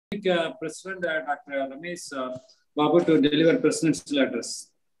Pediatric President Dr. Ramesh Babu to deliver President's address.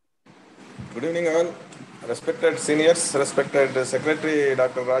 Good evening all. Respected seniors, respected Secretary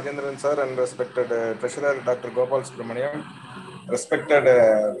Dr. Rajendran sir and respected Treasurer Dr. Gopal Subramaniam, respected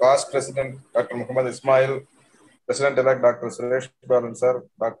past President Dr. Muhammad Ismail, President-elect Dr. Suresh Balan sir,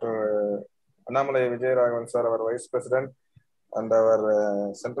 Dr. Annamalai Vijayaraghavan sir, our Vice President, and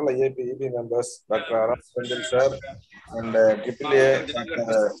our Central IAP EB members, Dr. Aram Sendil sir, and AAA,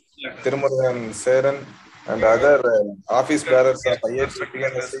 Dr. Tirumurugan Seran, and other office bearers of IAP,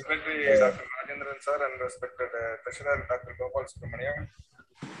 TNSC, Dr. Rajendran sir, and respected Treasurer Dr. Gopal Subramaniam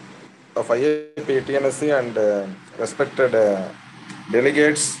of IAP, TNSC, and respected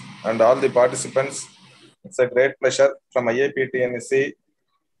delegates and all the participants. It's a great pleasure from IAP, TNSC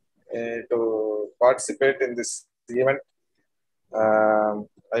to participate in this event.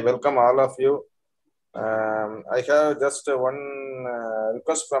 I welcome all of you. I have just one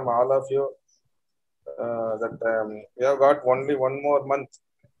request from all of you that we have got only one more month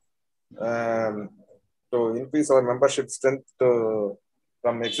to increase our membership strength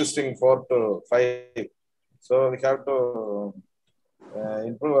from existing 4 to 5. So we have to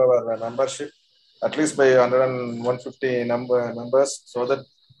improve our membership at least by 150 members so that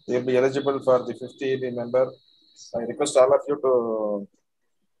we will be eligible for the 50 EB member. I request all of you to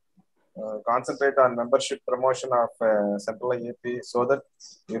concentrate on membership promotion of Central IAP so that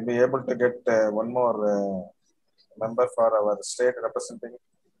we'll be able to get one more member for our state, representing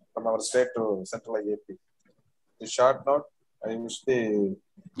from our state to Central IAP. In short note, I wish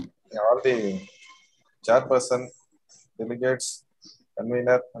all the chairperson, delegates,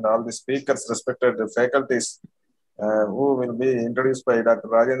 convener, and all the speakers, respected faculties who will be introduced by Dr.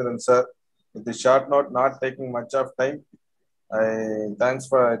 Rajendran sir. With the short note, not taking much of time, I thank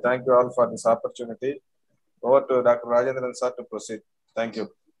you all for this opportunity. Over to Dr. Rajendran sir to proceed. Thank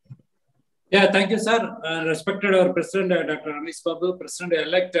you. Yeah, thank you, sir. Respected our President, Dr. Ramesh Babu,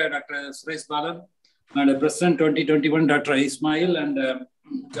 President-elect Dr. Suresh Balan, and President 2021, Dr. Ismail, and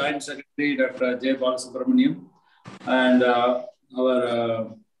Joint Secretary, Dr. J. Balasubramaniam, and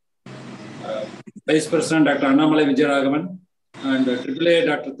our Vice President, Dr. Annamalai Vijayaraghavan, and AAA,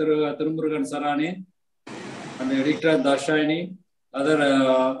 Dr. Tirumurugan Sarani, and Editor Dashayani,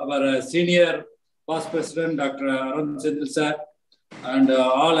 our senior past President, Dr. Aram Sendil sir, and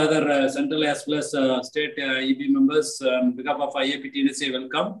all other central as well as state EB members on behalf of IAP TNSC,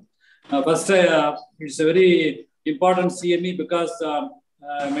 welcome. First, it's a very important CME because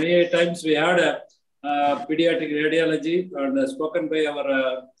many times we had a pediatric radiology and spoken by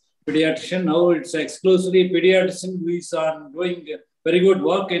our pediatrician. Now it's exclusively pediatrician who is doing very good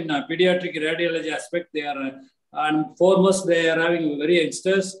work in pediatric radiology aspect. They are, and foremost, they are having very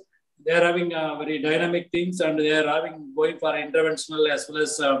youngsters. They are having very dynamic things, and they are going for interventional as well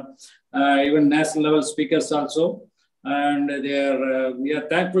as even national level speakers also. And we are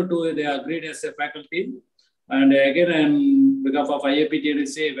thankful to they agreed as a faculty. And again, on behalf of IAP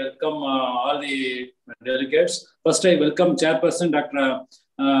TNSC, welcome all the delegates. First, I welcome Chairperson Dr.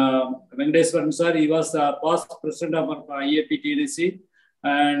 Venkateswaran sir. He was past president of IAP TNSC,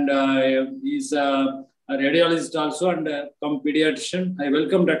 and he's a radiologist also and come pediatrician. I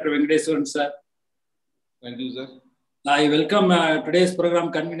welcome Dr. Venkateswaran sir. Thank you, sir. I welcome today's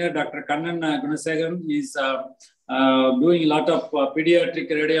program convener, Dr. Kannan Gunasegaran. He's doing a lot of pediatric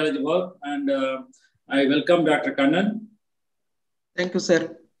radiology work, and I welcome Dr. Kannan. Thank you,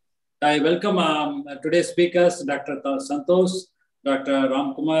 sir. I welcome today's speakers, Dr. Santosh, Dr.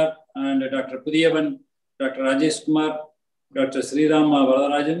 Ram Kumar, and Dr. Pudiyavan, Dr. Rajesh Kumar, Dr. Sriram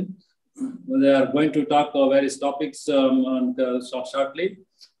Varadarajan. They are going to talk various topics shortly.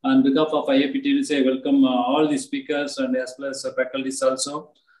 On behalf of IAP TNSC, I welcome all the speakers and as well as faculties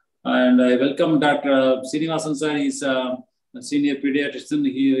also. And I welcome Dr. Srinivasan sir. He's a senior pediatrician.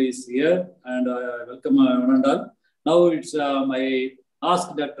 He is here, and I welcome Anandal. Now it's I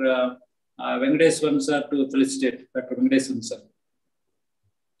ask Dr. Venkateswaran sir to felicitate. Dr. Venkateswaran sir.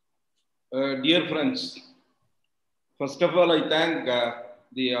 Dear friends, first of all, I thank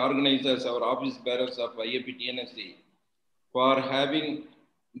the organizers, our office bearers of IAP TNSC, for having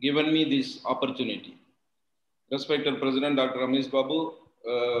given me this opportunity. Respected President Dr. Ramesh Babu,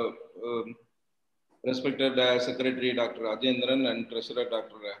 respected Secretary Dr. Rajendran and Treasurer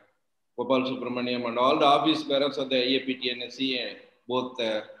Dr. Gopal Subramaniam, and all the office bearers of the IAP TNSC, both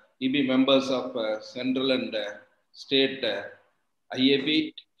EB members of Central and State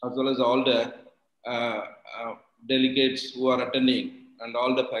IAP, as well as all the delegates who are attending, and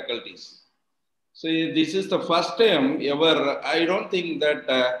all the faculties. So this is the first time ever, I don't think that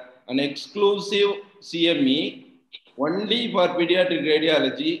an exclusive CME only for pediatric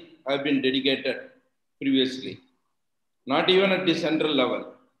radiology have been dedicated previously, not even at the central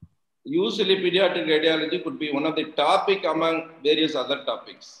level. Usually pediatric radiology could be one of the topic among various other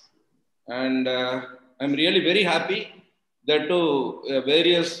topics. And I'm really very happy that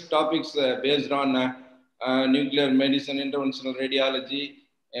various topics based on nuclear medicine, interventional radiology,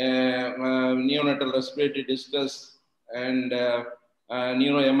 neonatal respiratory distress, and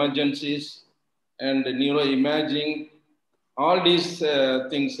neuroemergencies, and neuroimaging, all these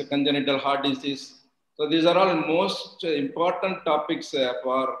things, congenital heart disease. So these are all most important topics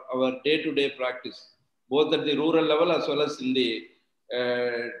for our day-to-day practice, both at the rural level as well as in the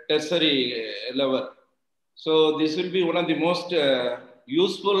tertiary level. So this will be one of the most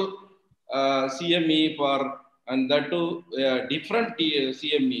useful CME for, and that too different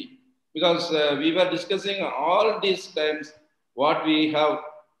CME, because we were discussing all these times what we have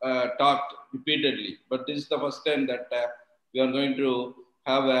talked repeatedly, but this is the first time that we are going to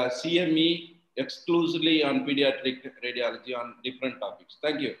have a CME exclusively on pediatric radiology on different topics.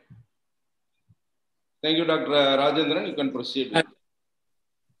 Thank you. Thank you, Dr. Rajendran. You can proceed.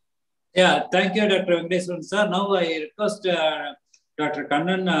 Yeah, thank you, Dr. Venkateswaran sir. Now I request Dr.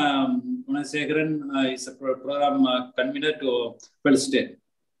 Kannan Gunasegaran is a program convener to participate.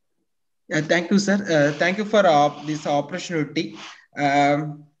 Yeah, thank you, sir. Thank you for this opportunity.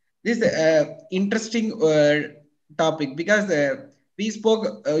 This interesting topic, because we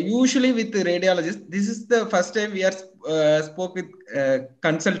spoke usually with the radiologists. This is the first time we are spoke with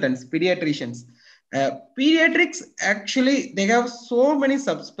consultants, pediatricians. Pediatrics, actually, they have so many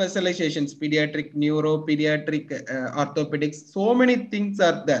subspecializations: pediatric neuro, pediatric orthopedics. So many things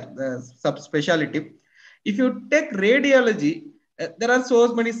are there, subspecialty. If you take radiology, there are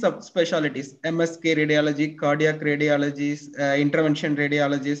so many subspecialties: MSK radiology, cardiac radiologists, intervention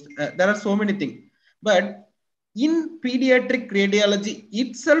radiologists. There are so many things. But in pediatric radiology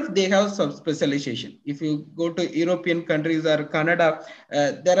itself, they have subspecialization. If you go to European countries or Canada,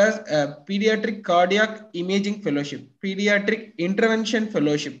 there are pediatric cardiac imaging fellowship, pediatric intervention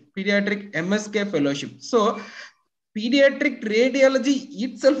fellowship, pediatric MSK fellowship. So pediatric radiology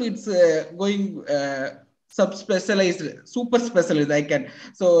itself, it's going subspecialized, super specialized, I can.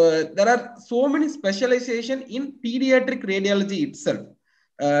 So there are so many specialization in pediatric radiology itself.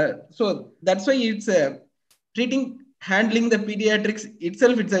 So that's why it's handling the pediatrics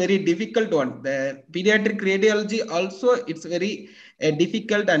itself, it's a very difficult one. The pediatric radiology also, it's very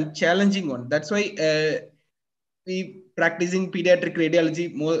difficult and challenging one. That's why we practicing pediatric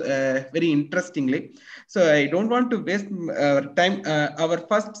radiology more very interestingly. So I don't want to waste time. Our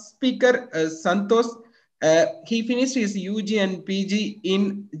first speaker, Santosh, he finished his UG and PG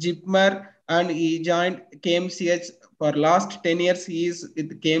in JIPMER, and he joined KMCH. For last 10 years, he is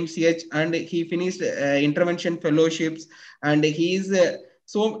with KMCH, and he finished intervention fellowships, and he is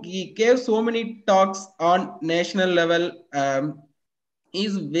he gave so many talks on national level. He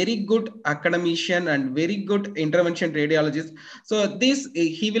is very good academician and very good intervention radiologist. So this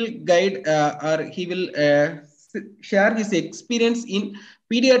he will guide or he will share his experience in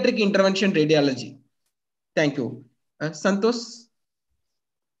pediatric intervention radiology. Thank you. Santosh.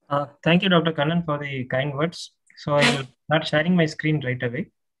 Thank you, Dr. Kannan, for the kind words. So I will start sharing my screen right away.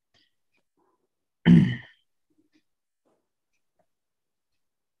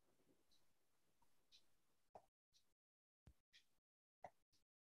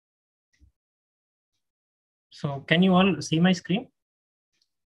 So can you all see my screen?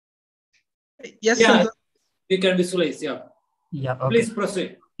 Yes, yeah, sir. You can visualize. Yeah. Yeah. Okay. Please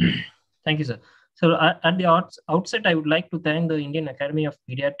proceed. Thank you, sir. So at the outset, I would like to thank the Indian Academy of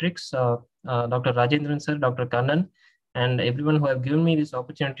Pediatrics, Dr. Rajendran sir, Dr. Kannan, and everyone who have given me this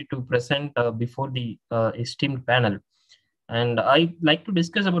opportunity to present before the esteemed panel. And I like to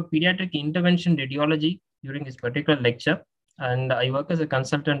discuss about pediatric intervention radiology during this particular lecture. And I work as a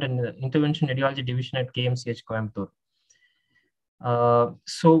consultant in the intervention radiology division at KMCH Coimbatore.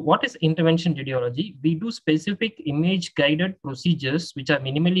 So what is intervention radiology? We do specific image guided procedures which are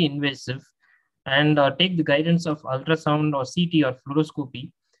minimally invasive and take the guidance of ultrasound or CT or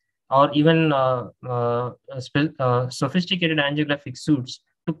fluoroscopy, or even sophisticated angiographic suits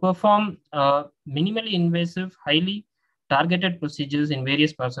to perform minimally invasive, highly targeted procedures in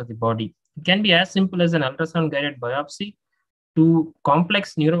various parts of the body. It can be as simple as an ultrasound guided biopsy to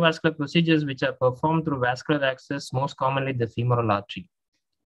complex neurovascular procedures which are performed through vascular access, most commonly the femoral artery.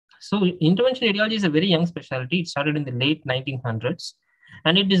 So intervention radiology is a very young specialty. It started in the late 1900s,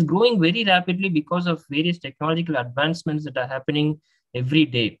 and it is growing very rapidly because of various technological advancements that are happening every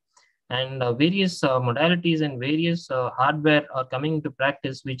day. And various modalities and various hardware are coming into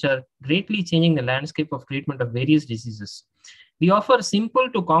practice, which are greatly changing the landscape of treatment of various diseases. We offer simple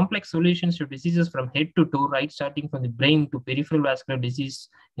to complex solutions to diseases from head to toe, right, starting from the brain to peripheral vascular disease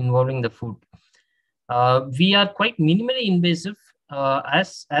involving the foot. We are quite minimally invasive.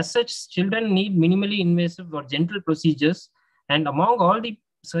 As such, children need minimally invasive or gentle procedures. And among all the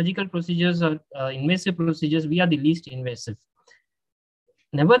surgical procedures or invasive procedures, we are the least invasive.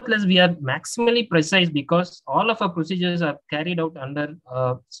 Nevertheless, we are maximally precise because all of our procedures are carried out under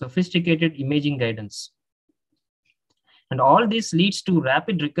sophisticated imaging guidance. And all this leads to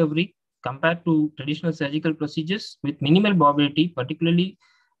rapid recovery compared to traditional surgical procedures with minimal morbidity, particularly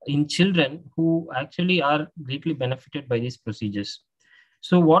in children who actually are greatly benefited by these procedures.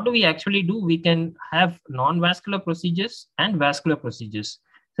 So what do we actually do? We can have non-vascular procedures and vascular procedures.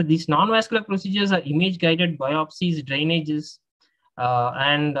 So these non-vascular procedures are image-guided biopsies, drainages,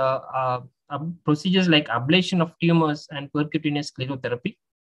 and procedures like ablation of tumors and percutaneous sclerotherapy.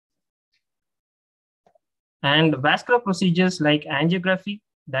 And vascular procedures like angiography,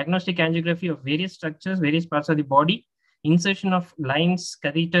 diagnostic angiography of various structures, various parts of the body, insertion of lines,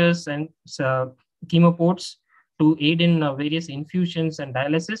 catheters, and chemoports to aid in various infusions and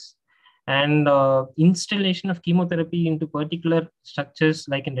dialysis, and installation of chemotherapy into particular structures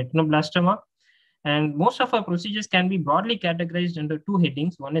like in retinoblastoma. And most of our procedures can be broadly categorized under two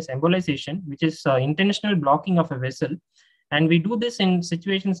headings. One is embolization, which is intentional blocking of a vessel. And we do this in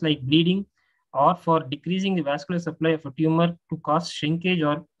situations like bleeding or for decreasing the vascular supply of a tumor to cause shrinkage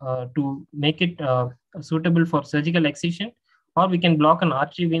or to make it suitable for surgical excision, or we can block an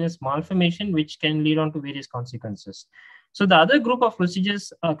artery venous malformation, which can lead on to various consequences. So the other group of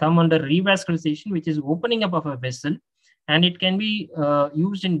procedures come under revascularization, which is opening up of a vessel, and it can be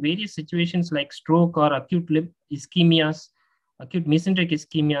used in various situations like stroke or acute lip ischemias, acute mesenteric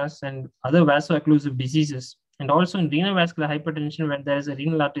ischemias, and other vaso-occlusive diseases, and also in renal vascular hypertension when there is a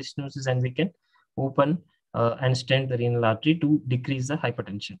renal artery stenosis and we can open and stent the renal artery to decrease the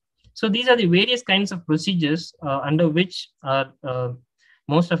hypertension. So these are the various kinds of procedures under which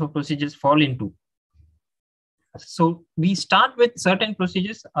most of our procedures fall into. So we start with certain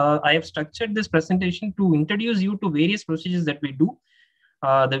procedures. I have structured this presentation to introduce you to various procedures that we do,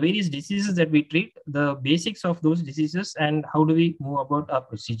 the various diseases that we treat, the basics of those diseases, and how do we move about our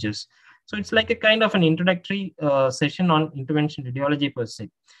procedures. So it's like a kind of an introductory session on intervention radiology per se.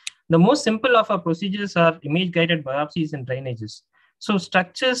 The most simple of our procedures are image-guided biopsies and drainages. So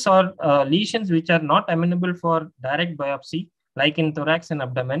structures or lesions which are not amenable for direct biopsy, like in thorax and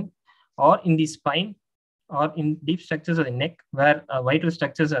abdomen, or in the spine, or in deep structures of the neck, where vital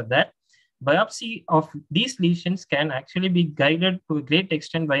structures are there, biopsy of these lesions can actually be guided to a great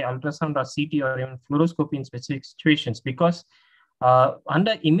extent by ultrasound or CT or even fluoroscopy in specific situations, because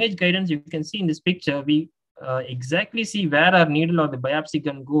under image guidance, you can see in this picture, we exactly see where our needle or the biopsy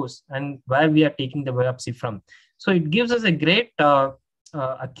gun goes and where we are taking the biopsy from. So it gives us a great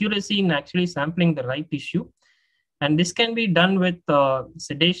accuracy in actually sampling the right tissue. And this can be done with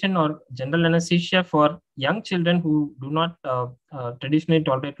sedation or general anesthesia for young children who do not traditionally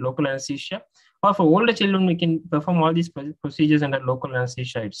tolerate local anesthesia. Or for older children, we can perform all these procedures under local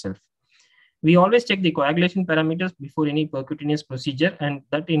anesthesia itself. We always check the coagulation parameters before any percutaneous procedure, and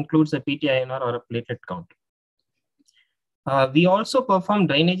that includes a PT-INR or a platelet count. We also perform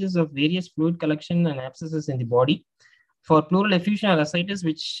drainages of various fluid collection and abscesses in the body. For pleural effusion or ascites,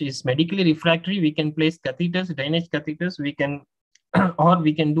 which is medically refractory, we can place catheters, drainage catheters. We can, or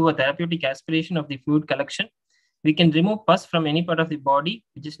we can do a therapeutic aspiration of the fluid collection. We can remove pus from any part of the body,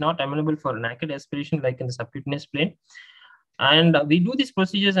 which is not amenable for naked aspiration, like in the subcutaneous plane. And we do these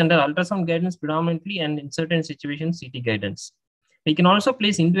procedures under ultrasound guidance predominantly, and in certain situations, CT guidance. We can also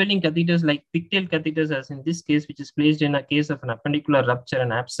place indwelling catheters like pigtail catheters, as in this case, which is placed in a case of an appendicular rupture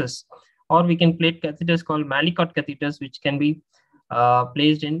and abscess. Or we can place catheters called Malicot catheters, which can be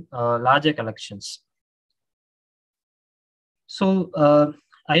placed in larger collections. So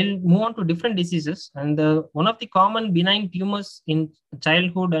I'll move on to different diseases. And one of the common benign tumors in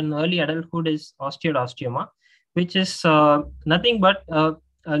childhood and early adulthood is osteoid-osteoma, which is nothing but a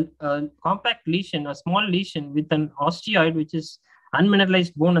compact lesion, a small lesion with an osteoid, which is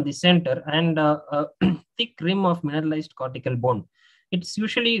unmineralized bone at the center, and a thick rim of mineralized cortical bone. It's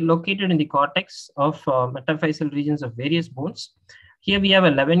usually located in the cortex of metaphyseal regions of various bones. Here we have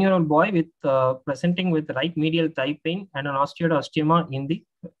an 11-year-old boy with presenting with right medial thigh pain and an osteoid-osteoma in the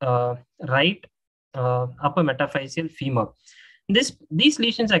right upper metaphyseal femur. These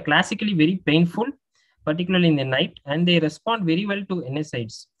lesions are classically very painful, particularly in the night, and they respond very well to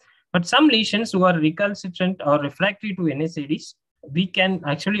NSAIDs. But some lesions who are recalcitrant or refractory to NSAIDs, we can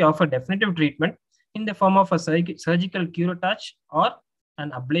actually offer definitive treatment in the form of a surgical curettage or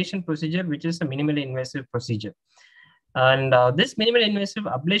an ablation procedure, which is a minimally invasive procedure. And this minimal invasive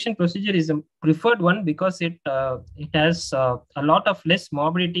ablation procedure is a preferred one because it has a lot of less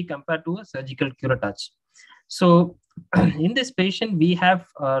morbidity compared to a surgical curettage. So in this patient, we have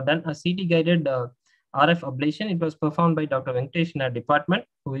done a CT-guided RF ablation. It was performed by Dr. Venkatesh in our department,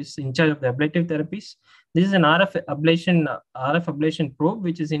 who is in charge of the ablative therapies. This is an RF ablation probe,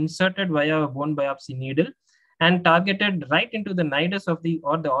 which is inserted via a bone biopsy needle and targeted right into the nidus of the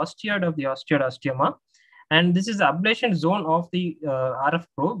osteoid of the osteoid osteoma. And this is the ablation zone of the RF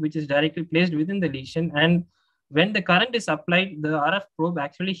probe, which is directly placed within the lesion. And when the current is applied, the RF probe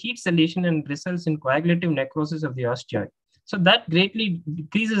actually heats the lesion and results in coagulative necrosis of the osteoid. So that greatly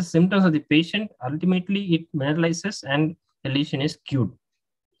decreases symptoms of the patient. Ultimately, it mineralizes and the lesion is cured.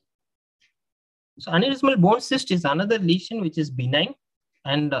 So aneurysmal bone cyst is another lesion which is benign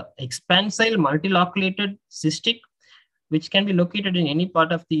and expansile multiloculated cystic, which can be located in any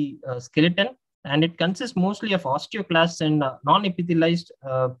part of the skeleton. And it consists mostly of osteoclasts and non-epithelialized,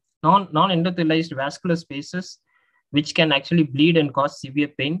 non-endothelialized vascular spaces, which can actually bleed and cause severe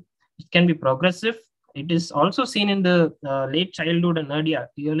pain. It can be progressive. It is also seen in the late childhood and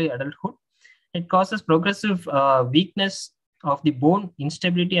early adulthood. It causes progressive weakness of the bone,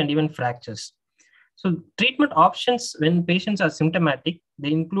 instability, and even fractures. So treatment options when patients are symptomatic,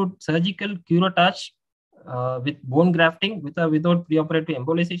 they include surgical curettage with bone grafting with or without preoperative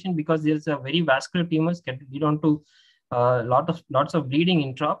embolization, because there's a very vascular tumors can lead on to lots of bleeding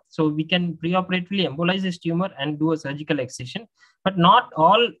intra. So we can preoperatively embolize this tumor and do a surgical excision, but not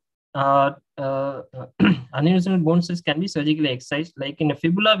all aneurysmal bone cysts can be surgically excised. Like in a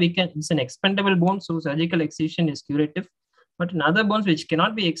fibula, it's an expendable bone, so surgical excision is curative. But in other bones which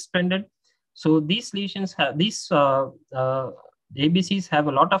cannot be expended, so these lesions have ABCs have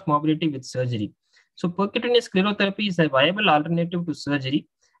a lot of morbidity with surgery. So percutaneous sclerotherapy is a viable alternative to surgery,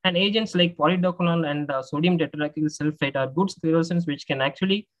 and agents like polydocanol and sodium tetracyclyl sulfate are good sclerosants which can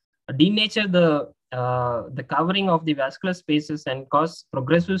actually denature the covering of the vascular spaces and cause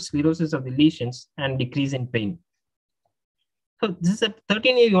progressive sclerosis of the lesions and decrease in pain. So this is a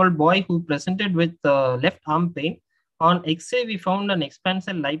 13-year-old boy who presented with left arm pain. On X-ray, we found an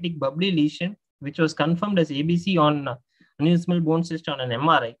expansile lytic bubbly lesion, which was confirmed as ABC on aneurysmal bone cyst on an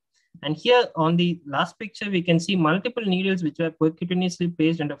MRI. And here on the last picture, we can see multiple needles which were percutaneously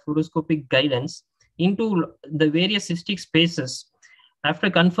placed under fluoroscopic guidance into the various cystic spaces.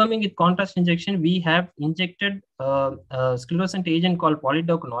 After confirming with contrast injection, we have injected a sclerosant agent called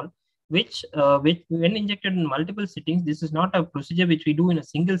polydocanol, which when injected in multiple sittings, this is not a procedure which we do in a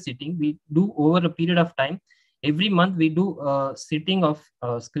single sitting. We do over a period of time. Every month, we do a sitting of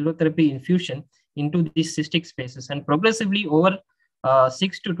sclerotherapy infusion into these cystic spaces, and progressively over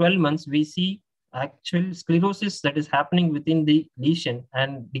 6 to 12 months, we see actual sclerosis that is happening within the lesion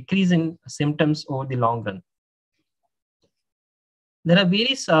and decrease in symptoms over the long run. There are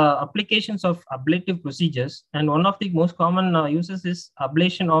various applications of ablative procedures, and one of the most common uses is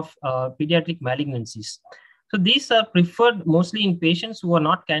ablation of pediatric malignancies. So these are preferred mostly in patients who are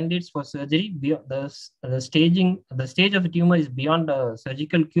not candidates for surgery. The stage of the tumor is beyond a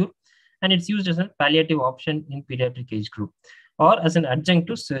surgical cure, and it's used as a palliative option in pediatric age group or as an adjunct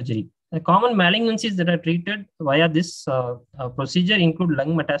to surgery. The common malignancies that are treated via this procedure include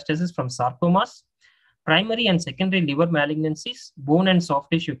lung metastasis from sarcomas, primary and secondary liver malignancies, bone and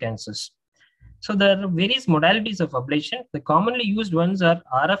soft tissue cancers. So there are various modalities of ablation. The commonly used ones are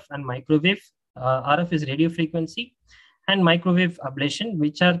RF and microwave. RF is radio frequency, and microwave ablation,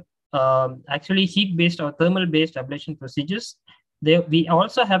 which are actually heat-based or thermal-based ablation procedures. We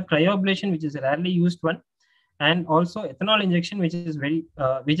also have cryoablation, which is a rarely used one, and also ethanol injection, which is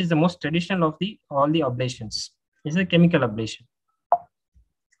the most traditional of all the ablations. It's a chemical ablation.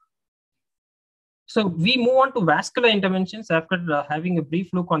 So we move on to vascular interventions after having a brief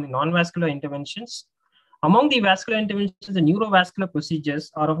look on the non-vascular interventions. Among the vascular interventions, the neurovascular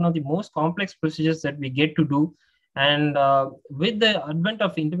procedures are one of the most complex procedures that we get to do. And with the advent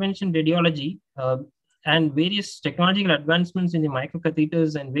of intervention radiology and various technological advancements in the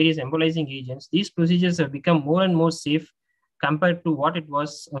microcatheters and various embolizing agents, these procedures have become more and more safe compared to what it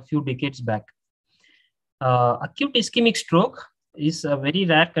was a few decades back. Acute ischemic stroke is a very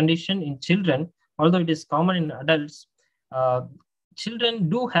rare condition in children, although it is common in adults. Children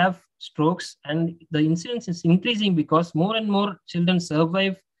do have strokes, and the incidence is increasing because more and more children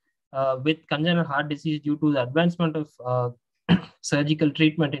survive with congenital heart disease due to the advancement of surgical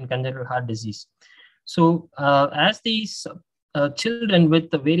treatment in congenital heart disease. So as these children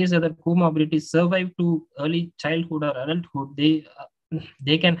with the various other comorbidities survive to early childhood or adulthood,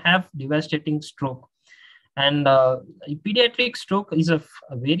 they can have devastating stroke. And pediatric stroke is of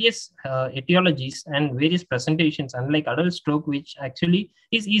various etiologies and various presentations, unlike adult stroke, which actually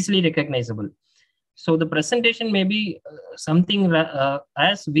is easily recognizable. So the presentation may be something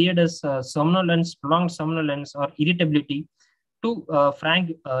as weird as somnolence, prolonged somnolence, or irritability, to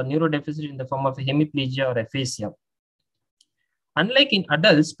frank neurodeficit in the form of hemiplegia or aphasia. Unlike in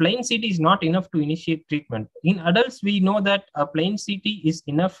adults, plain CT is not enough to initiate treatment. In adults, we know that a plain CT is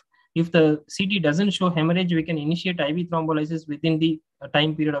enough. If the CT doesn't show hemorrhage, we can initiate IV thrombolysis within the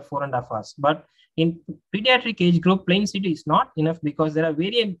time period of 4.5 hours. But in pediatric age group, plain CT is not enough because there are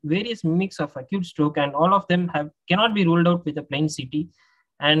various mimics of acute stroke, and all of them cannot be ruled out with a plain CT.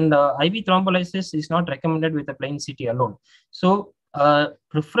 And IV thrombolysis is not recommended with a plain CT alone. So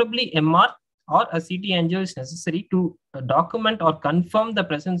preferably MR or a CT angio is necessary to document or confirm the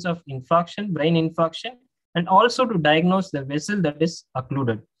presence of infarction, brain infarction, and also to diagnose the vessel that is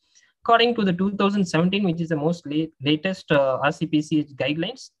occluded. According to the 2017, which is the most latest RCPCH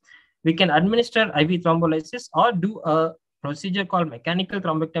guidelines, we can administer IV thrombolysis or do a procedure called mechanical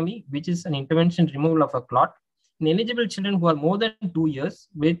thrombectomy, which is an intervention removal of a clot in eligible children who are more than 2 years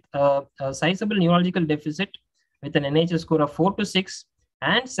with a sizable neurological deficit with an NHS score of 4 to 6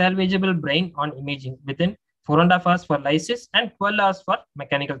 and salvageable brain on imaging within 4.5 hours for lysis and 12 hours for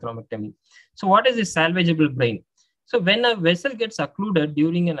mechanical thrombectomy. So what is this salvageable brain? So when a vessel gets occluded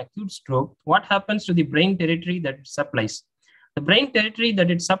during an acute stroke, what happens to the brain territory that it supplies? The brain territory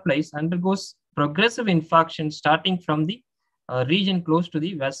that it supplies undergoes progressive infarction starting from the region close to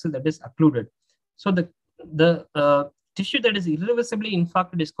the vessel that is occluded. So the tissue that is irreversibly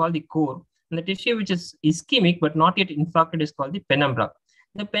infarcted is called the core, and the tissue which is ischemic but not yet infarcted is called the penumbra.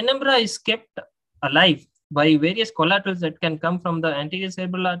 The penumbra is kept alive by various collaterals that can come from the anterior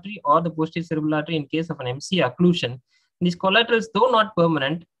cerebral artery or the posterior cerebral artery in case of an MCA occlusion. These collaterals, though not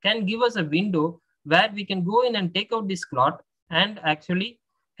permanent, can give us a window where we can go in and take out this clot and actually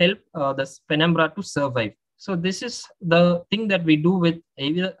help the penumbra to survive. So this is the thing that we do with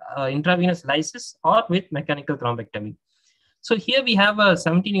either intravenous lysis or with mechanical thrombectomy. So here we have a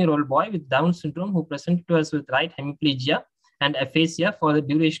 17-year-old boy with Down syndrome who presented to us with right hemiplegia and aphasia for the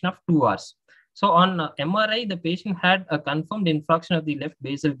duration of 2 hours. So on MRI, the patient had a confirmed infarction of the left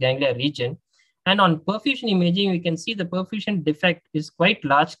basal ganglia region. And on perfusion imaging, we can see the perfusion defect is quite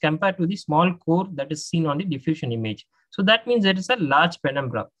large compared to the small core that is seen on the diffusion image. So that means there is a large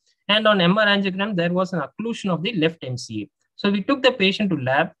penumbra. And on MR angiogram, there was an occlusion of the left MCA. So we took the patient to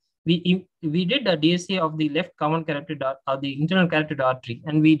lab. We did a DSA of the left common carotid or the internal carotid artery,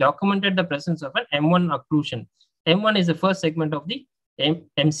 and we documented the presence of an M1 occlusion. M1 is the first segment of the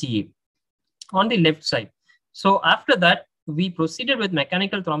MCA on the left side. So after that, we proceeded with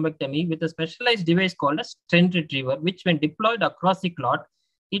mechanical thrombectomy with a specialized device called a stent retriever, which when deployed across the clot,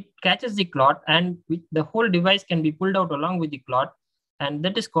 it catches the clot and the whole device can be pulled out along with the clot. And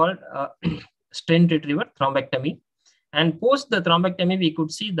that is called stent retriever thrombectomy. And post the thrombectomy,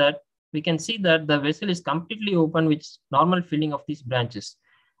 we can see that the vessel is completely open with normal filling of these branches.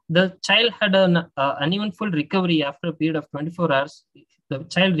 The child had an uneven full recovery after a period of 24 hours. The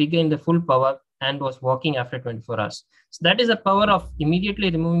child regained the full power and was walking after 24 hours. So that is the power of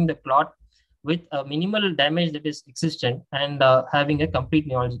immediately removing the clot with a minimal damage that is existent and having a complete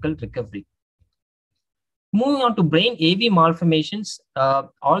neurological recovery. Moving on to brain AV malformations,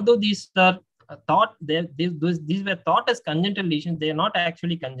 although these are these were thought as congenital lesions, they are not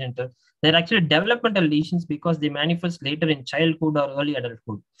actually congenital. They're actually developmental lesions because they manifest later in childhood or early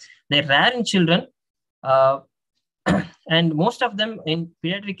adulthood. They're rare in children, and most of them in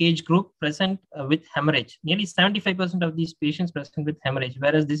pediatric age group present with hemorrhage. Nearly 75% of these patients present with hemorrhage,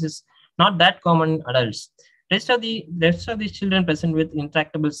 whereas this is not that common in adults. Rest of these children present with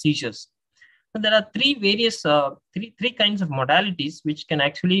intractable seizures. So there are three kinds of modalities which can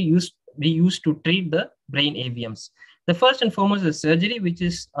actually be used to treat the brain AVMs. The first and foremost is surgery, which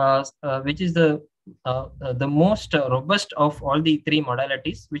is the most robust of all the three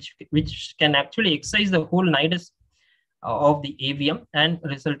modalities, which can actually excise the whole nidus of the AVM and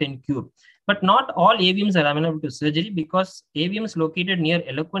result in cure. But not all AVMs are amenable to surgery because AVMs located near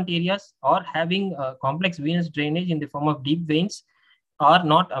eloquent areas or having complex venous drainage in the form of deep veins are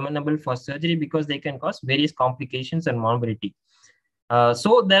not amenable for surgery because they can cause various complications and morbidity.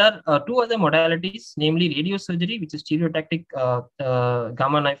 So there are two other modalities, namely radiosurgery, which is stereotactic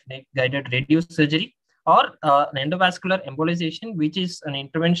gamma knife guided radiosurgery, or an endovascular embolization, which is an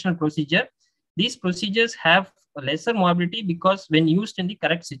interventional procedure. These procedures have a lesser morbidity because when used in the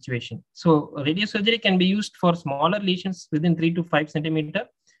correct situation. So radiosurgery can be used for smaller lesions within 3 to 5 centimeters,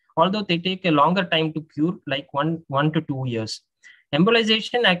 although they take a longer time to cure, like one to 2 years.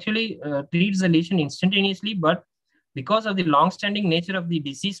 Embolization actually treats the lesion instantaneously, but because of the long-standing nature of the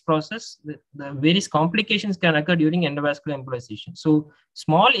disease process, the various complications can occur during endovascular embolization. So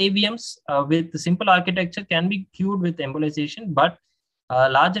small AVMs with simple architecture can be cured with embolization, but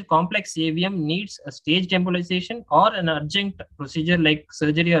larger complex AVM needs a staged embolization or an urgent procedure like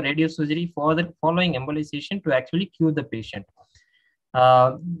surgery or radiosurgery for the following embolization to actually cure the patient.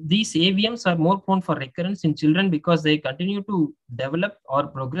 These AVMs are more prone for recurrence in children because they continue to develop or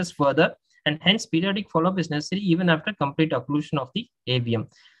progress further, and hence periodic follow-up is necessary even after complete occlusion of the AVM.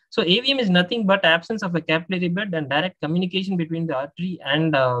 So AVM is nothing but absence of a capillary bed and direct communication between the artery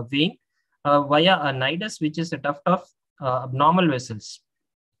and vein via a nidus, which is a tuft of abnormal vessels.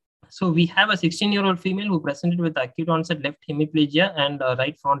 So we have a 16-year-old female who presented with acute onset left hemiplegia and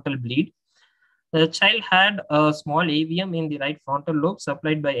right frontal bleed. The child had a small AVM in the right frontal lobe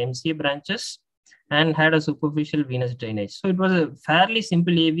supplied by MCA branches and had a superficial venous drainage. So it was a fairly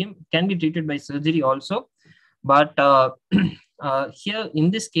simple AVM, can be treated by surgery also. But here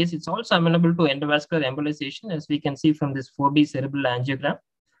in this case, it's also amenable to endovascular embolization, as we can see from this 4D cerebral angiogram.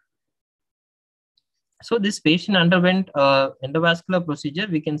 So this patient underwent endovascular procedure.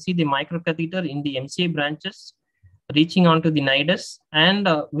 We can see the microcatheter in the MCA branches reaching onto the nidus, and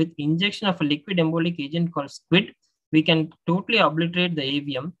with injection of a liquid embolic agent called squid, we can totally obliterate the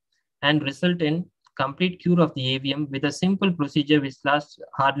AVM and result in complete cure of the AVM with a simple procedure which lasts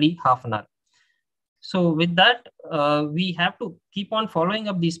hardly half an hour. So with that, we have to keep on following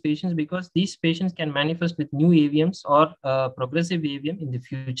up these patients because these patients can manifest with new AVMs or progressive AVM in the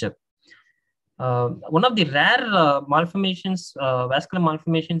future. One of the rare malformations, vascular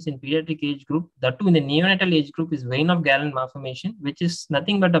malformations in pediatric age group, that too in the neonatal age group, is vein of Gallen malformation, which is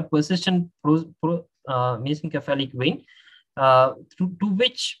nothing but a persistent mesencephalic vein to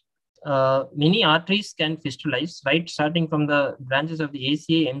which many arteries can fistulize, right, starting from the branches of the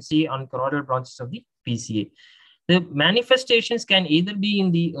ACA, MCA, and choroidal branches of the PCA. The manifestations can either be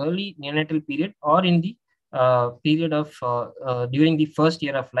in the early neonatal period or in the period of during the first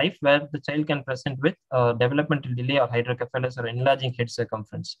year of life, where the child can present with developmental delay or hydrocephalus or enlarging head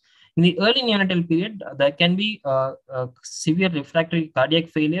circumference. In the early neonatal period, there can be severe refractory cardiac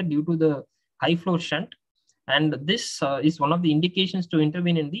failure due to the high flow shunt, and this is one of the indications to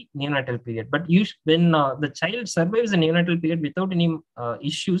intervene in the neonatal period. But when the child survives the neonatal period without any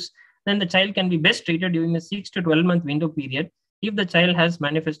issues, then the child can be best treated during the 6 to 12-month window period if the child has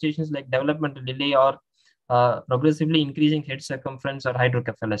manifestations like developmental delay or progressively increasing head circumference or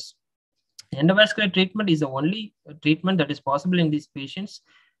hydrocephalus. Endovascular treatment is the only treatment that is possible in these patients,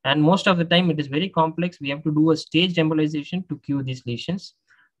 and most of the time it is very complex. We have to do a staged embolization to cure these lesions.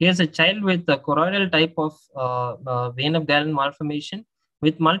 Here's a child with a choroidal type of vein of Gallen malformation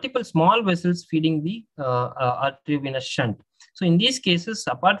with multiple small vessels feeding the arteriovenous shunt. So in these cases,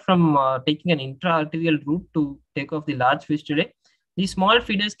 apart from taking an intra-arterial route to take off the large fistulae, these small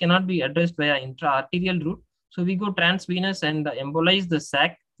feeders cannot be addressed via intra-arterial route. So we go transvenous and embolize the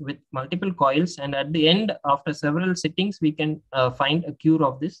sac with multiple coils. And at the end, after several sittings, we can find a cure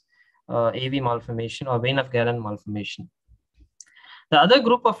of this AV malformation or vein of Gallen malformation. The other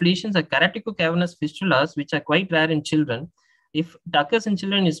group of lesions are keratoco-cavernous fistulas, which are quite rare in children. If it occurs in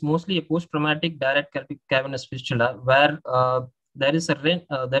children, it's mostly a post-traumatic direct keratoco-cavernous fistula, where there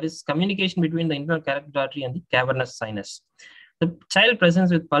is communication between the internal carotid artery and the cavernous sinus. The child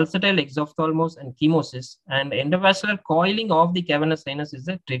presents with pulsatile exophthalmos and chemosis, and endovascular coiling of the cavernous sinus is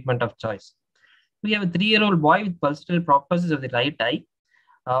the treatment of choice. We have a 3-year-old boy with pulsatile proptosis of the right eye.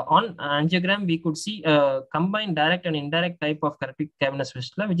 On angiogram, we could see a combined direct and indirect type of keratoco-cavernous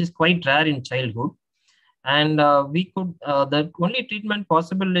fistula, which is quite rare in childhood. And the only treatment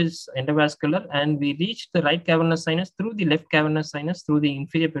possible is endovascular, and we reached the right cavernous sinus through the left cavernous sinus through the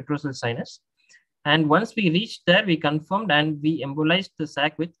inferior petrosal sinus. And once we reached there, we confirmed and we embolized the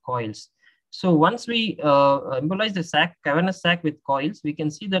sac with coils. So once we embolize the cavernous sac with coils, we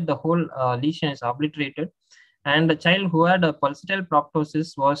can see that the whole lesion is obliterated. And the child who had a pulsatile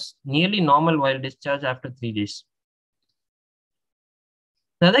proptosis was nearly normal while discharged after 3 days.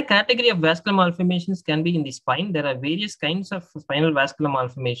 The other category of vascular malformations can be in the spine. There are various kinds of spinal vascular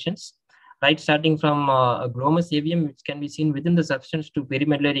malformations, right, starting from a glomus AVM, which can be seen within the substance, to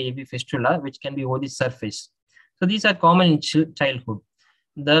perimedullary AV fistula, which can be over the surface. So these are common in childhood.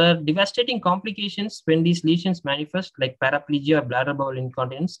 There are devastating complications when these lesions manifest, like paraplegia or bladder bowel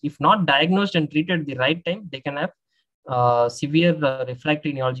incontinence. If not diagnosed and treated at the right time, they can have severe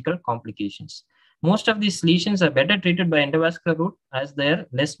refractory neurological complications. Most of these lesions are better treated by endovascular route as they are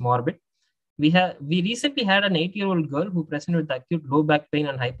less morbid. We recently had an 8-year-old girl who presented with acute low back pain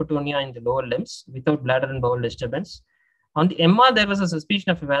and hypotonia in the lower limbs without bladder and bowel disturbance. On the MR, there was a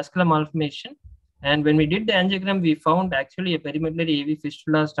suspicion of a vascular malformation. And when we did the angiogram, we found actually a perimedullary AV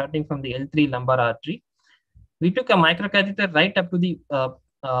fistula starting from the L3 lumbar artery. We took a microcatheter right up to the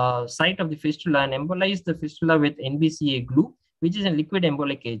site of the fistula and embolized the fistula with NBCA glue, which is a liquid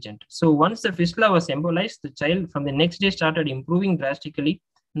embolic agent. So once the fistula was embolized, the child from the next day started improving drastically.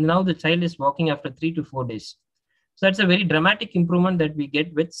 And now the child is walking after 3 to 4 days. So that's a very dramatic improvement that we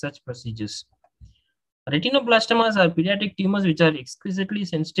get with such procedures. Retinoblastomas are pediatric tumors which are exquisitely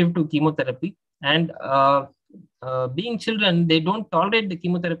sensitive to chemotherapy. And being children, they don't tolerate the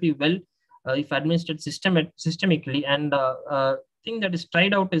chemotherapy well if administered systemically. And thing that is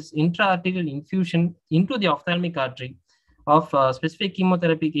tried out is intraarterial infusion into the ophthalmic artery of specific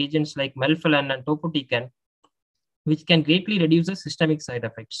chemotherapeutic agents like melphalan and topotecan, which can greatly reduce the systemic side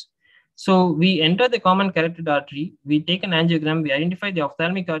effects. So we enter the common carotid artery, we take an angiogram, we identify the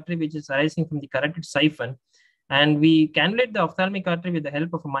ophthalmic artery which is arising from the carotid siphon, and we cannulate the ophthalmic artery with the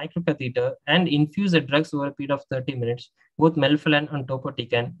help of a microcatheter and infuse the drugs over a period of 30 minutes, both melphalan and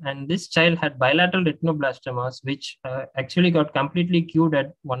topotecan. And this child had bilateral retinoblastomas, which actually got completely cured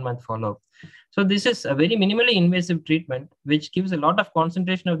at 1 month follow-up. So this is a very minimally invasive treatment, which gives a lot of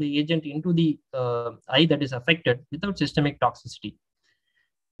concentration of the agent into the eye that is affected without systemic toxicity.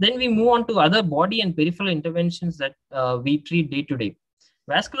 Then we move on to other body and peripheral interventions that we treat day to day.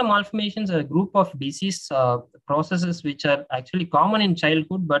 Vascular malformations are a group of disease processes which are actually common in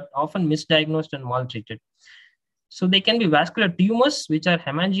childhood, but often misdiagnosed and maltreated. So they can be vascular tumors, which are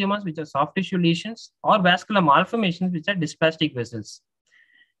hemangiomas, which are soft tissue lesions, or vascular malformations, which are dysplastic vessels.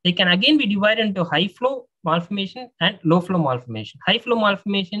 They can again be divided into high flow malformation and low flow malformation. High flow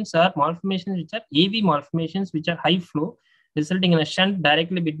malformations are malformations which are AV malformations, which are high flow, resulting in a shunt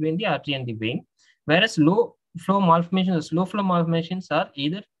directly between the artery and the vein. Whereas low flow malformations or slow flow malformations are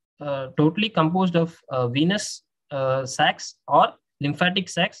either totally composed of venous sacs or lymphatic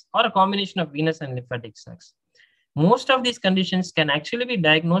sacs, or a combination of venous and lymphatic sacs. Most of these conditions can actually be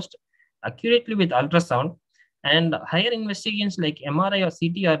diagnosed accurately with ultrasound, and higher investigations like MRI or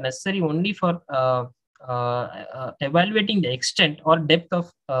CT are necessary only for evaluating the extent or depth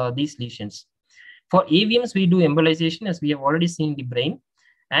of these lesions. For AVMs, we do embolization, as we have already seen in the brain.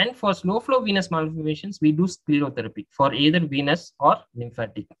 And for slow flow venous malformations, we do sclerotherapy for either venous or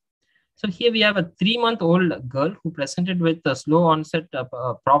lymphatic. So here we have a 3-month-old girl who presented with a slow onset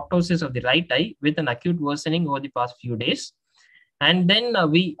proptosis of the right eye with an acute worsening over the past few days. And then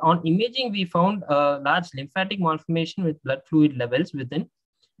on imaging, we found a large lymphatic malformation with blood fluid levels within.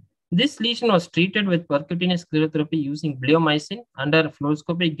 This lesion was treated with percutaneous sclerotherapy using bleomycin under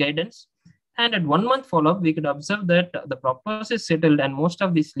fluoroscopic guidance. And at 1 month follow-up, we could observe that the proptosis settled and most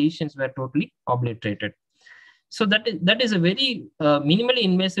of these lesions were totally obliterated. So that is a very minimally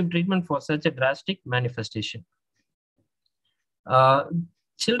invasive treatment for such a drastic manifestation.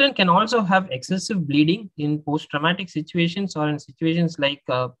 Children can also have excessive bleeding in post-traumatic situations or in situations like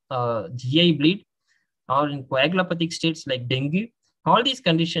GI bleed or in coagulopathic states like dengue. All these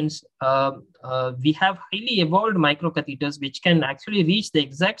conditions, we have highly evolved microcatheters which can actually reach the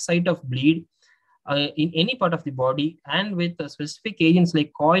exact site of bleed in any part of the body, and with specific agents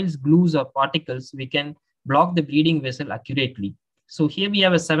like coils, glues, or particles, we can block the bleeding vessel accurately. So here we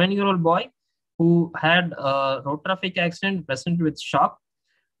have a 7-year-old boy who had a road traffic accident, presented with shock.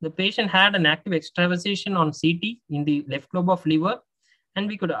 The patient had an active extravasation on CT in the left lobe of liver, and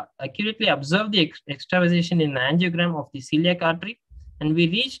we could accurately observe the extravasation in an angiogram of the celiac artery. And we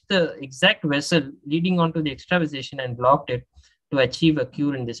reached the exact vessel leading onto the extravasation and blocked it to achieve a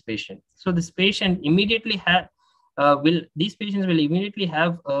cure in this patient. So this patient immediately had, these patients will immediately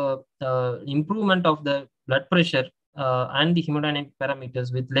have improvement of the blood pressure and the hemodynamic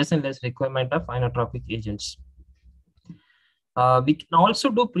parameters with less and less requirement of inotropic agents. We can also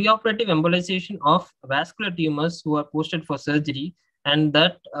do preoperative embolization of vascular tumors who are posted for surgery, and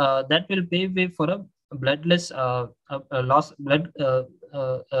that will pave way for a bloodless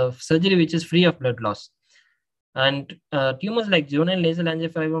surgery which is free of blood loss. And tumors like juvenile nasal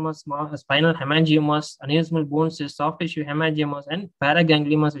angiofibromas, spinal hemangiomas, aneurysmal bone cysts, soft tissue hemangiomas, and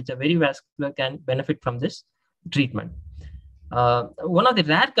paragangliomas, which are very vascular, can benefit from this treatment. One of the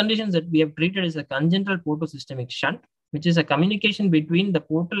rare conditions that we have treated is a congenital portosystemic shunt, which is a communication between the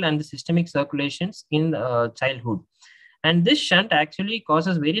portal and the systemic circulations in childhood. And this shunt actually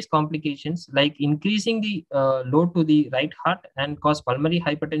causes various complications like increasing the load to the right heart and cause pulmonary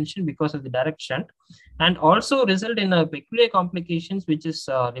hypertension because of the direct shunt, and also result in a peculiar complications which is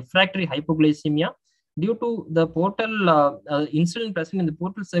refractory hypoglycemia due to the portal insulin present in the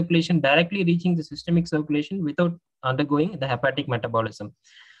portal circulation directly reaching the systemic circulation without undergoing the hepatic metabolism.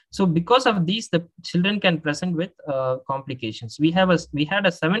 So because of these, the children can present with complications. We had a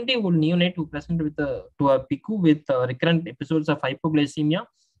 70-year-old neonate who presented with to a PICU with recurrent episodes of hypoglycemia,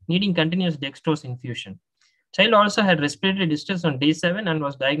 needing continuous dextrose infusion. Child also had respiratory distress on day 7 and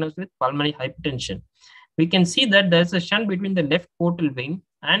was diagnosed with pulmonary hypertension. We can see that there's a shunt between the left portal vein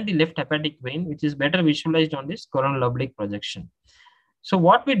and the left hepatic vein, which is better visualized on this coronal oblique projection. So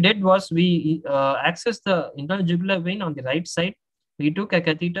what we did was we accessed the internal jugular vein on the right side. We took a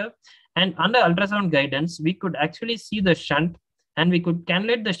catheter, and under ultrasound guidance, we could actually see the shunt, and we could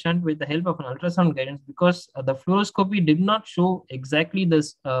cannulate the shunt with the help of an ultrasound guidance, because the fluoroscopy did not show exactly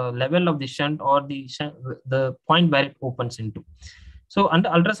this level of the shunt or the point where it opens into. So under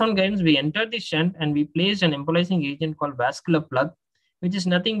ultrasound guidance, we entered the shunt and we placed an embolizing agent called vascular plug, which is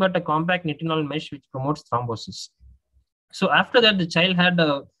nothing but a compact nitinol mesh which promotes thrombosis. So after that, the child had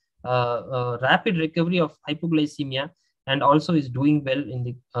a rapid recovery of hypoglycemia and also is doing well in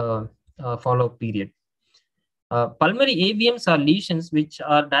the follow-up period. Pulmonary AVMs are lesions which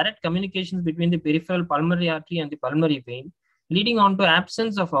are direct communications between the peripheral pulmonary artery and the pulmonary vein, leading on to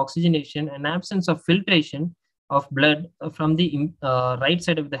absence of oxygenation and absence of filtration of blood from the right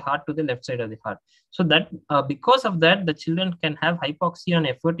side of the heart to the left side of the heart. So that because of that, the children can have hypoxia and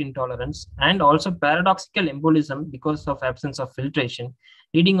effort intolerance, and also paradoxical embolism because of absence of filtration,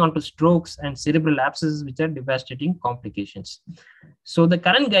 leading on to strokes and cerebral abscesses, which are devastating complications. So the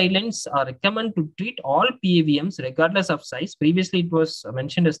current guidelines recommend to treat all PAVMs regardless of size. Previously, it was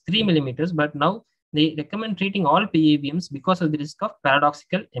mentioned as 3 millimeters, but now they recommend treating all PAVMs because of the risk of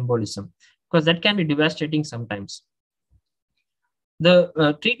paradoxical embolism, because that can be devastating sometimes.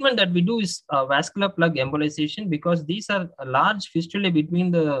 The treatment that we do is vascular plug embolization, because these are a large fistulae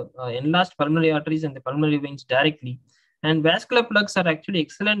between the enlarged pulmonary arteries and the pulmonary veins directly. And vascular plugs are actually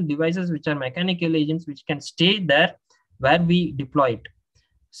excellent devices which are mechanical agents which can stay there where we deploy it.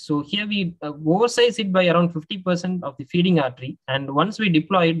 So here we oversize it by around 50% of the feeding artery. And once we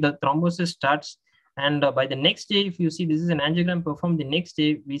deploy it, the thrombosis starts. And by the next day, if you see, this is an angiogram performed the next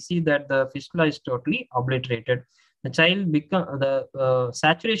day, we see that the fistula is totally obliterated. The child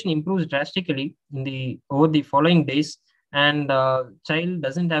saturation improves drastically over the following days, and child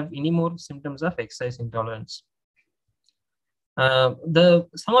doesn't have any more symptoms of exercise intolerance. Some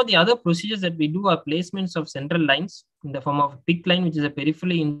of the other procedures that we do are placements of central lines in the form of a PICC line, which is a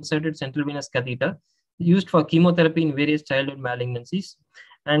peripherally inserted central venous catheter used for chemotherapy in various childhood malignancies.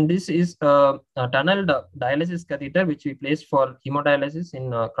 And this is a tunneled dialysis catheter, which we placed for hemodialysis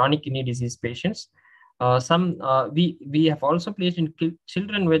in chronic kidney disease patients. We have also placed in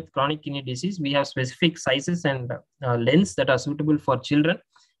children with chronic kidney disease. We have specific sizes and lengths that are suitable for children.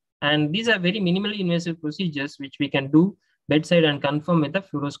 And these are very minimally invasive procedures, which we can do bedside and confirm with a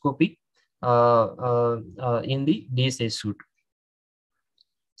fluoroscopy in the DSA suite.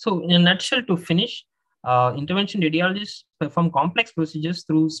 So in a nutshell, to finish, intervention radiologists perform complex procedures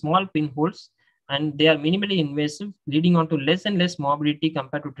through small pinholes, and they are minimally invasive, leading on to less and less morbidity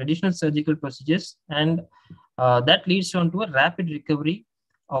compared to traditional surgical procedures, and that leads on to a rapid recovery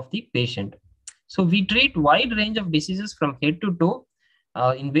of the patient. So we treat wide range of diseases from head to toe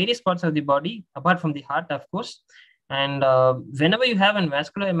in various parts of the body, apart from the heart, of course. And whenever you have a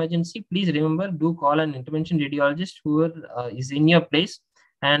vascular emergency, please remember, do call an intervention radiologist who is in your place,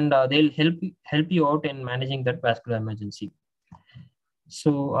 and they'll help you out in managing that vascular emergency.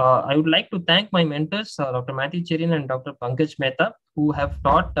 So I would like to thank my mentors, Dr. Matthew Cherian and Dr. Pankaj Mehta, who have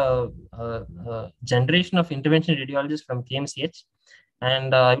taught a generation of intervention radiologists from KMCH.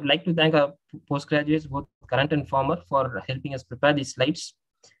 And I would like to thank our postgraduates, both current and former, for helping us prepare these slides.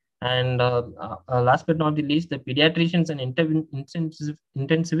 And last but not the least, the pediatricians and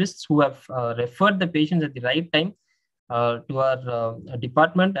intensivists who have referred the patients at the right time to our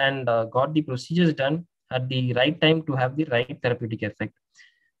department and got the procedures done at the right time to have the right therapeutic effect.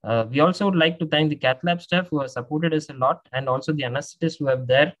 We also would like to thank the cath lab staff who have supported us a lot, and also the anesthetists who have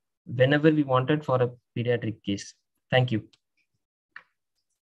there whenever we wanted for a pediatric case. Thank you.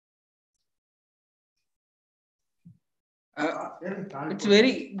 It's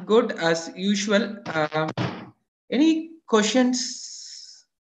very good as usual. Any questions?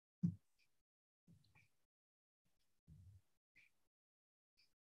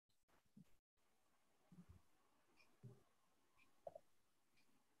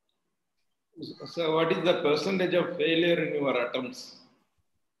 So what is the percentage of failure in your attempts?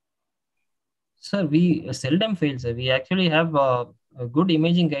 Sir, we seldom fail, sir. We actually have a good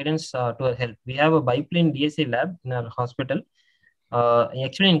imaging guidance to our help. We have a biplane DSA lab in our hospital.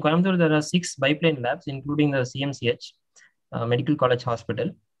 Actually, in Coimbatore, there are 6 biplane labs, including the CMCH, Medical College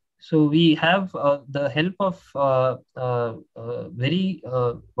Hospital. So we have the help of very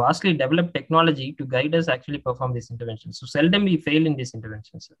vastly developed technology to guide us actually perform this intervention. So seldom we fail in this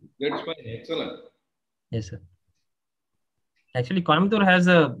intervention, sir. That's fine. Excellent. Yes, sir. Actually, Coimbatore has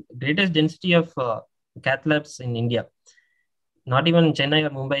the greatest density of cath labs in India. Not even Chennai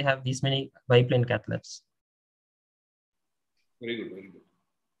or Mumbai have these many biplane cath labs. Very good, very good.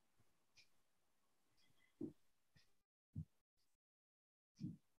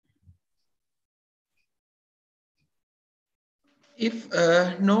 If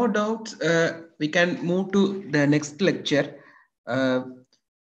no doubts, we can move to the next lecture.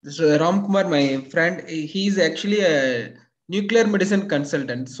 So Ram Kumar, my friend, he is actually a nuclear medicine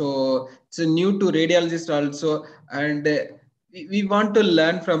consultant. So it's new to radiologist also. And we want to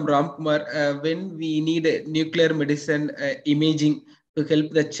learn from Ram Kumar when we need nuclear medicine imaging to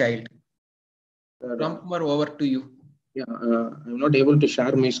help the child. Ram Kumar, over to you. Yeah, I'm not able to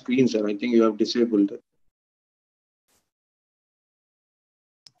share my screen, sir. I think you have disabled it.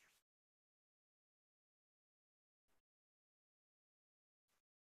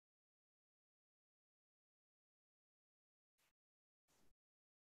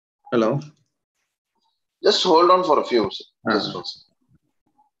 Hello. Just hold on for a few. Just one second.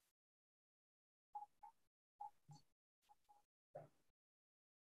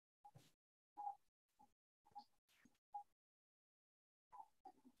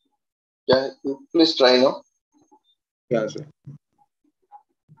 Yeah, please try now. Yeah, sir.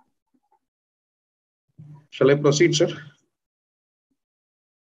 Shall I proceed, sir?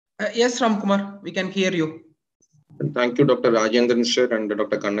 Yes, Ram Kumar, we can hear you. And thank you, Dr. Rajendran sir and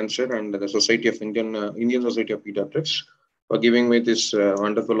Dr. Kannan sir and the Society of Indian Society of Pediatrics for giving me this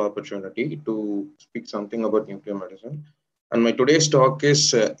wonderful opportunity to speak something about nuclear medicine. And my today's talk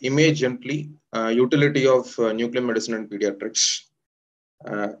is Image Gently, Utility of Nuclear Medicine and Pediatrics.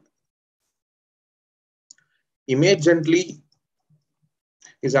 Image Gently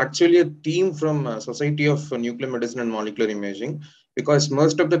is actually a team from Society of Nuclear Medicine and Molecular Imaging, because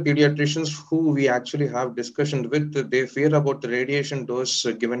most of the pediatricians who we actually have discussions with, they fear about the radiation dose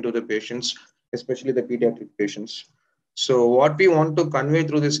given to the patients, especially the pediatric patients. So what we want to convey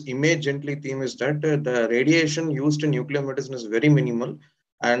through this Image Gently theme is that the radiation used in nuclear medicine is very minimal,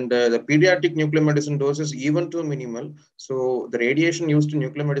 and the pediatric nuclear medicine dose is even too minimal. So the radiation used in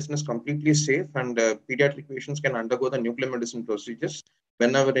nuclear medicine is completely safe, and pediatric patients can undergo the nuclear medicine procedures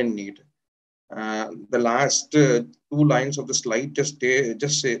whenever in need. The last two lines of the slide just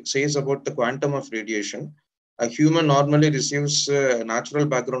says about the quantum of radiation. A human normally receives natural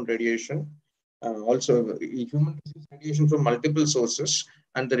background radiation. Also, a human receives radiation from multiple sources,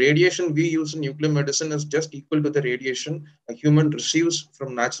 and the radiation we use in nuclear medicine is just equal to the radiation a human receives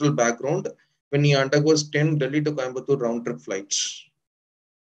from natural background when he undergoes 10 Delhi to Coimbatore round trip flights.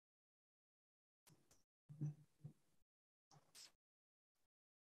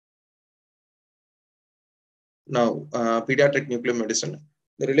 Now, pediatric nuclear medicine.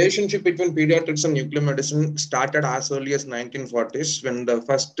 The relationship between pediatrics and nuclear medicine started as early as 1940s, when the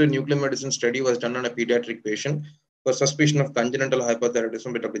first nuclear medicine study was done on a pediatric patient for suspicion of congenital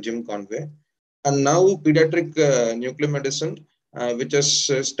hypothyroidism by Dr. Jim Conway. And now pediatric nuclear medicine, which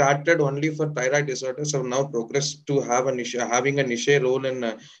has started only for thyroid disorders, have now progressed to have having a niche role in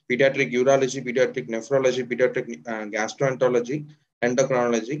pediatric urology, pediatric nephrology, pediatric gastroenterology,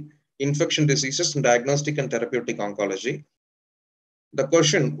 endocrinology, infection diseases, and diagnostic and therapeutic oncology. The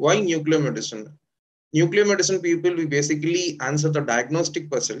question, why nuclear medicine? Nuclear medicine people, we basically answer the diagnostic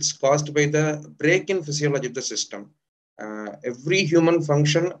puzzles caused by the break in physiology of the system. Every human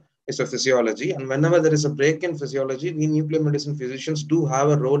function is a physiology, and whenever there is a break in physiology, we nuclear medicine physicians do have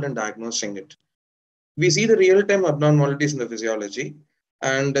a role in diagnosing it. We see the real-time abnormalities in the physiology,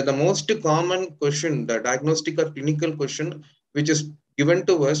 and the most common question, the diagnostic or clinical question, which is given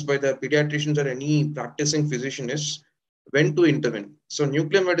to us by the pediatricians or any practicing physician, is when to intervene. So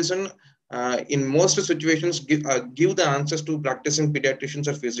nuclear medicine, in most situations, give the answers to practicing pediatricians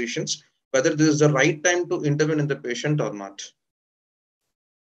or physicians, whether this is the right time to intervene in the patient or not.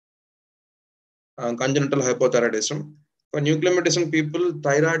 Congenital hypothyroidism. For nuclear medicine people,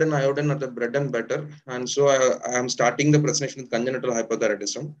 thyroid and iodine are the bread and butter. And so I am starting the presentation with congenital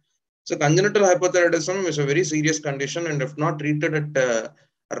hypothyroidism. So congenital hypothyroidism is a very serious condition, and if not treated at the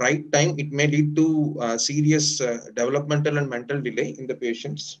right time, it may lead to serious developmental and mental delay in the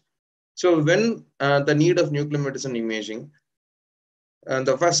patients. So when the need of nuclear medicine imaging,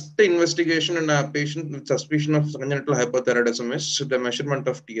 the first investigation in a patient with suspicion of congenital hypothyroidism is the measurement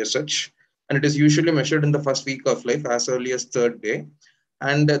of TSH, and it is usually measured in the first week of life as early as third day.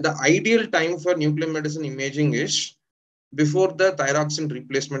 And the ideal time for nuclear medicine imaging is before the thyroxine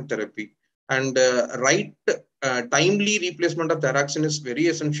replacement therapy. And timely replacement of thyroxine is very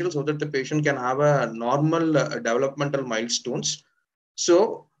essential so that the patient can have a normal developmental milestones.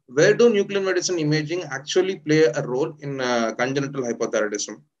 So where do nuclear medicine imaging actually play a role in congenital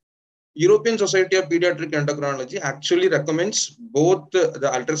hypothyroidism? European Society of Pediatric Endocrinology actually recommends both the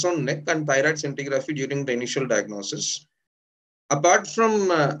ultrasound neck and thyroid scintigraphy during the initial diagnosis. Apart from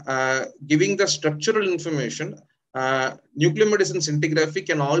giving the structural information, nuclear medicine scintigraphy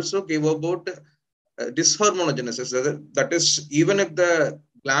can also give about dysharmonogenesis. That is, even if the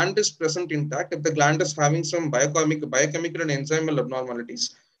gland is present intact, if the gland is having some biochemical and enzymal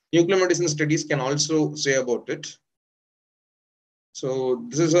abnormalities, nuclear medicine studies can also say about it. So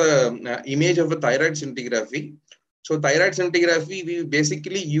this is a image of a thyroid scintigraphy. So thyroid scintigraphy, we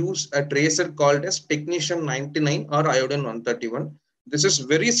basically use a tracer called as technetium 99 or iodine 131. This is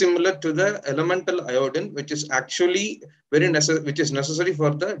very similar to the elemental iodine, which is actually which is necessary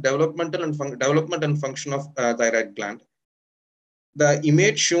for the development and function of thyroid gland. The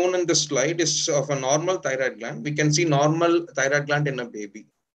image shown in the slide is of a normal thyroid gland. We can see normal thyroid gland in a baby.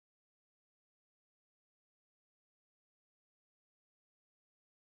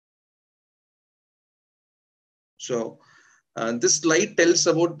 So this slide tells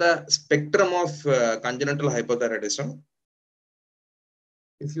about the spectrum of congenital hypothyroidism.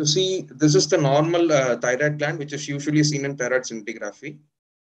 If you see, this is the normal thyroid gland, which is usually seen in thyroid scintigraphy.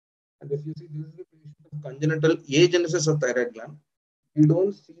 And if you see, this is the patient of congenital agenesis of thyroid gland. You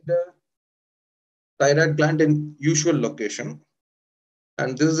don't see the thyroid gland in usual location.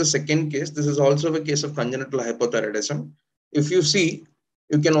 And this is the second case. This is also a case of congenital hypothyroidism. If you see,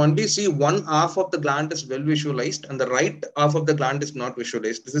 you can only see one half of the gland is well visualized and the right half of the gland is not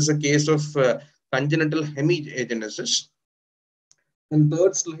visualized. This is a case of congenital hemiagenesis. And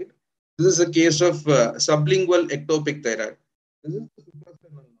third slide, this is a case of sublingual ectopic thyroid. This is the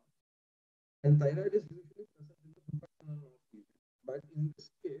suprasternal nerve. And thyroid is usually present in the suprasternal nerve. But in this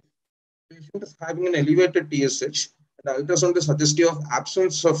case, the patient is having an elevated TSH. The ultrasound is suggestive of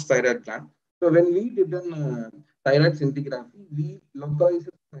absence of thyroid gland. So when we did a thyroid scintigraphy, we localized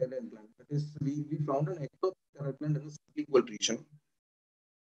the thyroid gland. That is, we found an ectopic thyroid gland in the sublingual region.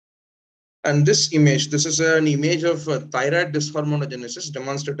 And this image, this is an image of thyroid dysharmonogenesis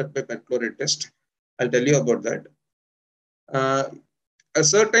demonstrated by perchlorate test. I'll tell you about that. A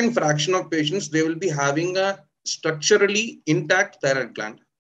certain fraction of patients, they will be having a structurally intact thyroid gland.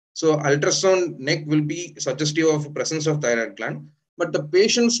 So ultrasound neck will be suggestive of presence of thyroid gland, but the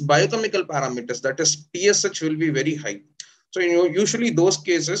patient's biochemical parameters, that is TSH, will be very high. So usually those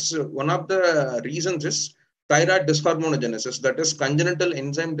cases, one of the reasons is thyroid dysharmonogenesis, that is congenital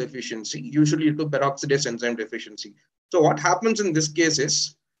enzyme deficiency, usually due to peroxidase enzyme deficiency. So what happens in this case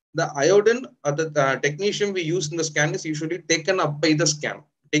is the iodine or the technetium we use in the scan is usually taken up by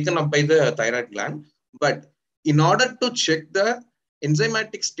the thyroid gland. But in order to check the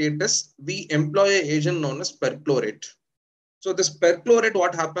enzymatic status, we employ an agent known as perchlorate. So this perchlorate,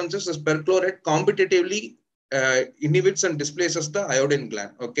 what happens is this perchlorate competitively inhibits and displaces the iodine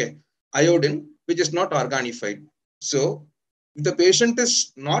gland. Okay, iodine, which is not organified. So if the patient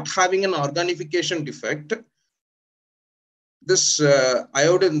is not having an organification defect, this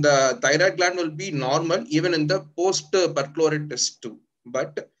iodine, the thyroid gland will be normal even in the post perchlorate test too.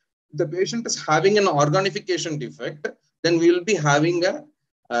 But if the patient is having an organification defect, then we will be having a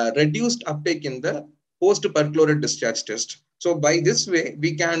reduced uptake in the post perchlorate discharge test. So by this way,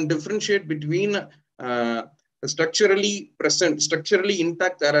 we can differentiate between structurally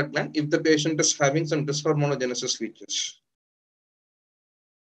intact thyroid gland if the patient is having some dysharmonogenesis features.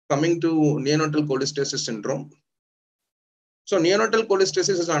 Coming to neonatal cholestasis syndrome. So neonatal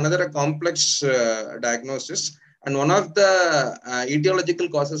cholestasis is another complex diagnosis, and one of the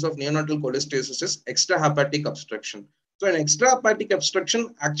etiological causes of neonatal cholestasis is extrahepatic obstruction. So in extrahepatic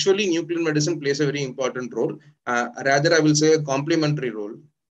obstruction, actually nuclear medicine plays a very important role. Rather, I will say a complementary role.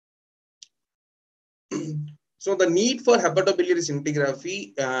 So the need for hepatobiliary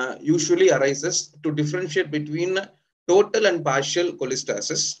scintigraphy usually arises to differentiate between total and partial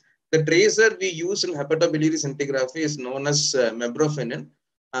cholestasis. The tracer we use in hepatobiliary scintigraphy is known as mebrofenin.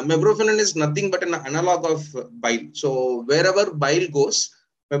 Mebrofenin is nothing but an analog of bile. So wherever bile goes,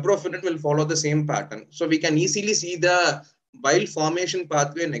 mebrofenin will follow the same pattern. So we can easily see the bile formation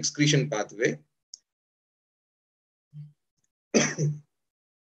pathway and excretion pathway.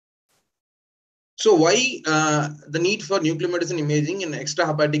 So why the need for nuclear medicine imaging in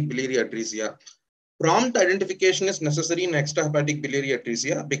extrahepatic biliary atresia? Prompt identification is necessary in extrahepatic biliary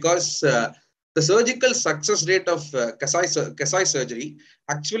atresia because the surgical success rate of Kasai surgery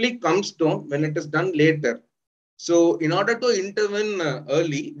actually comes down when it is done later. So in order to intervene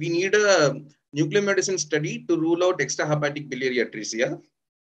early, we need a nuclear medicine study to rule out extrahepatic biliary atresia.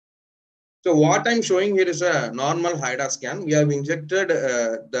 So what I'm showing here is a normal HIDA scan. We have injected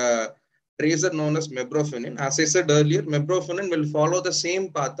the tracer known as mebrofenin. As I said earlier, mebrofenin will follow the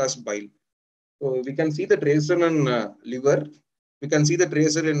same path as bile. So we can see the tracer in liver. We can see the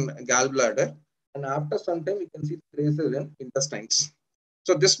tracer in gallbladder. And after some time, we can see the tracer in intestines.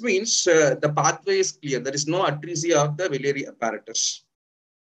 So this means the pathway is clear. There is no atresia of the biliary apparatus.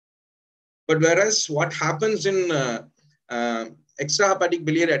 But whereas what happens in extrahepatic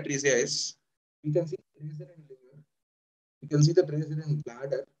biliary atresia is, we can see the tracer in liver, we can see the tracer in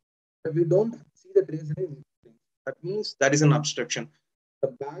bladder, but we don't see the tracer in intestine. That means that is an obstruction. The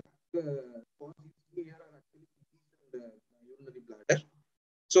black spots here are actually in the urinary bladder.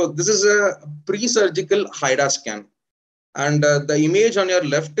 So this is a pre-surgical HIDA scan. And the image on your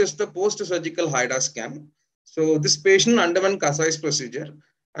left is the post-surgical HIDA scan. So this patient underwent Kasai's procedure.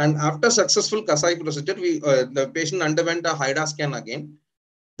 And after successful Kasai procedure, the patient underwent a HIDA scan again.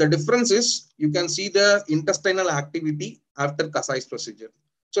 The difference is you can see the intestinal activity after Kasai's procedure.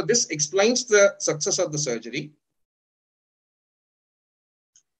 So this explains the success of the surgery.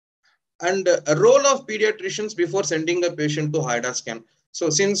 And a role of pediatricians before sending a patient to HIDA scan. So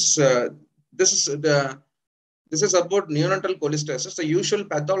since this is about neonatal cholestasis, the usual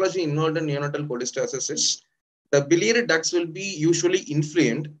pathology involved in neonatal cholestasis is the biliary ducts will be usually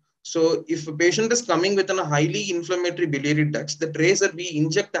inflamed. So if a patient is coming with a highly inflammatory biliary ducts, the tracer we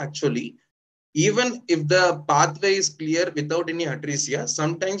inject actually, even if the pathway is clear without any atresia,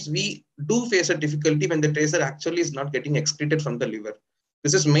 sometimes we do face a difficulty when the tracer actually is not getting excreted from the liver.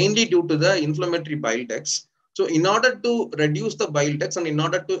 This is mainly due to the inflammatory bile ducts. So in order to reduce the bile ducts and in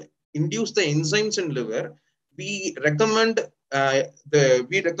order to induce the enzymes in liver, we recommend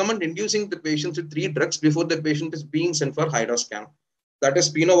inducing the patients with 3 drugs before the patient is being sent for HIDA scan. That is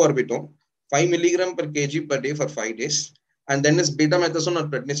phenobarbital, 5 milligram per kg per day for 5 days. And then is betamethasone or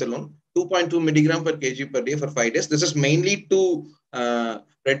prednisolone, 2.2 milligram per kg per day for 5 days. This is mainly to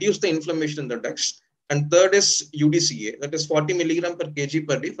reduce the inflammation in the ducts. And third is UDCA, that is 40 milligram per kg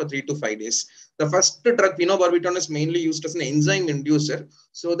per day for 3 to 5 days. The first drug, phenobarbital, is mainly used as an enzyme inducer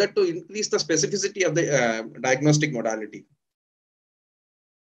so that to increase the specificity of the diagnostic modality.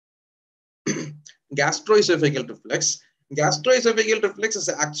 Gastroesophageal reflux. Gastroesophageal reflux is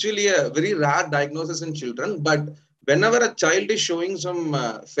actually a very rare diagnosis in children, but whenever a child is showing some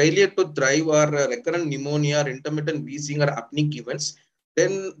failure to thrive or recurrent pneumonia or intermittent wheezing or apneic events,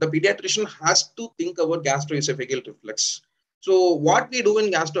 then the pediatrician has to think about gastroesophageal reflux. So what we do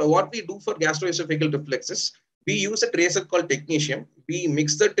for gastroesophageal reflux is we use a tracer called technetium. We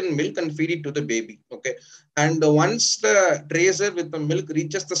mix that in milk and feed it to the baby. Okay, and once the tracer with the milk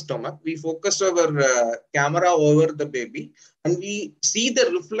reaches the stomach, we focus our camera over the baby, and we see the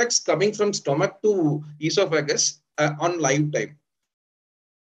reflex coming from stomach to esophagus on live time.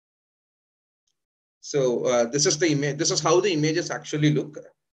 So this is the image. This is how the images actually look.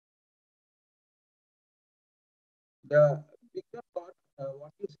 The bigger part,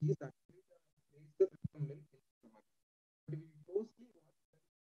 what you see is actually the tracer with the milk in the stomach. But if you closely watch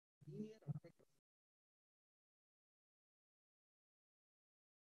the linear uptake,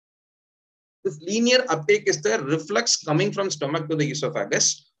 this linear uptake is the reflux coming from stomach to the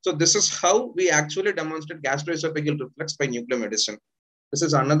esophagus. So this is how we actually demonstrate gastroesophageal reflux by nuclear medicine. This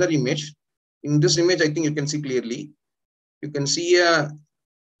is another image. In this image, I think you can see clearly. You can see a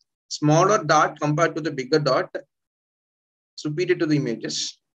smaller dot compared to the bigger dot. Superior to the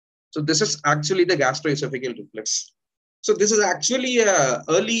images. So this is actually the gastroesophageal reflex. So this is actually a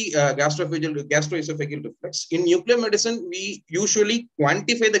early gastroesophageal reflex. In nuclear medicine, we usually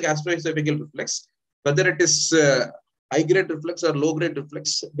quantify the gastroesophageal reflex, whether it is high-grade reflex or low-grade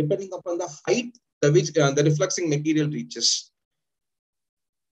reflex, depending upon the height which the reflexing material reaches.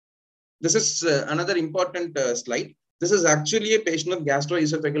 This is another important slide. This is actually a patient of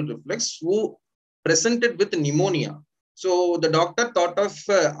gastroesophageal reflex who presented with pneumonia. So the doctor thought of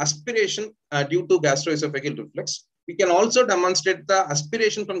aspiration due to gastroesophageal reflux. We can also demonstrate the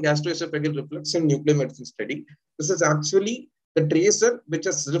aspiration from gastroesophageal reflux in nuclear medicine study. This is actually the tracer which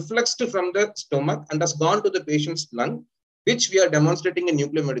has refluxed from the stomach and has gone to the patient's lung, which we are demonstrating in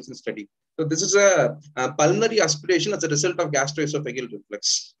nuclear medicine study. So this is a pulmonary aspiration as a result of gastroesophageal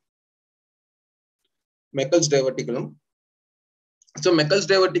reflux. Meckel's diverticulum. So Meckel's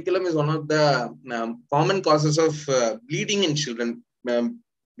diverticulum is one of the common causes of bleeding in children.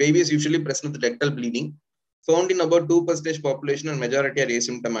 Babies usually present with rectal bleeding, found in about 2% population and majority are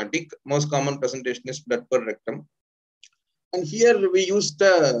asymptomatic. Most common presentation is blood per rectum. And here we use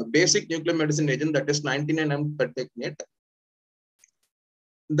the basic nuclear medicine agent, that is 99M Pediatric.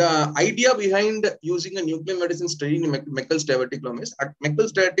 The idea behind using a nuclear medicine study in Meckel's diverticulum is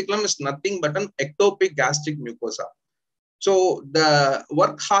Meckel's diverticulum is nothing but an ectopic gastric mucosa. So the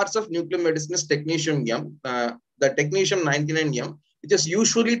workhorse of nuclear medicine is technetium M, the technetium 99M, which is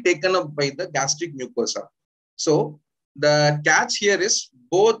usually taken up by the gastric mucosa. So the catch here is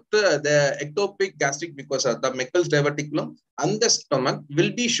both the ectopic gastric mucosa, the Meckel's diverticulum and the stomach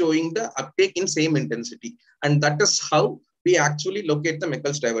will be showing the uptake in same intensity. And that is how we actually locate the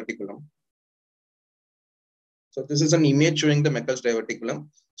Meckel's diverticulum. So this is an image showing the Meckel's diverticulum.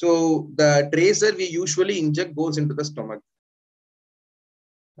 So the tracer we usually inject goes into the stomach.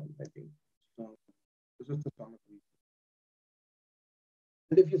 I think this is the stomach.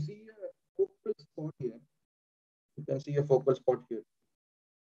 And if you see a focal spot here, you can see a focal spot here.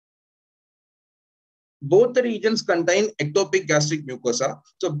 Both the regions contain ectopic gastric mucosa.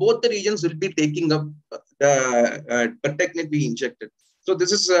 So both the regions will be taking up the technique we injected. So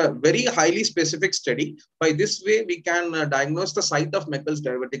this is a very highly specific study. By this way, we can diagnose the site of Meckel's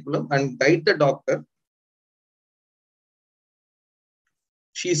diverticulum and guide the doctor.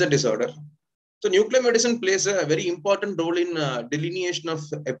 She's a disorder. So nuclear medicine plays a very important role in delineation of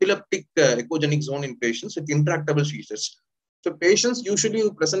epileptic echogenic zone in patients with intractable seizures. So patients usually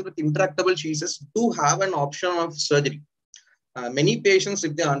who present with intractable seizures do have an option of surgery. Many patients,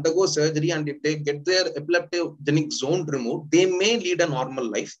 if they undergo surgery and if they get their epileptogenic zone removed, they may lead a normal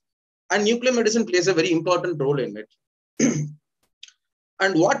life. And nuclear medicine plays a very important role in it.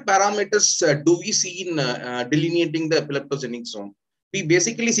 And what parameters do we see in delineating the epileptogenic zone? We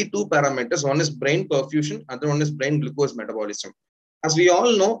basically see two parameters. One is brain perfusion, other one is brain glucose metabolism. As we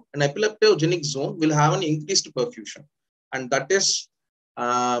all know, an epileptogenic zone will have an increased perfusion. And that is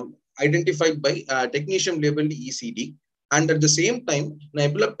identified by technetium labeled ECD. And at the same time,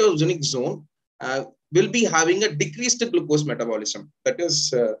 an epileptogenic zone will be having a decreased glucose metabolism. That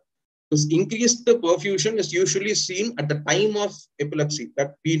is, this increased perfusion is usually seen at the time of epilepsy,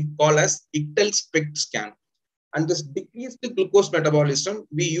 that we call as ictal SPECT scan. And this decreased glucose metabolism,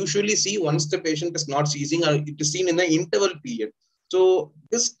 we usually see once the patient is not seizing, or it is seen in the interval period. So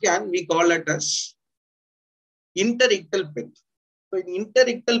this scan, we call it as interictal PET. So in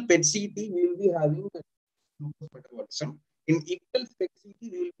interictal PET CT, we will be having the glucose metabolism. In ictal SPECT CT,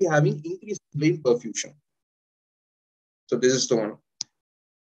 we will be having increased brain perfusion. So this is the one.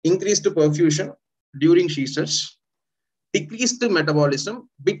 Increased perfusion during seizures, decreased metabolism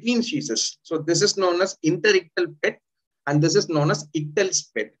between seizures. So this is known as interictal PET and this is known as ictal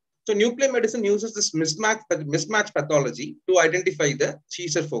SPECT. So nuclear medicine uses this mismatch pathology to identify the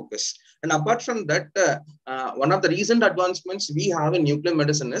seizure focus. And apart from that, one of the recent advancements we have in nuclear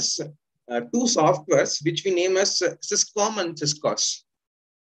medicine is two softwares which we name as Syscom and Syscos.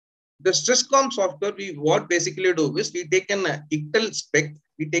 The Syscom software, we what basically do is we take an ictal SPECT,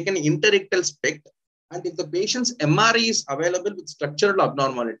 we take an interictal SPECT, and if the patient's MRI is available with structural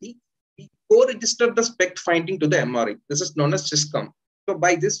abnormality, we co-register the SPECT finding to the MRI. This is known as Syscom. So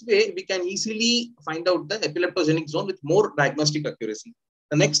by this way, we can easily find out the epileptogenic zone with more diagnostic accuracy.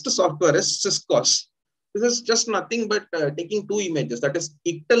 The next software is Syscos. This is just nothing but taking two images, that is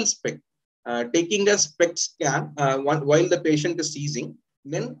ictal SPECT, taking a SPECT scan while the patient is seizing,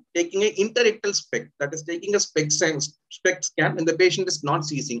 then taking an interictal SPECT, that is taking a SPECT scan when the patient is not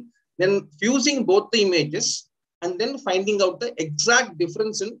seizing, then fusing both the images and then finding out the exact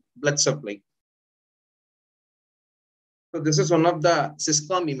difference in blood supply. So this is one of the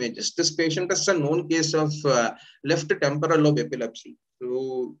Syscom images. This patient has a known case of left temporal lobe epilepsy.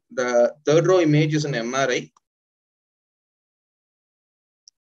 So the third row image is an MRI.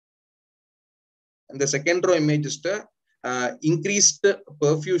 And the second row image is the increased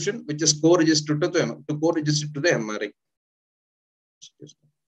perfusion, which is co-registered to the MRI.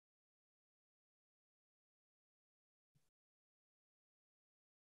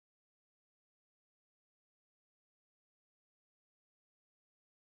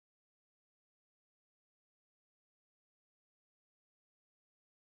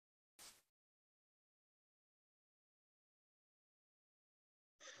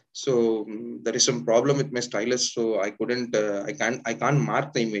 So there is some problem with my stylus, so I can't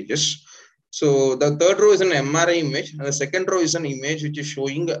mark the images. So the third row is an MRI image, and the second row is an image which is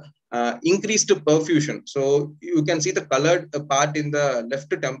showing increased perfusion. So you can see the colored part in the left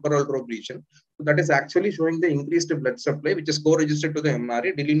temporal lobe region. So that is actually showing the increased blood supply, which is co-registered to the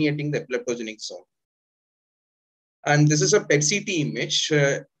MRI, delineating the epileptogenic zone. And this is a PET CT image.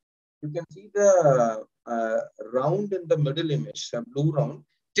 You can see the round in the middle image, a blue round,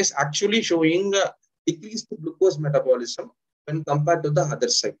 which is actually showing decreased glucose metabolism when compared to the other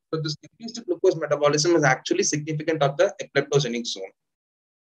side. So this decreased glucose metabolism is actually significant of the ekleptogenic zone.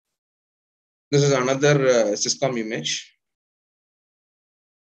 This is another SysCom image.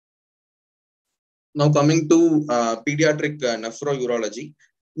 Now coming to pediatric nephrourology.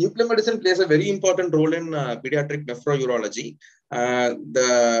 Nuclear medicine plays a very important role in pediatric nephrourology.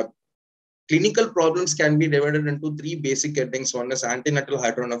 The clinical problems can be divided into three basic headings. One is antenatal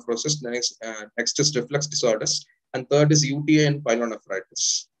hydronephrosis, next is reflux disorders, and third is UTI and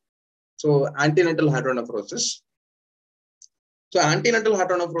pyelonephritis. So antenatal hydronephrosis. So antenatal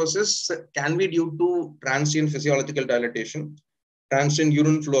hydronephrosis can be due to transient physiological dilatation, transient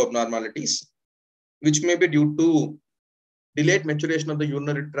urine flow abnormalities, which may be due to delayed maturation of the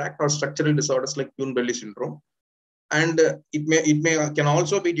urinary tract or structural disorders like Pune belly syndrome. And it can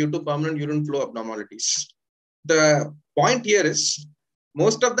also be due to permanent urine flow abnormalities. The point here is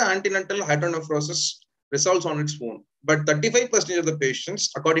most of the antenatal hydronephrosis resolves on its own, but 35% of the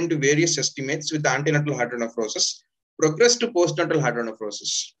patients, according to various estimates with antenatal hydronephrosis, progress to postnatal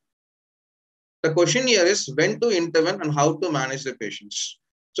hydronephrosis. The question here is when to intervene and how to manage the patients.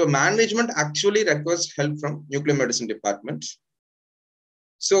 So management actually requires help from nuclear medicine department.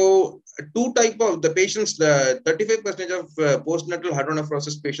 So two type of the patients, the 35% of postnatal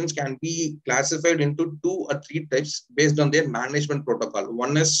hydronephrosis patients can be classified into 2 or 3 types based on their management protocol.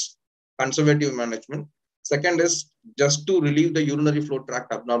 One is conservative management. Second is just to relieve the urinary flow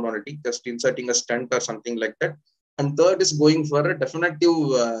tract abnormality, just inserting a stent or something like that. And third is going for a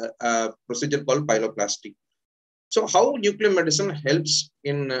definitive procedure called pyeloplasty. So how nuclear medicine helps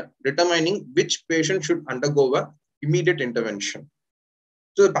in determining which patient should undergo a immediate intervention.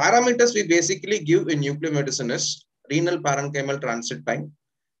 So the parameters we basically give in nuclear medicine is renal parenchymal transit time,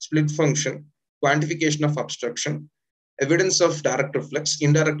 split function, quantification of obstruction, evidence of direct reflex,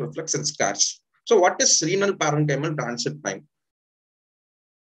 indirect reflex, and scars. So what is renal parenchymal transit time?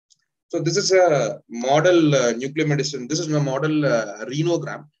 So this is a model nuclear medicine. This is a model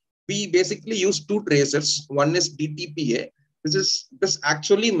renogram. We basically use 2 tracers. One is DTPA. This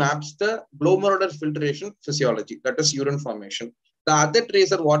actually maps the glomerular filtration physiology, that is urine formation. The other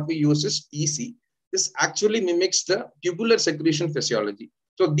tracer what we use is EC. This actually mimics the tubular secretion physiology.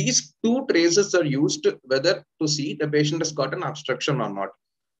 So these 2 tracers are used whether to see the patient has got an obstruction or not.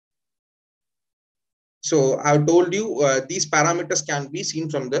 So I've told you these parameters can be seen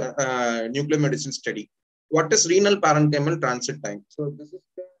from the nuclear medicine study. What is renal parenchymal transit time? So this is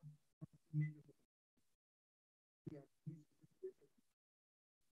the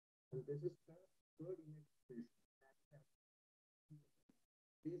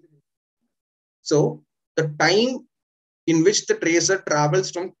So the time in which the tracer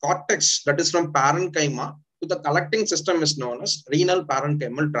travels from cortex, that is from parenchyma, to the collecting system is known as renal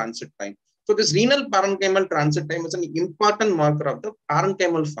parenchymal transit time. So this renal parenchymal transit time is an important marker of the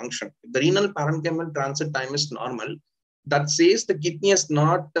parenchymal function. If the renal parenchymal transit time is normal, that says the kidney has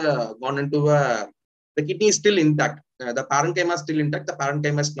not gone into the kidney is still intact. The parenchyma is still intact. The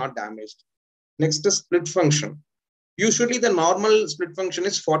parenchyma is not damaged. Next is split function. Usually the normal split function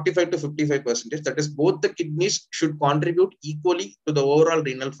is 45 to 55%. That is both the kidneys should contribute equally to the overall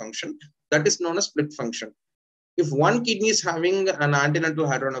renal function. That is known as split function. If one kidney is having an antenatal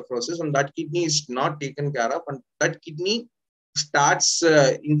hydronephrosis and that kidney is not taken care of and that kidney starts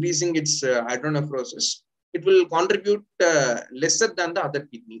increasing its hydronephrosis, it will contribute lesser than the other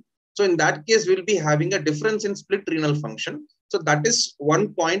kidney. So in that case, we'll be having a difference in split renal function. So that is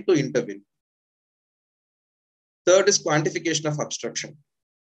one point to intervene. Third is quantification of obstruction.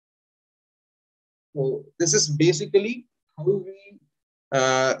 So this is basically how we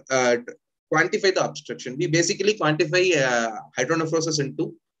quantify the obstruction. We basically quantify hydronephrosis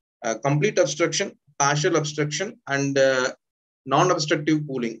into complete obstruction, partial obstruction, and non-obstructive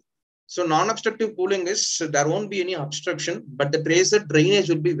pooling. So non-obstructive pooling is there won't be any obstruction, but the tracer drainage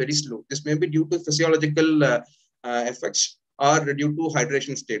will be very slow. This may be due to physiological effects or due to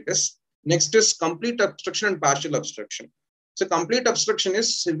hydration status. Next is complete obstruction and partial obstruction. So complete obstruction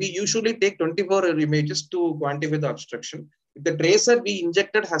is we usually take 24-hour images to quantify the obstruction. If the tracer we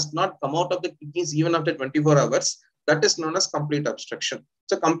injected has not come out of the kidneys even after 24 hours, that is known as complete obstruction.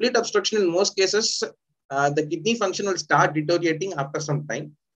 So complete obstruction in most cases, the kidney function will start deteriorating after some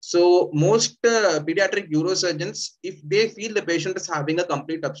time. So most pediatric neurosurgeons, if they feel the patient is having a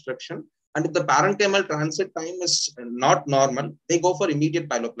complete obstruction and if the parenchymal transit time is not normal, they go for immediate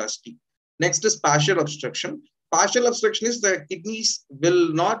pyeloplasty. Next is partial obstruction. Partial obstruction is the kidneys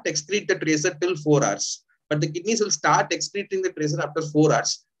will not excrete the tracer till 4 hours, but the kidneys will start excreting the tracer after 4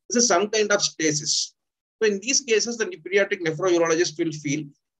 hours. This is some kind of stasis. So in these cases, the pediatric nephrologist will feel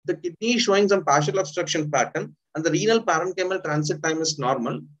the kidney is showing some partial obstruction pattern and the renal parenchymal transit time is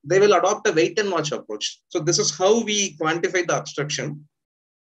normal, they will adopt a wait and watch approach. So this is how we quantify the obstruction.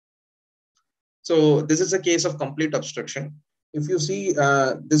 So this is a case of complete obstruction. If you see,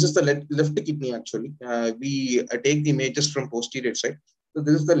 this is the left kidney actually. We take the images from posterior side. So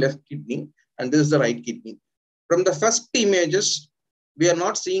this is the left kidney and this is the right kidney. From the first images, we are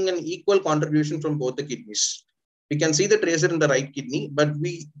not seeing an equal contribution from both the kidneys. We can see the tracer in the right kidney, but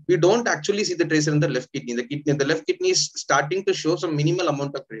we don't actually see the tracer in the left kidney. The left kidney is starting to show some minimal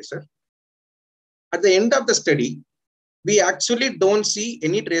amount of tracer. At the end of the study, we actually don't see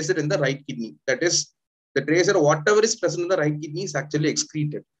any tracer in the right kidney. That is, the tracer, whatever is present in the right kidney is actually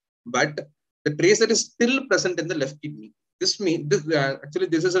excreted, but the tracer is still present in the left kidney. This means, actually,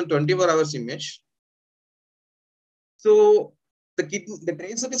 this is a 24 hours image. So the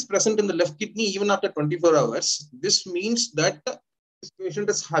tracer is present in the left kidney even after 24 hours. This means that this patient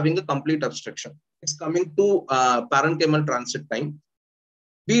is having a complete obstruction. It's coming to parenchymal transit time.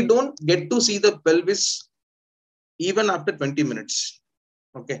 We don't get to see the pelvis even after 20 minutes.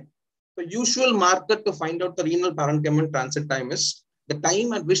 Okay. The usual marker to find out the renal parenchymal transit time is the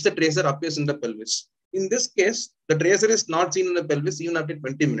time at which the tracer appears in the pelvis. In this case, the tracer is not seen in the pelvis even after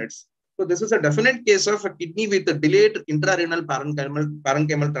 20 minutes. So this is a definite case of a kidney with a delayed intrarenal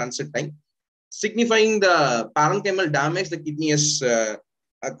parenchymal transit time, signifying the parenchymal damage the kidney has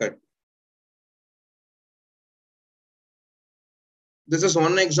occurred. This is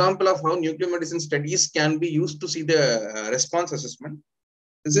one example of how nuclear medicine studies can be used to see the response assessment.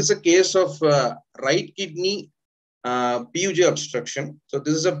 This is a case of right kidney PUJ obstruction. So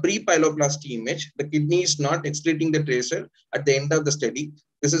this is a pre-pyeloplasty image. The kidney is not excreting the tracer at the end of the study.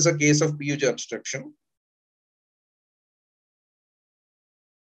 This is a case of PUJ obstruction.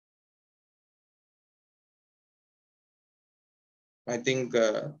 I think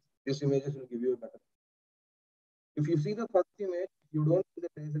this images will give you a better. If you see the first image, you don't see the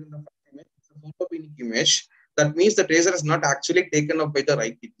tracer in the first image. It's a photopenic image. That means the tracer is not actually taken up by the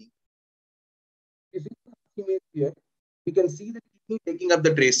right kidney. If you see the first image here, we can see the kidney taking up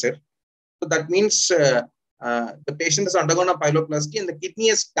the tracer. So that means the patient has undergone a pyeloplasty and the kidney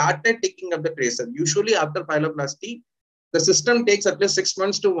has started taking up the tracer. Usually after pyeloplasty, the system takes at least 6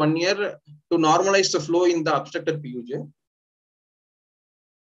 months to 1 year to normalize the flow in the obstructed PUJ.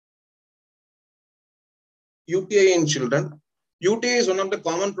 UTI in children. UTI is one of the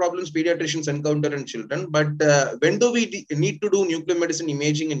common problems pediatricians encounter in children, but when do we need to do nuclear medicine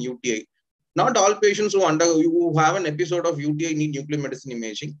imaging in UTI? Not all patients who have an episode of UTI need nuclear medicine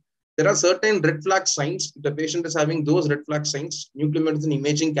imaging. There are certain red flag signs. If the patient is having those red flag signs, nuclear medicine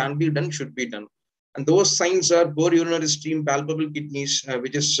imaging can be done, should be done. And those signs are poor urinary stream, palpable kidneys,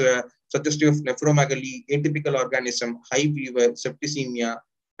 which is suggestive of nephromegaly, atypical organism, high fever, septicemia,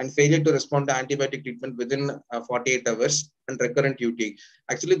 and failure to respond to antibiotic treatment within 48 hours, and recurrent UTI.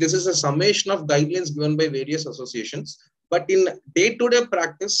 Actually, this is a summation of guidelines given by various associations. But in day-to-day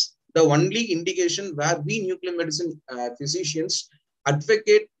practice, the only indication where we nuclear medicine physicians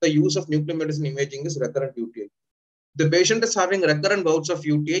advocate the use of nuclear medicine imaging is recurrent UTI. The patient is having recurrent bouts of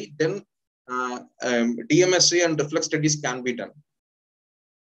UTI, then DMSA and reflex studies can be done.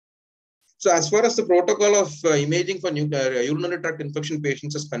 So as far as the protocol of imaging for urinary tract infection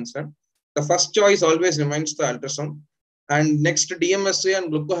patients is concerned, the first choice always remains the ultrasound. And next DMSA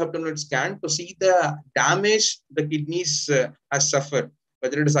and glucoheptanoid scan to see the damage the kidneys has suffered,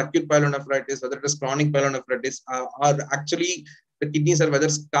 whether it is acute pyelonephritis, whether it is chronic pyelonephritis, or actually the kidneys are whether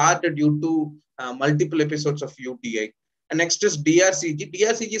scarred due to multiple episodes of UTI. And next is DRCG.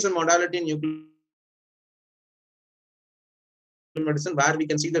 DRCG is a modality in nuclear medicine where we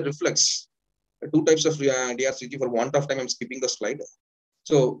can see the reflex. Two types of DRCG. For want of time, I'm skipping the slide.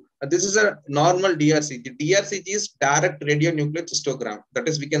 So this is a normal DRCG. DRCG is direct radionuclide cystogram. That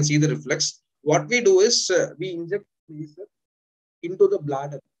is, we can see the reflex. What we do is we inject laser into the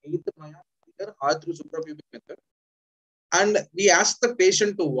bladder, either myopia or through suprapubic method, and we ask the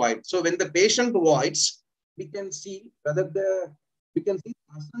patient to void. So when the patient voids, we can see whether we can see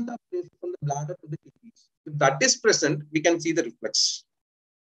the ascent of tracer from the bladder to the kidneys. If that is present, we can see the reflex.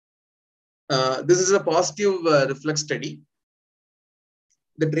 This is a positive reflex study.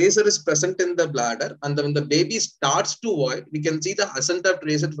 The tracer is present in the bladder, and when the baby starts to void, we can see the ascent of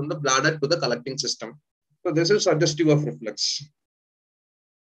tracer from the bladder to the collecting system. So this is suggestive of reflex.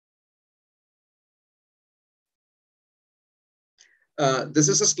 This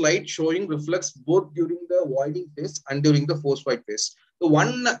is a slide showing reflex both during the voiding phase and during the post-void phase. So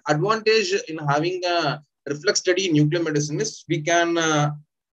one advantage in having a reflex study in nuclear medicine is we can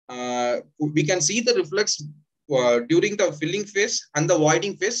see the reflex during the filling phase and the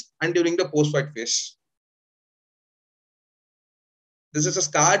voiding phase and during the post-void phase. This is a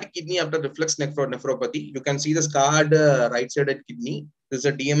scarred kidney after reflex nephropathy. You can see the scarred right-sided kidney. This is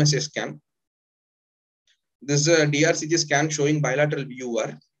a DMSA scan. This is a DRCG scan showing bilateral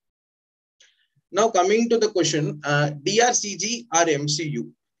VUR. Now coming to the question, DRCG or MCU.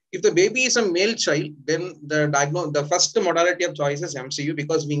 If the baby is a male child, then the first modality of choice is MCU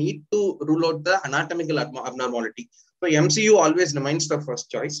because we need to rule out the anatomical abnormality. So MCU always remains the first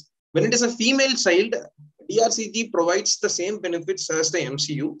choice. When it is a female child, DRCG provides the same benefits as the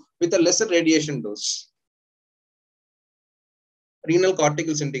MCU with a lesser radiation dose. Renal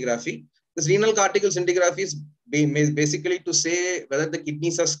cortical scintigraphy. This renal cortical scintigraphy is basically to say whether the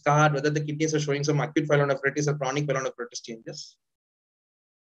kidneys are scarred, whether the kidneys are showing some acute pyelonephritis or chronic pyelonephritis changes.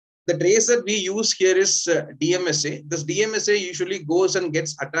 The tracer we use here is DMSA. This DMSA usually goes and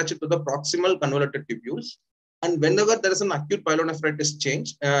gets attached to the proximal convoluted tubules. And whenever there is an acute pyelonephritis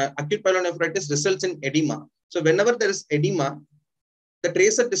change, acute pyelonephritis results in edema. So whenever there is edema, the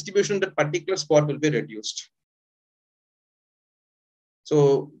tracer distribution in that particular spot will be reduced.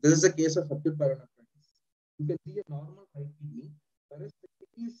 So this is a case of acute pyelonephritis. You can see a normal right kidney, whereas the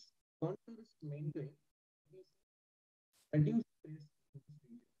kidney's contour is maintained, reduced trace.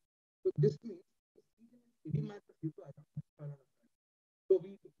 So this means edema is due to acute pyelonephritis. So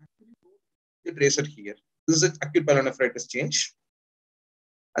we actually do the tracer here. This is an acute pyelonephritis change,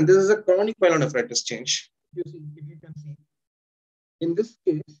 and this is a chronic pyelonephritis change. If you can see, in this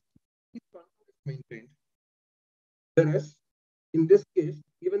case, the contour is maintained, whereas in this case,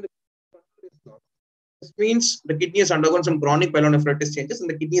 even the contour is lost. This means the kidney has undergone some chronic pyelonephritis changes, and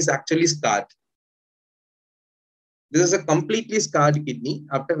the kidney is actually scarred. This is a completely scarred kidney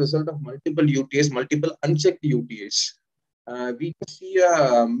after result of multiple UTIs, multiple unchecked UTIs. We can see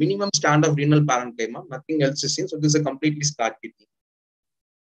a minimum stand of renal parenchyma, nothing else is seen. So this is a completely scarred kidney.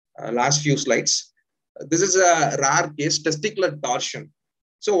 Last few slides. This is a rare case, testicular torsion.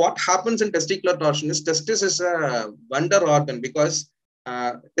 So what happens in testicular torsion is testis is a wonder organ because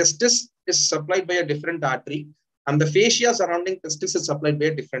testis is supplied by a different artery and the fascia surrounding testis is supplied by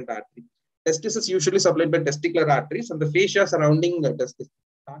a different artery. Testis is usually supplied by testicular arteries and the fascia surrounding the testis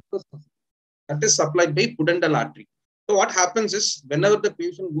that is supplied by pudendal artery. So what happens is whenever the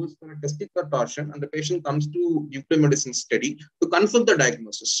patient goes for a testicular torsion and the patient comes to nuclear medicine study to confirm the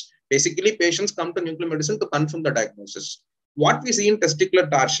diagnosis. Basically, patients come to nuclear medicine to confirm the diagnosis. What we see in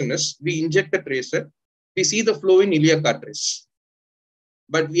testicular torsion is we inject a tracer, we see the flow in iliac arteries,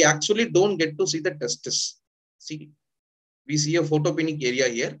 but we actually don't get to see the testis. See, we see a photopenic area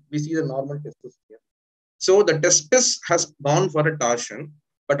here, we see the normal testis here. So the testis has gone for a torsion,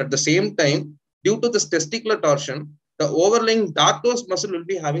 but at the same time, due to this testicular torsion, the overlying dartos muscle will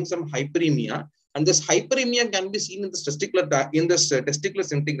be having some hyperemia, and this hyperemia can be seen in this testicular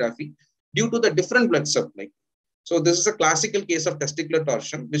scintigraphy due to the different blood supply. So this is a classical case of testicular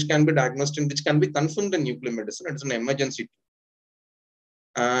torsion, which can be diagnosed and which can be confirmed in nuclear medicine. It is an emergency.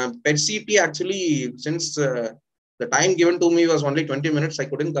 PET-CT actually, since the time given to me was only 20 minutes, I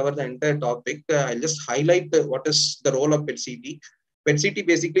couldn't cover the entire topic. I'll just highlight what is the role of PET-CT. PET-CT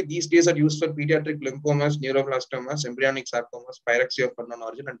basically these days are used for pediatric lymphomas, neuroblastomas, embryonic sarcomas, pyrexia of unknown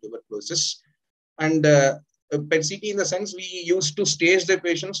origin, and tuberculosis. And PET-CT in the sense we used to stage the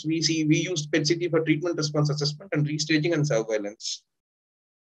patients. We used PET-CT for treatment response assessment and restaging and surveillance.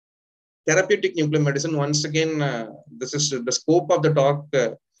 Therapeutic nuclear medicine, once again, this is the scope of the talk.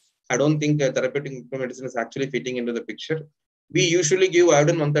 I don't think therapeutic nuclear medicine is actually fitting into the picture. We usually give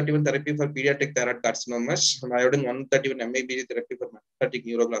iodine-131 therapy for pediatric thyroid carcinomas, and iodine-131 MABG therapy for metastatic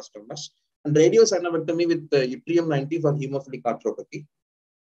neuroblastomas, and radiosynovectomy with yttrium-90 for hemophilic arthropathy.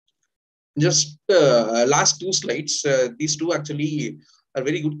 Just last two slides. These two actually are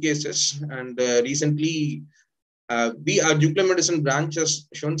very good cases, and recently our nuclear medicine branch has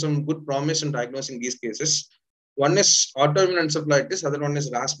shown some good promise in diagnosing these cases. One is autoimmune encephalitis, other one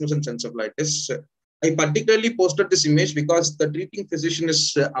is Rasmussen encephalitis. I particularly posted this image because the treating physician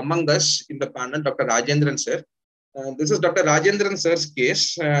is among us in the panel, Dr. Rajendran sir. This is Dr. Rajendran sir's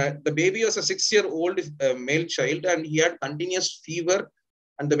case. The baby was a 6-year-old male child and he had continuous fever,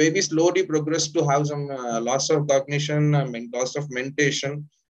 and the baby slowly progressed to have some loss of cognition, loss of mentation,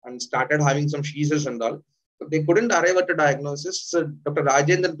 and started having some seizures and all. So they couldn't arrive at a diagnosis. So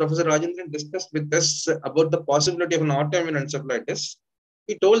Professor Rajendran discussed with us about the possibility of an autoimmune encephalitis.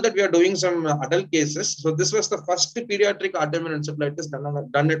 He told that we are doing some adult cases. So this was the first pediatric autoimmune encephalitis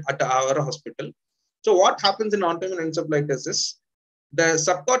done at our hospital. So what happens in autoimmune encephalitis is the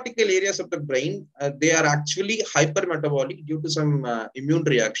subcortical areas of the brain, they are actually hypermetabolic due to some immune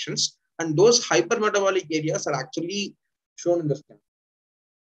reactions. And those hypermetabolic areas are actually shown in the scan.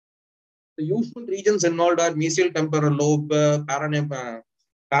 The usual regions involved are mesial temporal lobe,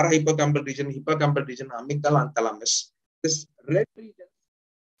 parahippocampal region, hippocampal region, amygdala, and thalamus. This red region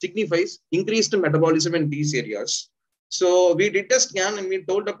signifies increased metabolism in these areas. So we did a scan and we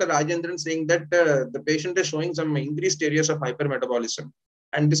told Dr. Rajendran saying that the patient is showing some increased areas of hypermetabolism.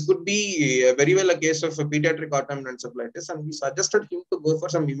 And this could be very well a case of a pediatric autoimmune encephalitis. And we suggested him to go for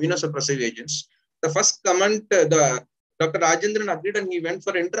some immunosuppressive agents. The first comment, Dr. Rajendran agreed and he went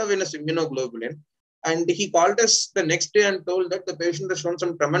for intravenous immunoglobulin. And he called us the next day and told that the patient has shown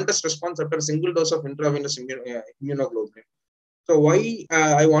some tremendous response after a single dose of intravenous immunoglobulin. So why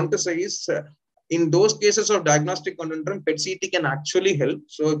I want to say is, in those cases of diagnostic conundrum, PET-CT can actually help.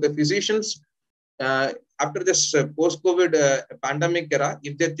 So the physicians, after this post-COVID pandemic era,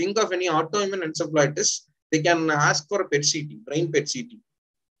 if they think of any autoimmune encephalitis, they can ask for a PET-CT, brain PET-CT.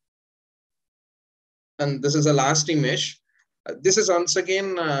 And this is the last image. This is once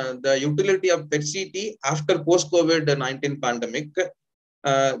again the utility of PET-CT after post-COVID-19 pandemic.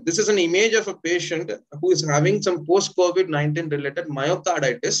 This is an image of a patient who is having some post-COVID-19 related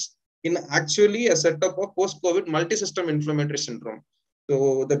myocarditis in actually a setup of post-COVID multisystem inflammatory syndrome.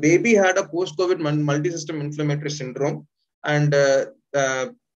 So the baby had a post-COVID multisystem inflammatory syndrome, and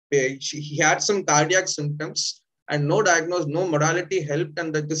he had some cardiac symptoms, and no diagnosis, no modality helped.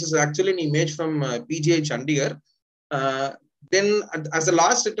 And this is actually an image from PGI Chandigarh. Then as a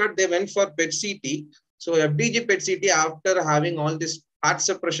last resort, they went for PET-CT. So FDG PET-CT, after having all these heart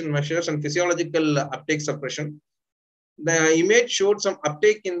suppression measures and physiological uptake suppression, the image showed some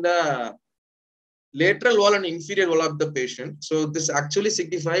uptake in the lateral wall and inferior wall of the patient. So this actually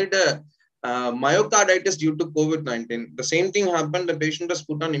signified myocarditis due to COVID-19. The same thing happened. The patient was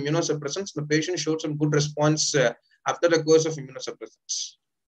put on immunosuppressants. The patient showed some good response after the course of immunosuppressants.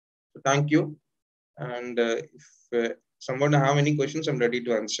 So thank you. And if someone have any questions, I'm ready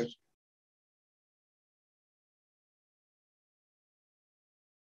to answer.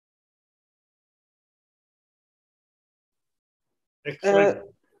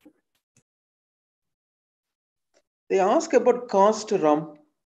 They ask about cost, Ram.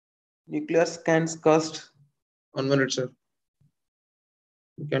 Nuclear scans cost. 1 minute, sir.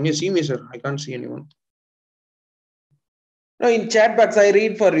 Can you see me, sir? I can't see anyone. No, in chat box, I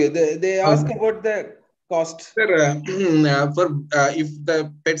read for you. They ask about the cost. Sir, if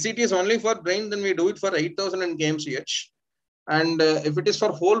the PET-CT is only for brain, then we do it for 8,000 in KMCH. And if it is for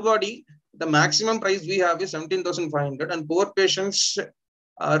whole body, the maximum price we have is 17,500. And poor patients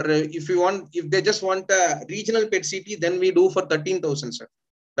are, if they just want a regional PET-CT, then we do for 13,000, sir.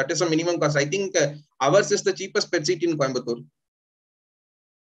 That is a minimum cost. I think ours is the cheapest PET-CT in Coimbatore.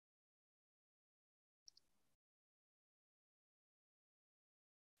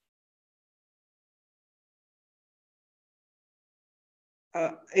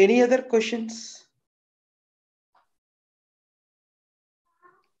 Any other questions?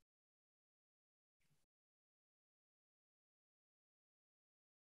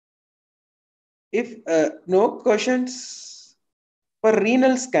 If no questions for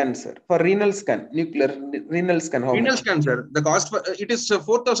renal scan, sir, for renal scan, nuclear renal scan, how renal much? Scan, sir. The cost for it is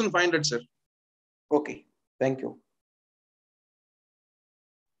 4,500, sir. Okay, thank you.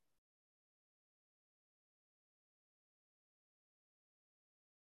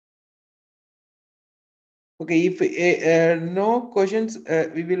 Okay, if no questions,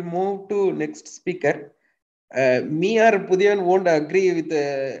 we will move to next speaker. Me or Pudian won't agree with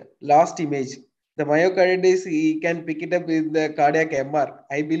the last image. The myocarditis, he can pick it up with the cardiac MR,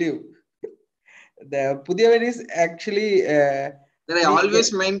 I believe. The Pudian is actually... I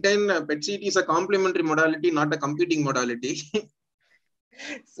always maintain PET-CT is a complementary modality, not a competing modality.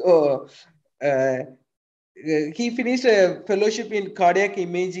 So, he finished a fellowship in cardiac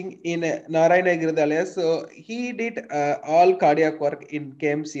imaging in Narayana Gridalaya. So he did all cardiac work in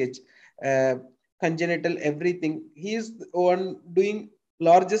KMCH, congenital, everything. He is the one doing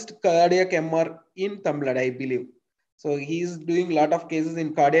largest cardiac MR in Tamil Nadu, I believe. So he is doing a lot of cases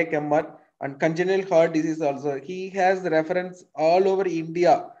in cardiac MR and congenital heart disease also. He has reference all over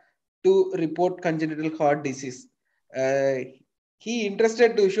India to report congenital heart disease. He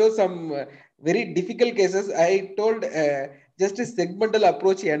interested to show some very difficult cases. I told just a segmental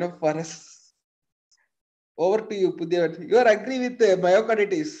approach enough for us. Over to you, Pudyavan. You are agree with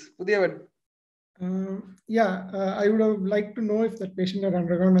myocarditis, Pudyavan? I would have liked to know if that patient had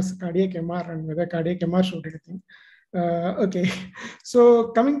undergone a cardiac MR and whether cardiac MR showed anything. Okay, so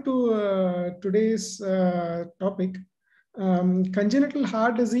coming to today's topic, congenital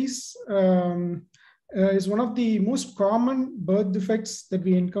heart disease is one of the most common birth defects that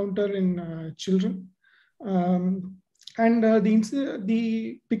we encounter in children. And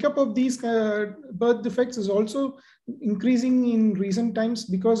the pickup of these birth defects is also increasing in recent times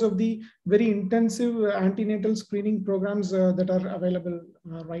because of the very intensive antenatal screening programs that are available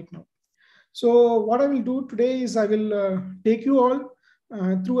right now. So what I will do today is I will take you all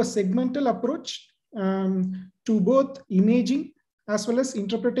through a segmental approach to both imaging as well as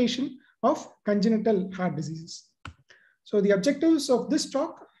interpretation of congenital heart diseases. So the objectives of this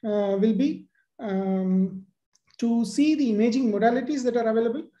talk will be to see the imaging modalities that are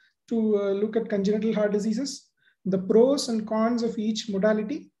available to look at congenital heart diseases, the pros and cons of each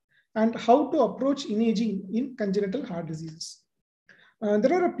modality, and how to approach imaging in congenital heart diseases.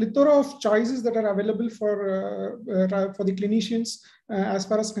 There are a plethora of choices that are available for the clinicians as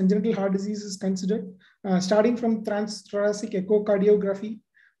far as congenital heart disease is considered, starting from transthoracic echocardiography,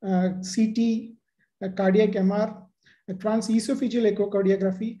 CT, cardiac MR, transesophageal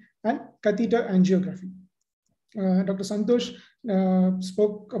echocardiography, and catheter angiography. Dr. Santosh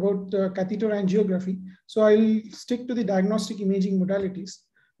spoke about catheter angiography, so I'll stick to the diagnostic imaging modalities.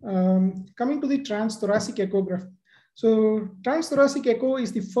 Coming to the transthoracic echography. So transthoracic echo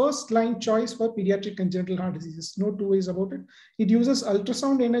is the first line choice for pediatric congenital heart diseases. No two ways about it. It uses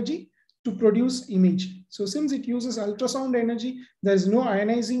ultrasound energy to produce image. So since it uses ultrasound energy, there is no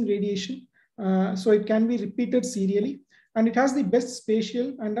ionizing radiation. So it can be repeated serially, and it has the best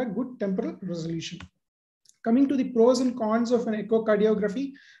spatial and a good temporal resolution. Coming to the pros and cons of an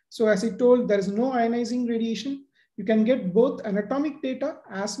echocardiography. So as I told, there is no ionizing radiation. You can get both anatomic data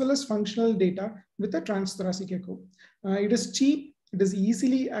as well as functional data with a transthoracic echo. It is cheap, it is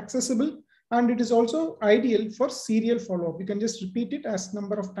easily accessible, and it is also ideal for serial follow-up. You can just repeat it as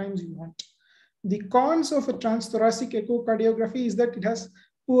number of times you want. The cons of a transthoracic echocardiography is that it has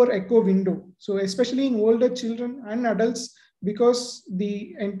poor echo window. So especially in older children and adults, because of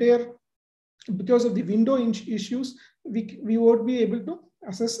the window issues, we won't be able to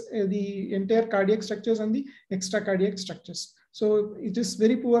assess the entire cardiac structures and the extracardiac structures. So it is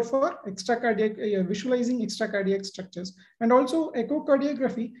very poor for visualizing extracardiac structures. And also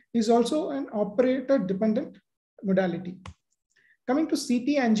echocardiography is also an operator dependent modality. Coming to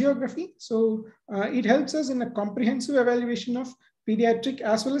CT angiography. So it helps us in a comprehensive evaluation of pediatric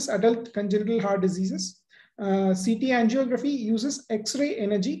as well as adult congenital heart diseases. CT angiography uses X-ray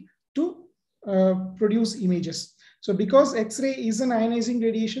energy to produce images. So because X-ray is an ionizing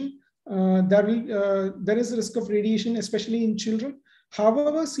radiation, there is a risk of radiation, especially in children.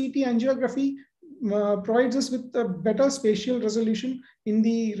 However, CT angiography provides us with a better spatial resolution in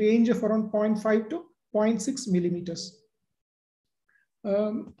the range of around 0.5 to 0.6 millimeters.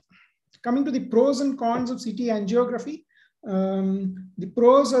 Coming to the pros and cons of CT angiography, the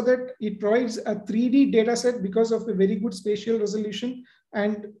pros are that it provides a 3D data set because of a very good spatial resolution,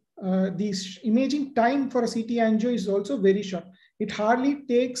 and the imaging time for a CT angio is also very short. It hardly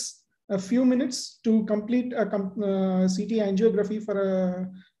takes a few minutes to complete a CT angiography for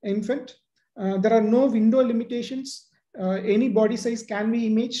an infant. There are no window limitations. Any body size can be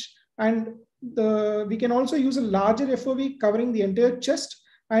imaged, and we can also use a larger FOV covering the entire chest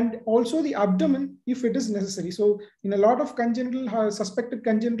and also the abdomen if it is necessary. So in a lot of suspected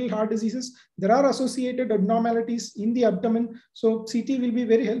congenital heart diseases, there are associated abnormalities in the abdomen. So CT will be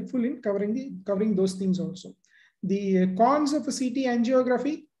very helpful in covering those things also. The cons of a CT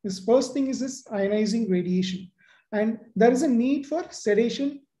angiography is, first thing is this ionizing radiation. And there is a need for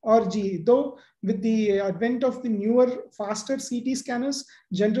sedation or GA. Though with the advent of the newer, faster CT scanners,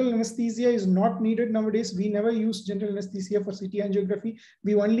 general anesthesia is not needed nowadays. We never use general anesthesia for CT angiography.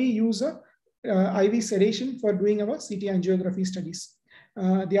 We only use a IV sedation for doing our CT angiography studies.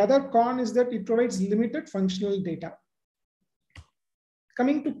 The other con is that it provides limited functional data.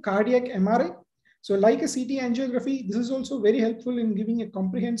 Coming to cardiac MRI. So like a CT angiography, this is also very helpful in giving a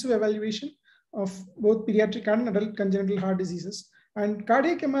comprehensive evaluation of both pediatric and adult congenital heart diseases. And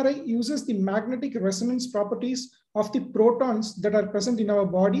cardiac MRI uses the magnetic resonance properties of the protons that are present in our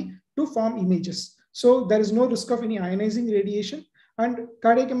body to form images. So there is no risk of any ionizing radiation, and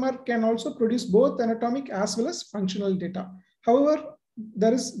cardiac MR can also produce both anatomic as well as functional data. However,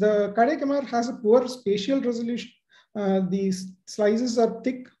 the cardiac MR has a poor spatial resolution. These slices are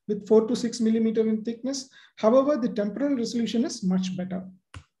thick with 4 to 6 millimeter in thickness. However, the temporal resolution is much better.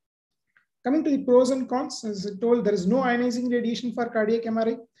 Coming to the pros and cons, as I told, there is no ionizing radiation for cardiac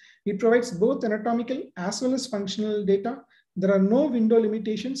MRI. It provides both anatomical as well as functional data. There are no window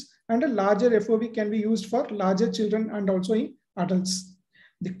limitations, and a larger FOV can be used for larger children and also in adults.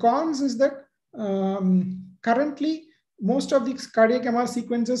 The cons is that currently most of the cardiac MR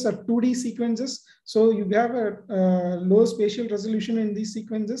sequences are 2D sequences. So you have a low spatial resolution in these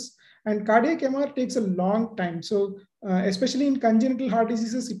sequences. And cardiac MR takes a long time. So especially in congenital heart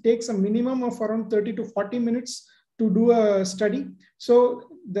diseases, it takes a minimum of around 30 to 40 minutes to do a study. So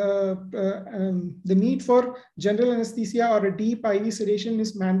the need for general anesthesia or a deep IV sedation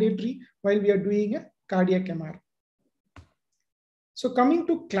is mandatory while we are doing a cardiac MR. So coming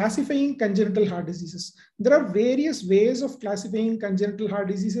to classifying congenital heart diseases, there are various ways of classifying congenital heart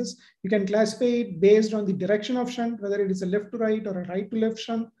diseases. You can classify it based on the direction of shunt, whether it is a left to right or a right to left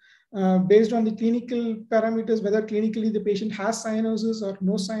shunt, based on the clinical parameters, whether clinically the patient has cyanosis or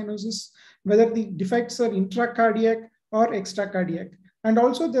no cyanosis, whether the defects are intracardiac or extracardiac. And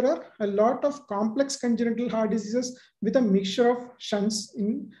also there are a lot of complex congenital heart diseases with a mixture of shunts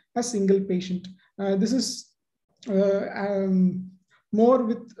in a single patient. This is more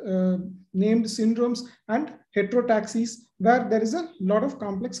with named syndromes and heterotaxis, where there is a lot of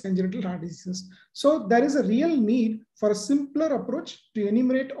complex congenital heart diseases. So there is a real need for a simpler approach to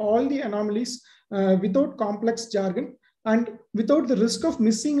enumerate all the anomalies without complex jargon and without the risk of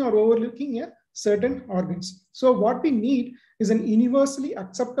missing or overlooking certain organs. So what we need is an universally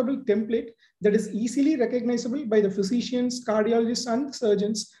acceptable template that is easily recognizable by the physicians, cardiologists, and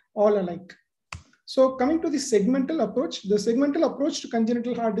surgeons all alike. So coming to the segmental approach to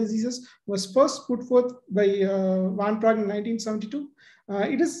congenital heart diseases was first put forth by Van Praag in 1972.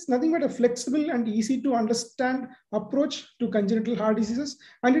 It is nothing but a flexible and easy to understand approach to congenital heart diseases,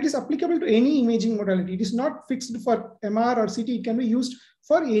 and it is applicable to any imaging modality. It is not fixed for MR or CT. It can be used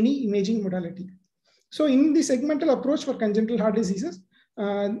for any imaging modality. So in the segmental approach for congenital heart diseases,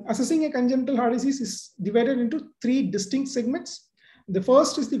 assessing a congenital heart disease is divided into 3 distinct segments. The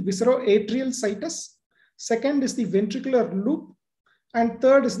first is the visceroatrial situs, second is the ventricular loop, and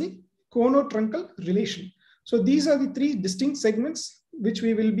third is the conotruncal relation. So these are the 3 distinct segments which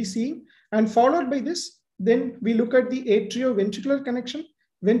we will be seeing, and followed by this, then we look at the atrioventricular connection,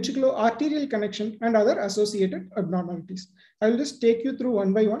 ventriculoarterial connection, and other associated abnormalities. I will just take you through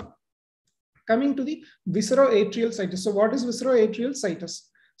one by one. Coming to the visceroatrial situs. So what is visceroatrial situs?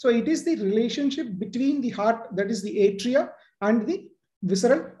 So it is the relationship between the heart, that is the atria, and the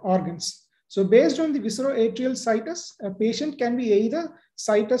visceral organs. So based on the visceroatrial situs, a patient can be either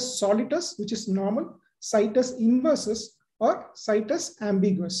situs solitus, which is normal, situs inversus, or situs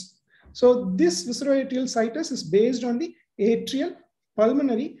ambiguous. So this visceroatrial situs is based on the atrial,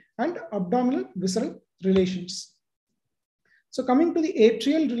 pulmonary, and abdominal visceral relations. So coming to the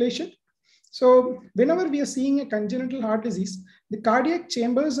atrial relation, so whenever we are seeing a congenital heart disease, the cardiac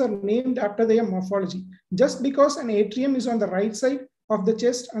chambers are named after their morphology. Just because an atrium is on the right side of the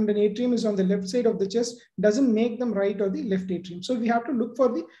chest and an atrium is on the left side of the chest doesn't make them right or the left atrium. So we have to look for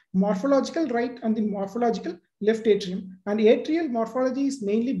the morphological right and the morphological left atrium. And atrial morphology is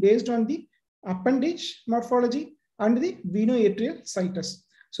mainly based on the appendage morphology and the venoatrial situs.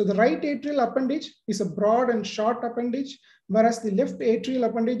 So the right atrial appendage is a broad and short appendage, whereas the left atrial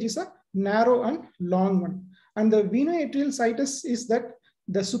appendage is a narrow and long one. And the venoatrial situs is that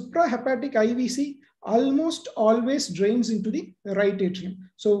the suprahepatic IVC almost always drains into the right atrium.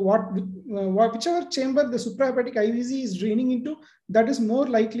 So whichever chamber the suprahepatic IVC is draining into, that is more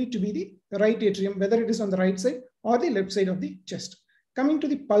likely to be the right atrium, whether it is on the right side or the left side of the chest. Coming to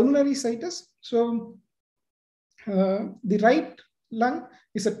the pulmonary situs, so the right lung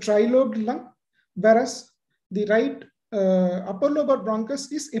is a trilobed lung, whereas the right upper lobar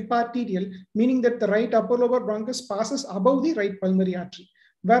bronchus is eparterial, meaning that the right upper lobar bronchus passes above the right pulmonary artery.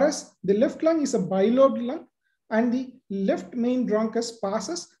 Whereas the left lung is a bilobed lung and the left main bronchus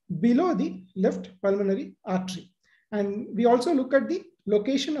passes below the left pulmonary artery. And we also look at the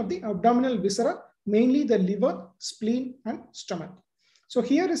location of the abdominal viscera, mainly the liver, spleen, and stomach. So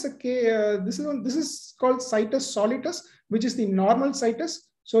here is this is called situs solitus, which is the normal situs.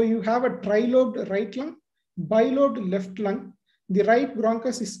 So you have a trilobed right lung, bilobed left lung. The right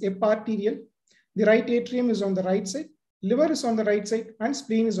bronchus is eparterial. The right atrium is on the right side. Liver is on the right side and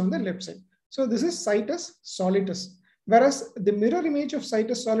spleen is on the left side. So this is situs solitus. Whereas the mirror image of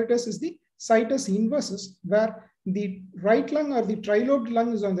situs solitus is the situs inversus, where the right lung or the trilobed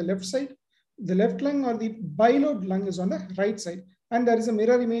lung is on the left side. The left lung or the bilobed lung is on the right side. And there is a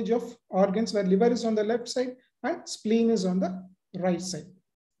mirror image of organs where liver is on the left side and spleen is on the right side.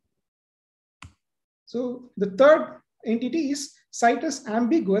 So the third entity is situs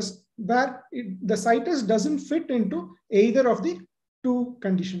ambiguous, where the situs doesn't fit into either of the 2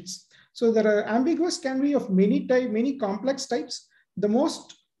 conditions. So there are ambiguous can be of many complex types. The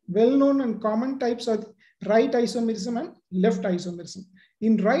most well-known and common types are right isomerism and left isomerism.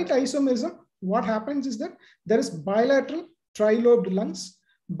 In right isomerism, what happens is that there is bilateral trilobed lungs,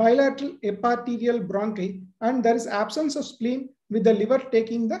 bilateral eparterial bronchi, and there is absence of spleen with the liver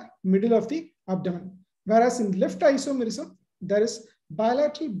taking the middle of the abdomen. Whereas in left isomerism, there is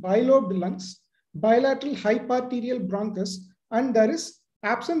bilateral bilobed lungs, bilateral hyparterial bronchus, and there is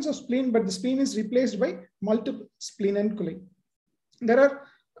absence of spleen, but the spleen is replaced by multiple splenenculae. There are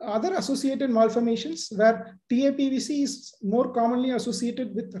other associated malformations where TAPVC is more commonly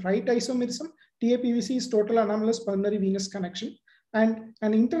associated with right isomerism. TAPVC is total anomalous pulmonary venous connection, and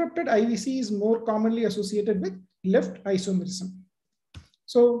an interrupted IVC is more commonly associated with left isomerism.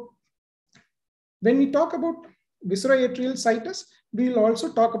 So when we talk about visceroatrial situs, we will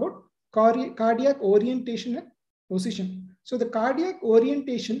also talk about cardiac orientation and position. So the cardiac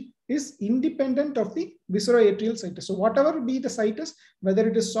orientation is independent of the visceroatrial situs. So whatever be the situs, whether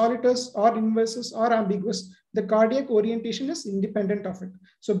it is solitus or inversus or ambiguous, the cardiac orientation is independent of it.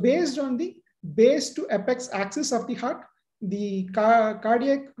 So based on the base to apex axis of the heart, the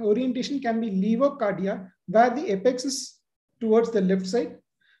cardiac orientation can be levocardia, where the apex is towards the left side,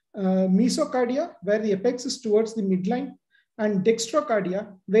 mesocardia, where the apex is towards the midline, and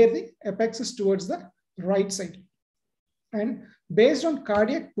dextrocardia, where the apex is towards the right side. And based on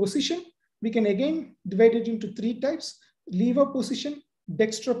cardiac position, we can again divide it into three types: levo position,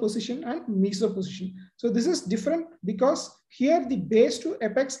 dextro position, and meso position. So this is different because here the base to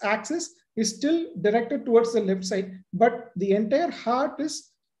apex axis is still directed towards the left side, but the entire heart is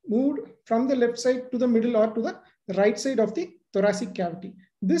moved from the left side to the middle or to the right side of the thoracic cavity.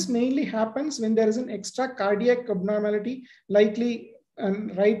 This mainly happens when there is an extra cardiac abnormality, likely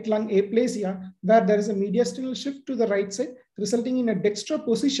right lung aplasia, where there is a mediastinal shift to the right side, resulting in a dextro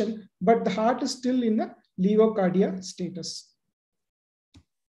position, but the heart is still in a levocardia status.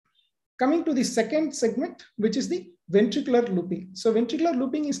 Coming to the second segment, which is the ventricular looping. So ventricular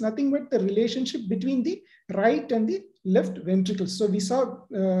looping is nothing but the relationship between the right and the left ventricles. So we saw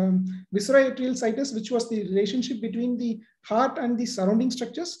visceroatrial situs, which was the relationship between the heart and the surrounding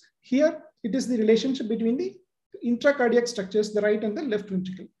structures. Here, it is the relationship between the intracardiac structures, the right and the left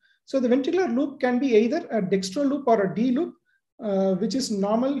ventricle. So the ventricular loop can be either a dextro loop or a D loop, which is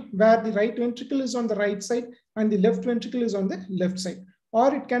normal, where the right ventricle is on the right side and the left ventricle is on the left side.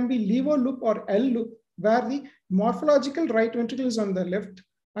 Or it can be levo loop or L loop, where the morphological right ventricle is on the left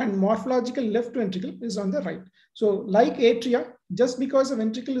and morphological left ventricle is on the right. So like atria, just because a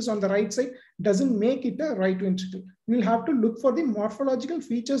ventricle is on the right side doesn't make it a right ventricle. We'll have to look for the morphological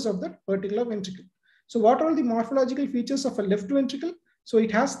features of that particular ventricle. So what are the morphological features of a left ventricle? So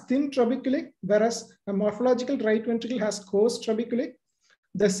it has thin trabeculae, whereas a morphological right ventricle has coarse trabeculae.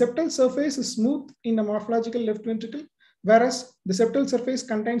 The septal surface is smooth in a morphological left ventricle, whereas the septal surface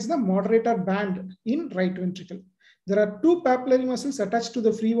contains the moderator band in right ventricle. There are 2 papillary muscles attached to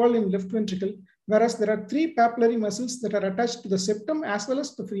the free wall in left ventricle, whereas there are 3 papillary muscles that are attached to the septum as well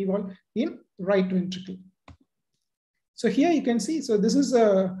as the free wall in right ventricle. So here you can see, so this is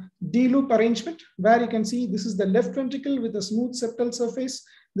a D loop arrangement where you can see this is the left ventricle with a smooth septal surface.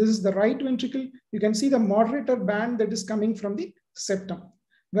 This is the right ventricle. You can see the moderator band that is coming from the septum.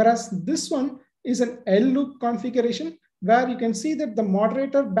 Whereas this one is an L loop configuration where you can see that the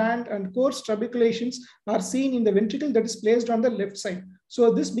moderator band and coarse trabeculations are seen in the ventricle that is placed on the left side.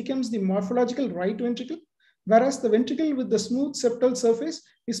 So this becomes the morphological right ventricle, whereas the ventricle with the smooth septal surface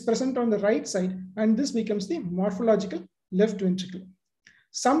is present on the right side, and this becomes the morphological left ventricle.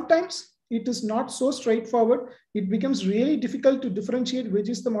 Sometimes it is not so straightforward. It becomes really difficult to differentiate which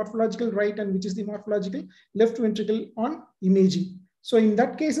is the morphological right and which is the morphological left ventricle on imaging. So in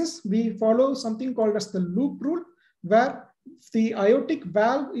that cases, we follow something called as the loop rule, where the aortic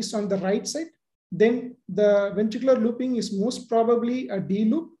valve is on the right side, then the ventricular looping is most probably a D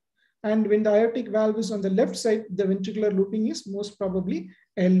loop. And when the aortic valve is on the left side, the ventricular looping is most probably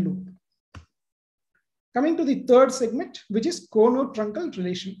L loop. Coming to the third segment, which is conotruncal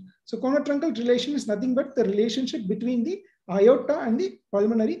relation. So conotruncal relation is nothing but the relationship between the aorta and the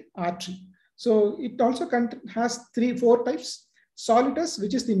pulmonary artery. So it also has 4 types. Solitus,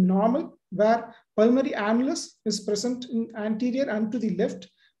 which is the normal, where pulmonary annulus is present in anterior and to the left,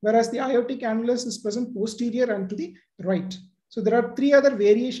 whereas the aortic annulus is present posterior and to the right. So there are 3 other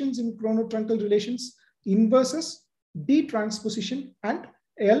variations in conotruncal relations: inversus, D transposition, and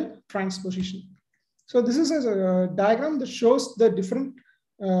L transposition. So this is a diagram that shows the different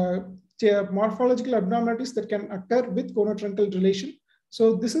morphological abnormalities that can occur with conotruncal relation.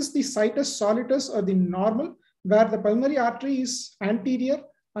 So this is the situs solitus, or the normal, where the pulmonary artery is anterior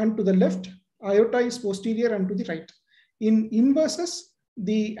and to the left, aorta is posterior and to the right. In inversus,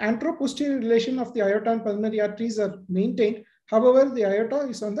 the anteroposterior relation of the aorta and pulmonary arteries are maintained. However, the aorta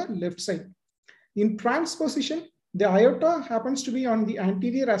is on the left side. In transposition, the aorta happens to be on the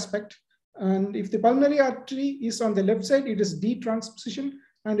anterior aspect. And if the pulmonary artery is on the left side, it is D transposition.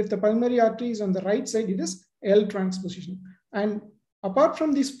 And if the pulmonary artery is on the right side, it is L transposition. And apart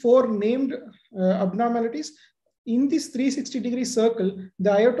from these four named abnormalities, in this 360-degree circle,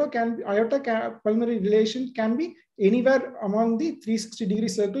 the aorta pulmonary relation can be anywhere among the 360-degree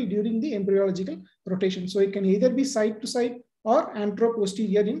circle during the embryological rotation. So it can either be side to side or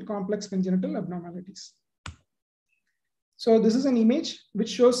antero-posterior in complex congenital abnormalities. So this is an image which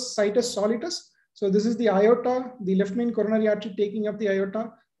shows situs solitus. So this is the aorta, the left main coronary artery taking up the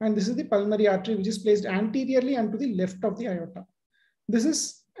aorta, and this is the pulmonary artery which is placed anteriorly and to the left of the aorta. This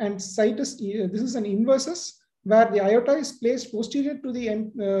is an situs. This is an inversus where the aorta is placed posterior to the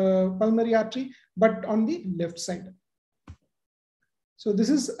pulmonary artery, but on the left side. So this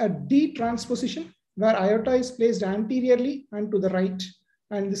is a D transposition where aorta is placed anteriorly and to the right.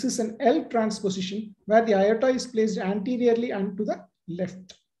 And this is an L transposition where the aorta is placed anteriorly and to the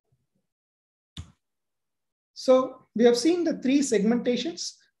left. So we have seen the three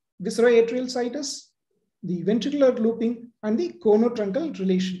segmentations: visceroatrial situs, the ventricular looping, and the conotruncal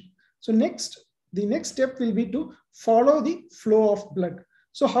relation. So the next step will be to follow the flow of blood.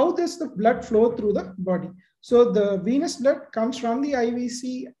 So how does the blood flow through the body? So the venous blood comes from the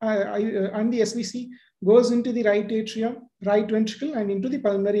IVC and the SVC, goes into the right atrium, right ventricle, and into the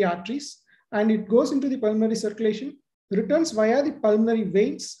pulmonary arteries. And it goes into the pulmonary circulation, returns via the pulmonary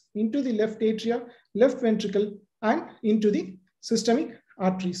veins into the left atria, left ventricle, and into the systemic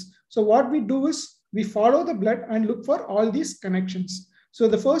arteries. So what we do is we follow the blood and look for all these connections. So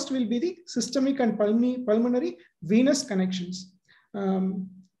the first will be the systemic and pulmonary venous connections.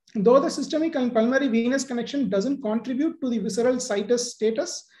 Though the systemic and pulmonary venous connection doesn't contribute to the visceral situs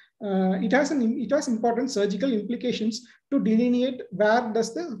status, it has important surgical implications to delineate where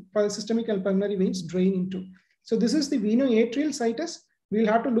does the systemic and pulmonary veins drain into. So this is the venoatrial situs. We'll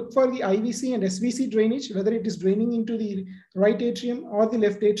have to look for the IVC and SVC drainage, whether it is draining into the right atrium or the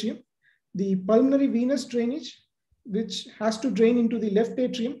left atrium. The pulmonary venous drainage, which has to drain into the left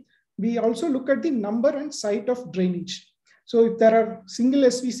atrium. We also look at the number and site of drainage. So if there are single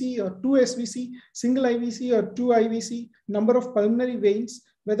SVC or two SVC, single IVC or two IVC, number of pulmonary veins,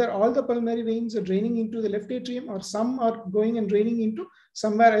 whether all the pulmonary veins are draining into the left atrium or some are going and draining into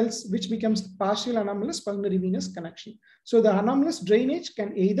somewhere else, which becomes partial anomalous pulmonary venous connection. So the anomalous drainage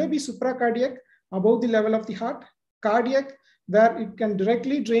can either be supracardiac, above the level of the heart, cardiac, where it can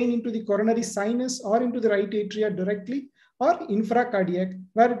directly drain into the coronary sinus or into the right atria directly, or infracardiac,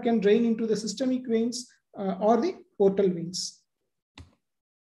 where it can drain into the systemic veins or the portal veins.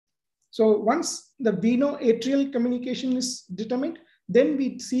 So once the veno-atrial communication is determined, then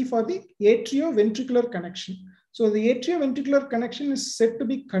we see for the atrioventricular connection. So the atrioventricular connection is said to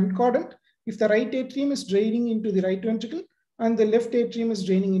be concordant if the right atrium is draining into the right ventricle and the left atrium is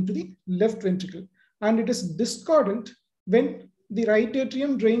draining into the left ventricle. And it is discordant when the right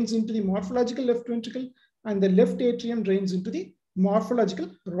atrium drains into the morphological left ventricle and the left atrium drains into the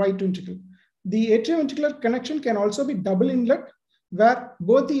morphological right ventricle. The atrioventricular connection can also be double inlet, where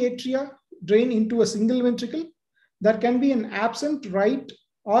both the atria drain into a single ventricle. There can be an absent right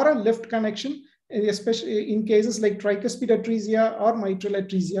or a left connection, especially in cases like tricuspid atresia or mitral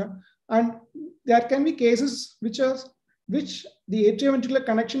atresia. And there can be cases which the atrioventricular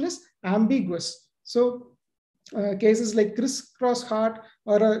connection is ambiguous. So cases like crisscross heart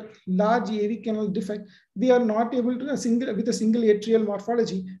or a large AV canal defect, we are not able to, with a single atrial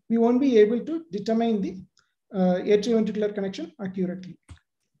morphology, we won't be able to determine the atrioventricular connection accurately.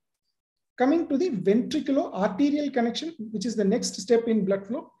 Coming to the ventriculo-arterial connection, which is the next step in blood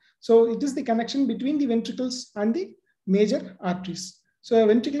flow. So it is the connection between the ventricles and the major arteries. So a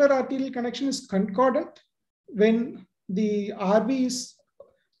ventricular arterial connection is concordant when the RV is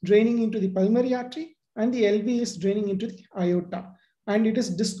draining into the pulmonary artery and the LV is draining into the aorta. And it is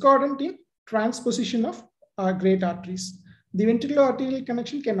discordant in transposition of great arteries. The ventricular arterial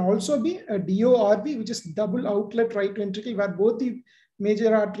connection can also be a DORV, which is double outlet right ventricle, where both the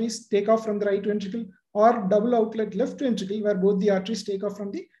major arteries take off from the right ventricle, or double outlet left ventricle, where both the arteries take off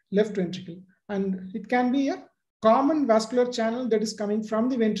from the left ventricle. And it can be a common vascular channel that is coming from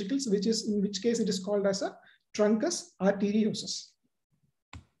the ventricles, which is, in which case it is called as a truncus arteriosus.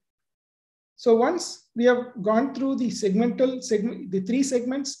 So once we have gone through the the three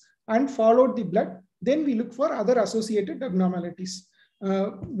segments and followed the blood, then we look for other associated abnormalities.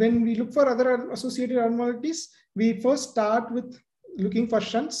 When we look for other associated abnormalities, we first start with looking for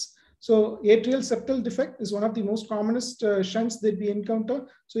shunts. So atrial septal defect is one of the most commonest shunts that we encounter.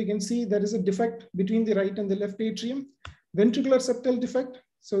 So you can see there is a defect between the right and the left atrium. Ventricular septal defect,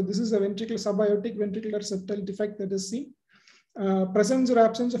 So this is a subaortic ventricular septal defect that is seen. Presence or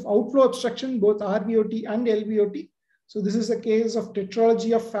absence of outflow obstruction, both RVOT and LVOT. So this is a case of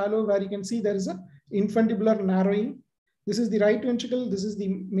tetralogy of Fallot, where you can see there is a infundibular narrowing. This is the right ventricle, this is the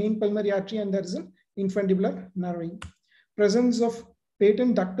main pulmonary artery, and there is an infundibular narrowing. Presence of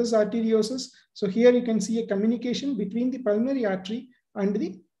patent ductus arteriosus. So here you can see a communication between the pulmonary artery and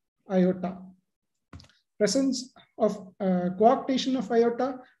the aorta. Presence of coarctation of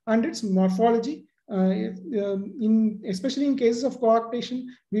aorta and its morphology. Especially in cases of coarctation,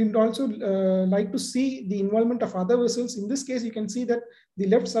 we would also like to see the involvement of other vessels. In this case, you can see that the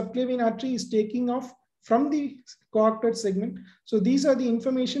left subclavian artery is taking off from the coarcted segment. So these are the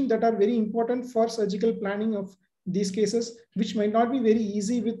information that are very important for surgical planning of these cases, which might not be very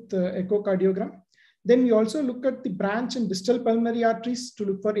easy with echocardiogram. Then we also look at the branch and distal pulmonary arteries to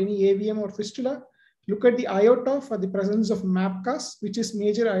look for any AVM or fistula. Look at the aorta for the presence of MAPCAS, which is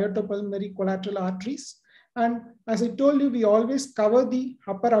major aortopulmonary collateral arteries. And as I told you, we always cover the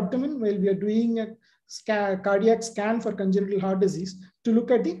upper abdomen while we are doing a cardiac scan for congenital heart disease to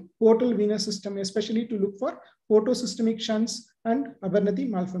look at the portal venous system, especially to look for portosystemic shunts and Abernathy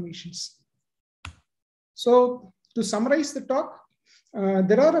malformations. So to summarize the talk,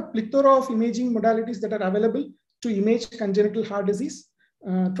 there are a plethora of imaging modalities that are available to image congenital heart disease.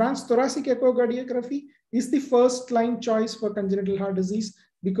 Transthoracic echocardiography is the first line choice for congenital heart disease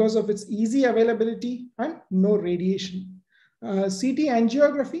because of its easy availability and no radiation. CT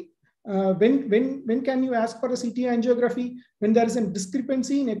angiography, when can you ask for a CT angiography? When there is a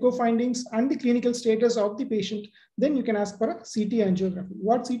discrepancy in echo findings and the clinical status of the patient, then you can ask for a CT angiography.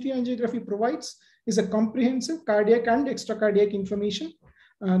 What CT angiography provides is a comprehensive cardiac and extracardiac information.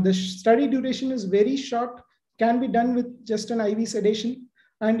 The study duration is very short, can be done with just an IV sedation,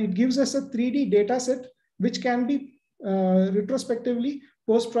 and it gives us a 3D data set which can be retrospectively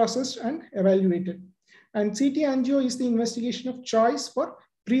post-processed and evaluated. And CT angio is the investigation of choice for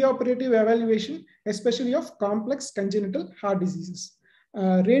preoperative evaluation, especially of complex congenital heart diseases.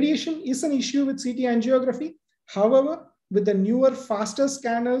 Radiation is an issue with CT angiography. However, with the newer, faster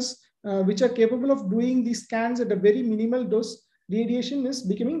scanners, which are capable of doing these scans at a very minimal dose, radiation is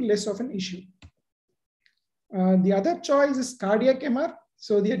becoming less of an issue. The other choice is cardiac MR.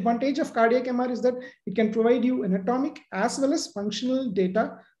 So the advantage of cardiac MR is that it can provide you anatomic as well as functional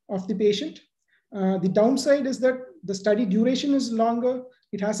data of the patient. The downside is that the study duration is longer.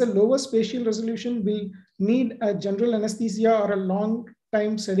 It has a lower spatial resolution. We'll need a general anesthesia or a long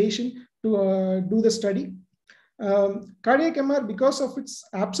time sedation to do the study. Cardiac MR, because of its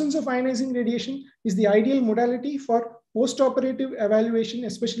absence of ionizing radiation, is the ideal modality for post-operative evaluation,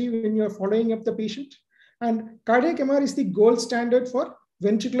 especially when you're following up the patient. And cardiac MR is the gold standard for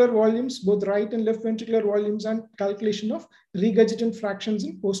ventricular volumes, both right and left ventricular volumes, and calculation of regurgitant fractions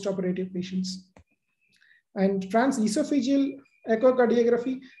in post-operative patients. And transesophageal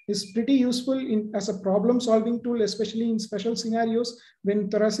echocardiography is pretty useful as a problem-solving tool, especially in special scenarios when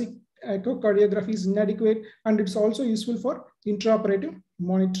thoracic echocardiography is inadequate, and it's also useful for intraoperative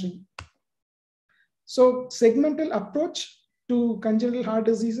monitoring. So segmental approach to congenital heart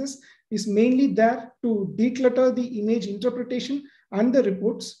diseases is mainly there to declutter the image interpretation and the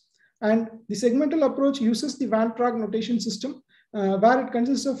reports. And the segmental approach uses the Van Praag notation system, where it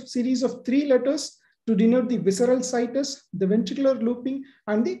consists of a series of 3 letters to denote the visceral situs, the ventricular looping,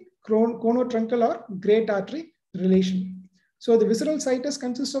 and the conotruncal or great artery relation. So the visceral situs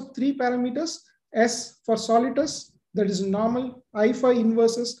consists of 3 parameters: S for solitus, that is normal, I for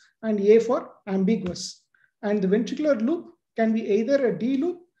inversus, and A for ambiguous. And the ventricular loop can be either a D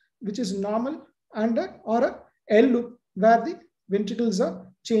loop, which is normal, and or a L loop, where the ventricles are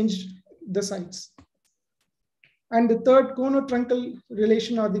changed the sides. And the third conotruncal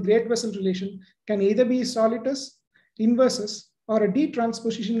relation, or the great vessel relation, can either be solitus, inversus, or a D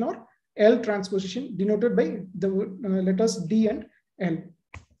transposition or L transposition, denoted by the letters D and L.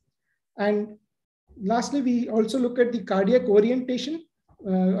 And lastly, we also look at the cardiac orientation,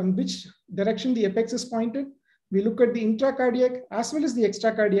 on which direction the apex is pointed. We look at the intracardiac as well as the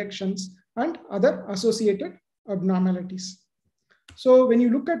extracardiac shunts and other associated abnormalities. So when you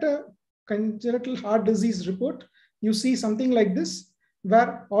look at a congenital heart disease report, you see something like this,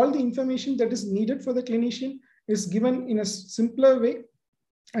 where all the information that is needed for the clinician is given in a simpler way.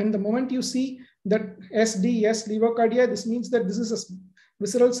 And the moment you see that SDS, levocardia, this means that this is a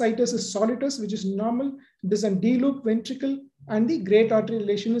visceral situs is solitus, which is normal. This is a D loop ventricle, and the great artery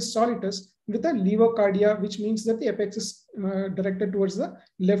relation is solitus with a levocardia, which means that the apex is directed towards the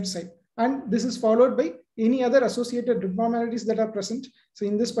left side. And this is followed by any other associated abnormalities that are present. So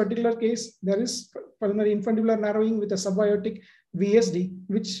in this particular case, there is pulmonary infundibular narrowing with a subaortic VSD,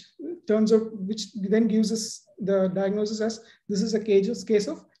 which then gives us the diagnosis as this is a case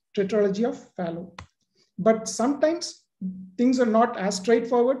of tetralogy of Fallot. But sometimes things are not as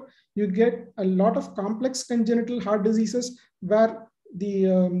straightforward. You get a lot of complex congenital heart diseases where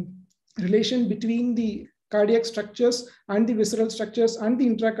the relation between the cardiac structures and the visceral structures and the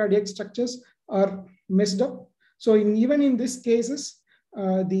intracardiac structures are messed up. So even in these cases,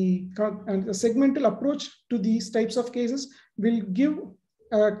 the segmental approach to these types of cases will give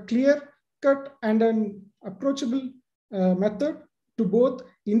a clear cut and an approachable method to both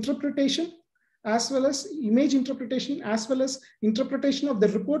interpretation as well as image interpretation, as well as interpretation of the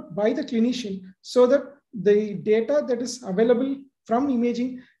report by the clinician, so that the data that is available from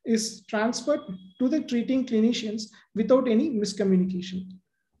imaging is transferred to the treating clinicians without any miscommunication.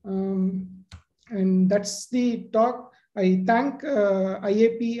 And that's the talk. I thank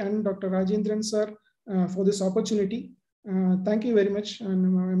IAP and Dr. Rajendran sir for this opportunity. Thank you very much, and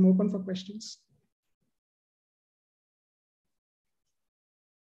I'm open for questions.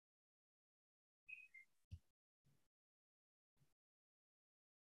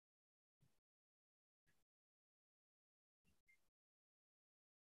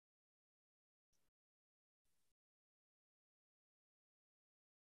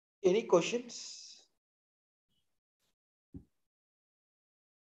 Any questions?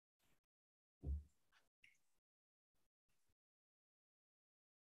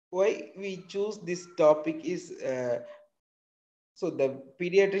 Why we choose this topic is, so the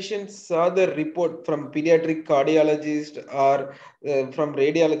pediatricians saw the report from pediatric cardiologist or from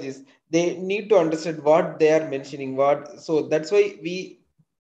radiologist. They need to understand what they are mentioning. So that's why we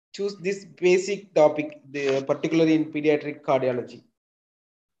choose this basic topic, particularly in pediatric cardiology.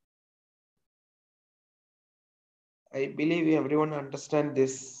 I believe everyone understand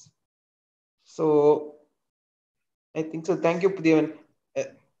this. So I think so. Thank you, Pudhivan.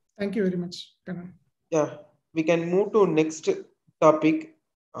 Thank you very much, Karan. Yeah, we can move to next topic.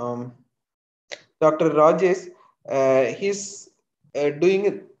 Dr. Rajesh, he's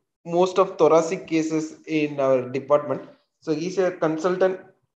doing most of thoracic cases in our department. So he's a consultant,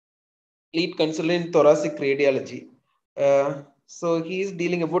 lead consultant in thoracic radiology. So he is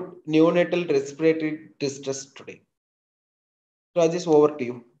dealing about neonatal respiratory distress today. Rajesh, over to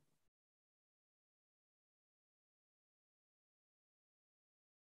you.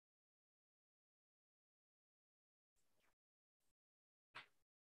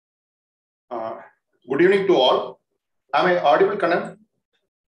 Good evening to all. Am I audible, Kanan?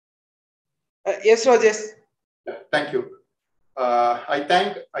 Yes, Rajesh. Thank you. I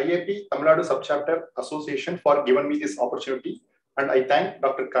thank IAP Tamil Nadu Subchapter Association for giving me this opportunity, and I thank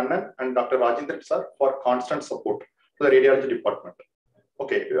Dr. Kannan and Dr. Rajendran sir for constant support to the radiology department.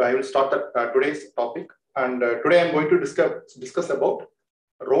 Okay, I will start today's topic, and today I'm going to discuss about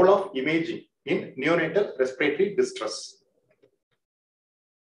role of imaging in neonatal respiratory distress.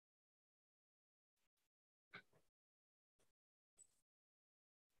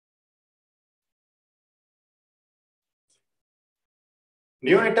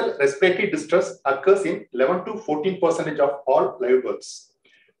 Neonatal respiratory distress occurs in 11 to 14% of all live births.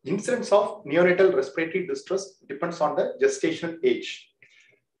 Incidence of neonatal respiratory distress depends on the gestational age.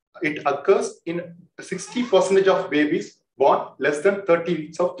 It occurs in 60% of babies born less than 30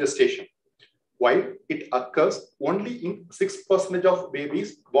 weeks of gestation, while it occurs only in 6% of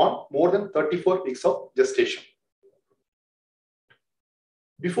babies born more than 34 weeks of gestation.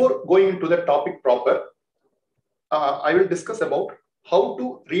 Before going into the topic proper, I will discuss about how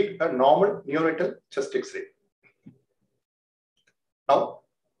to read a normal neonatal chest X-ray. Now,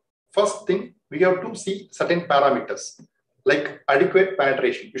 first thing, we have to see certain parameters like adequate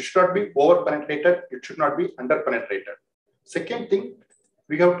penetration. It should not be over penetrated, it should not be under penetrated. Second thing,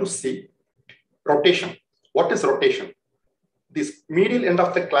 we have to see rotation. What is rotation? This medial end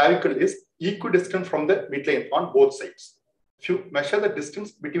of the clavicle is equidistant from the midline on both sides. If you measure the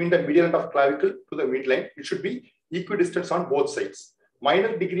distance between the medial end of clavicle to the midline, it should be equidistant on both sides.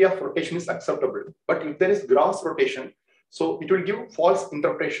 Minor degree of rotation is acceptable, but if there is gross rotation, so it will give false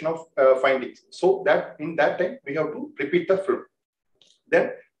interpretation of findings. So that in that time, we have to repeat the film.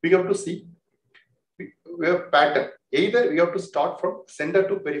 Then we have to see, we have pattern. Either we have to start from center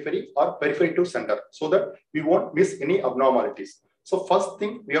to periphery or periphery to center, so that we won't miss any abnormalities. So first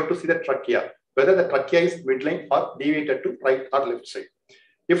thing, we have to see the trachea, whether the trachea is midline or deviated to right or left side.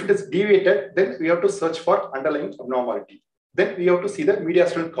 If it is deviated, then we have to search for underlying abnormality. Then we have to see the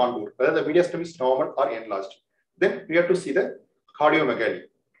mediastinal contour, whether the mediastinum is normal or enlarged. Then we have to see the cardiomegaly.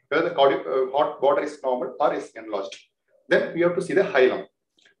 whether the heart border is normal or is enlarged. Then we have to see the hilum.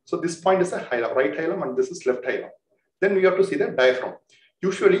 So this point is a hilum, right hilum, and this is left hilum. Then we have to see the diaphragm.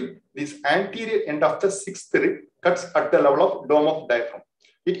 Usually, this anterior end of the sixth rib cuts at the level of dome of diaphragm.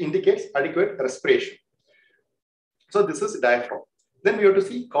 It indicates adequate respiration. So this is diaphragm. Then we have to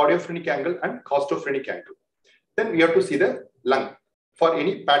see cardiophrenic angle and costophrenic angle. Then we have to see the lung for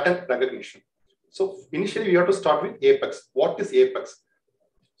any pattern recognition. So initially we have to start with apex. What is apex?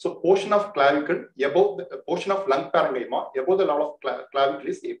 So portion of clavicle above the portion of lung parenchyma above the level of clavicle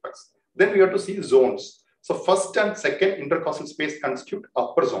is apex. Then we have to see zones. So first and second intercostal space constitute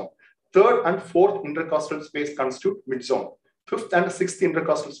upper zone. Third and fourth intercostal space constitute mid zone. Fifth and sixth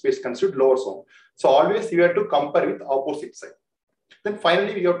intercostal space constitute lower zone. So always we have to compare with opposite side. Then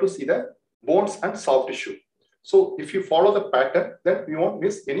finally we have to see the bones and soft tissue. So if you follow the pattern, then you won't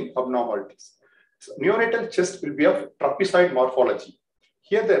miss any abnormalities. So neonatal chest will be of trapezoid morphology.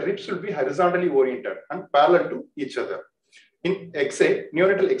 Here the ribs will be horizontally oriented and parallel to each other. In X-ray,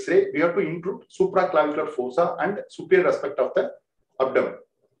 neonatal X-ray, we have to include supraclavicular fossa and superior aspect of the abdomen.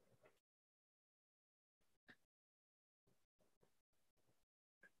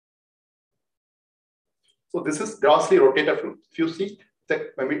 So this is grossly rotator flume. If you see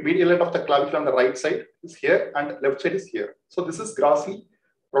the medial end of the clavicle on the right side is here and left side is here. So this is grossly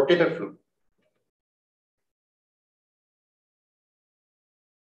rotator flume.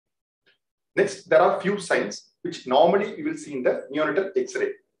 Next, there are few signs which normally you will see in the neonatal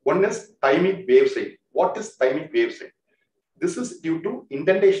X-ray. One is thymic wave sign. What is thymic wave sign? This is due to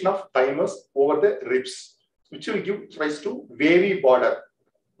indentation of thymus over the ribs, which will give rise to wavy border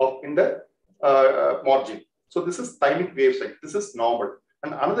in the margin. So this is thymic wave sign. This is normal.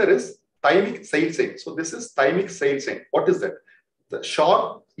 And another is thymic sail sign. So this is thymic sail sign. What is that? The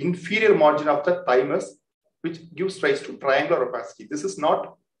sharp inferior margin of the thymus, which gives rise to triangular opacity. This is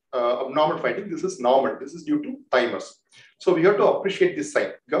not abnormal finding. This is normal. This is due to thymus. So we have to appreciate this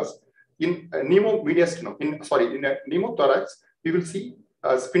sign because in pneumomediastinum, in pneumothorax, we will see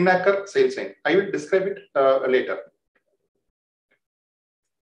spinnaker sail sign. I will describe it later.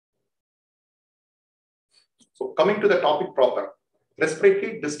 So coming to the topic proper,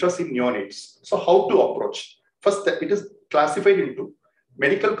 respiratory distress in neonates. So how to approach? First, it is classified into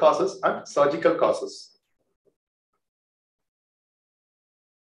medical causes and surgical causes.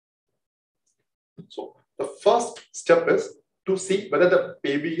 So the first step is to see whether the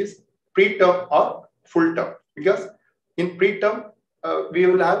baby is preterm or full term, because in preterm we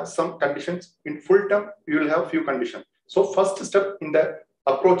will have some conditions. In full term we will have few conditions. So first step in the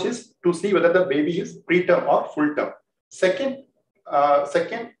approach is to see whether the baby is preterm or full term. Second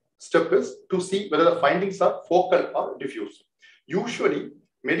step is to see whether the findings are focal or diffuse. Usually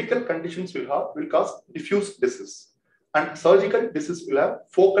medical conditions will cause diffuse disease, and surgical disease will have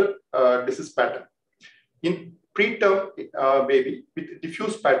focal disease pattern. In preterm baby with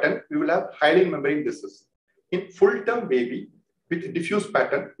diffuse pattern, we will have hyaline membrane disease. In full-term baby with diffuse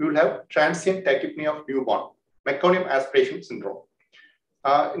pattern, we will have transient tachypnea of newborn, meconium aspiration syndrome.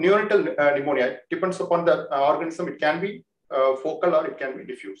 Neonatal pneumonia depends upon the organism. It can be focal or it can be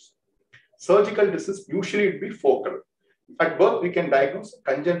diffuse. Surgical disease usually will be focal. At birth, we can diagnose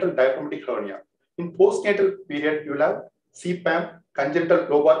congenital diaphragmatic hernia. In postnatal period, you will have CPAM, congenital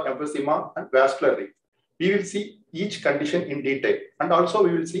lobar emphysema, and vascular leak. We will see each condition in detail, and also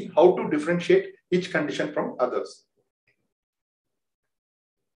we will see how to differentiate each condition from others.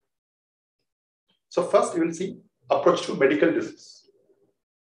 So first we will see approach to medical disease.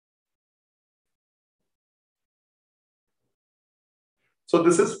 So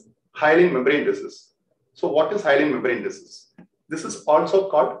this is hyaline membrane disease. So what is hyaline membrane disease? This is also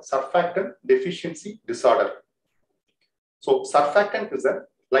called surfactant deficiency disorder. So surfactant is a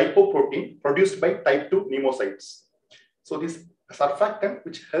lipoprotein produced by type 2 pneumocytes. So this surfactant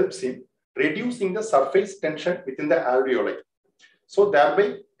which helps in reducing the surface tension within the alveoli. So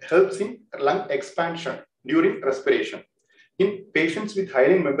thereby helps in lung expansion during respiration. In patients with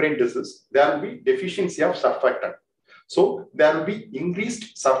hyaline membrane disease, there will be deficiency of surfactant. So there will be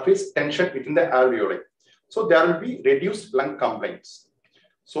increased surface tension within the alveoli. So there will be reduced lung complaints.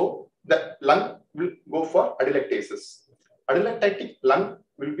 So the lung will go for atelectasis. Atelectatic lung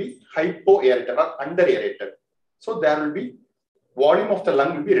will be hypoaerated or underaerated. So there will be volume of the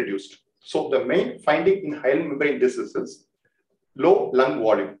lung will be reduced. So the main finding in hyaline membrane disease is low lung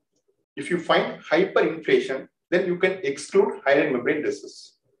volume. If you find hyperinflation, then you can exclude hyaline membrane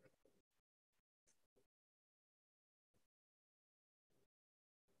disease.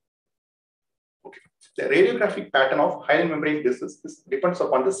 Okay. The radiographic pattern of hyaline membrane disease depends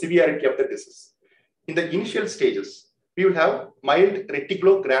upon the severity of the disease. In the initial stages, we will have mild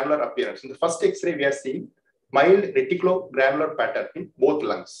reticulogranular appearance. In the first X-ray, we are seeing mild reticulogranular pattern in both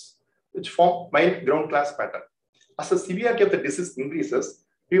lungs, which form mild ground glass pattern. As the severity of the disease increases,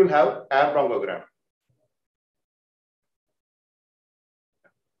 we will have air bronchogram.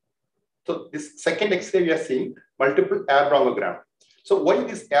 So this second X-ray, we are seeing multiple air bronchogram. So why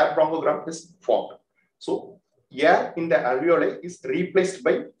this air bronchogram is formed? So air in the alveoli is replaced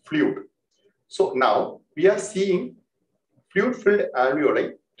by fluid. So now we are seeing fluid-filled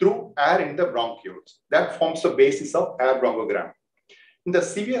alveoli through air in the bronchioles. That forms the basis of air bronchogram. In the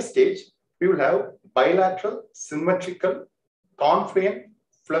severe stage, we will have bilateral, symmetrical, confluent,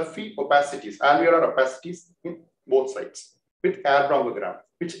 fluffy opacities, alveolar opacities in both sides with air bronchogram,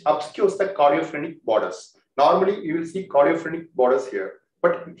 which obscures the cardiophrenic borders. Normally, you will see cardiophrenic borders here,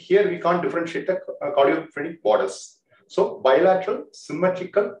 but here we can't differentiate the cardiophrenic borders. So bilateral,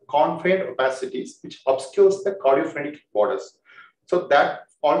 symmetrical, confluent opacities, which obscures the cardiophrenic borders. So that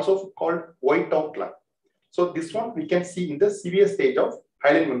also called white out lung. So this one we can see in the severe stage of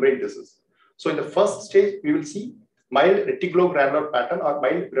hyaline membrane disease. So in the first stage, we will see mild reticulogranular pattern or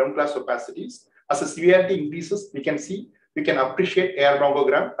mild ground glass opacities. As the severity increases, we can appreciate air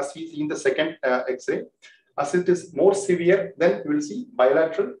bronchogram as we see in the second X-ray. As it is more severe, then we will see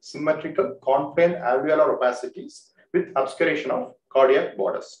bilateral, symmetrical, confluent alveolar opacities with obscuration of cardiac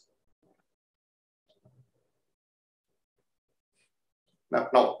borders.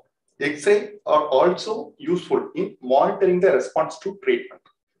 Now, X-ray are also useful in monitoring the response to treatment.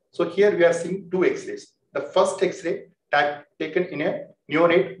 So here we are seeing two X-rays. The first X-ray taken in a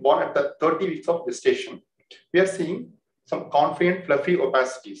neonate born at the 30 weeks of gestation. We are seeing some confluent fluffy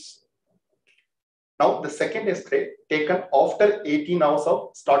opacities. Now the second X-ray taken after 18 hours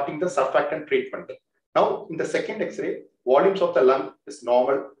of starting the surfactant treatment. Now in the second X-ray, volumes of the lung is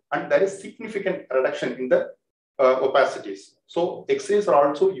normal and there is significant reduction in the opacities. So X-rays are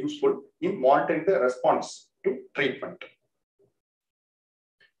also useful in monitoring the response to treatment.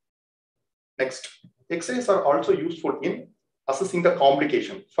 Next, X-rays are also useful in assessing the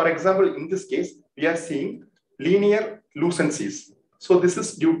complication. For example, in this case, we are seeing linear lucencies. So this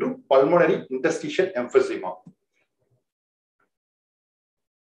is due to pulmonary interstitial emphysema.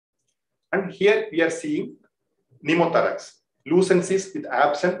 And here we are seeing pneumothorax, lucencies with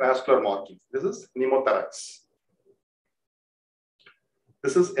absent vascular marking. This is pneumothorax.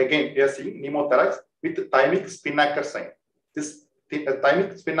 This is again, we are seeing pneumothorax with thymic spinnaker sign. This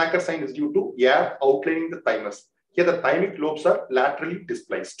thymic spinnaker sign is due to air outlining the thymus. Here the thymic lobes are laterally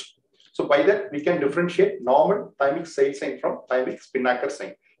displaced. So by that, we can differentiate normal thymic sail sign from thymic spinnaker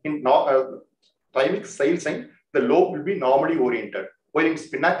sign. In thymic sail sign, the lobe will be normally oriented. While in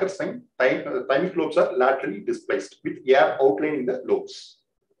spinnaker sign, thymic lobes are laterally displaced with air outlining the lobes.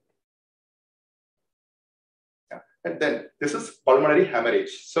 And then this is pulmonary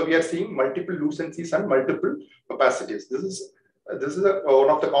hemorrhage. So we are seeing multiple lucencies and multiple opacities. This is one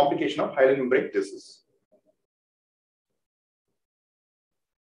of the complications of hyaline membrane disease.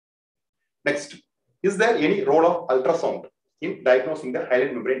 Next, is there any role of ultrasound in diagnosing the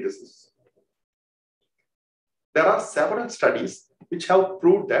hyaline membrane disease? There are several studies which have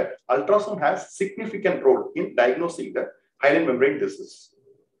proved that ultrasound has significant role in diagnosing the hyaline membrane disease.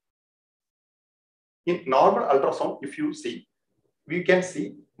 In normal ultrasound, if you see, we can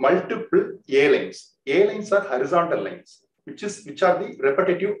see multiple A lines. A lines are horizontal lines, which are the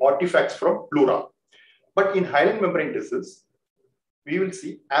repetitive artifacts from pleura. But in hyaline membrane disease, we will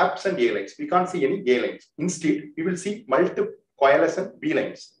see absent A lines. We can't see any A lines. Instead, we will see multiple coalescent B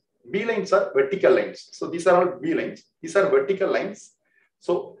lines. B lines are vertical lines. So these are all B lines. These are vertical lines.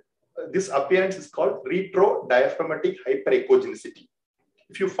 So this appearance is called retrodiaphragmatic hyperechogenicity.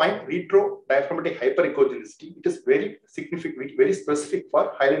 If you find retrodiaphragmatic hyperechogenicity, it is very significant, very specific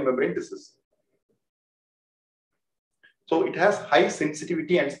for hyaline membrane disease. So it has high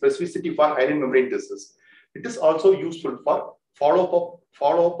sensitivity and specificity for hyaline membrane disease. It is also useful for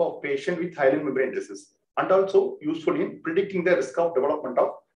follow-up of patient with hyaline membrane disease, and also useful in predicting the risk of development of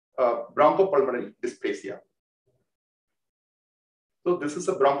bronchopulmonary dysplasia. So this is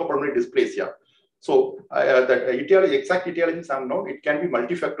a bronchopulmonary dysplasia. So the exact etiology is unknown. It can be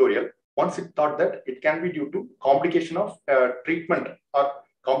multifactorial. Once it thought that it can be due to complication of treatment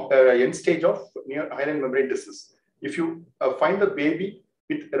or end stage of hyaline membrane disease. If you find the baby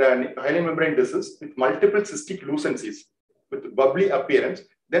with hyaline membrane disease with multiple cystic lucencies with bubbly appearance,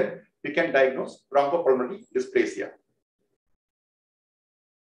 then we can diagnose bronchopulmonary dysplasia.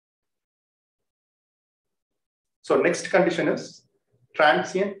 So next condition is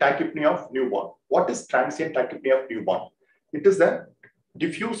transient tachypnea of newborn. What is transient tachypnea of newborn? It is a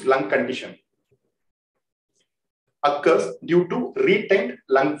diffuse lung condition. occurs due to retained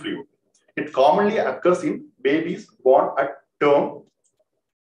lung fluid. It commonly occurs in babies born at term,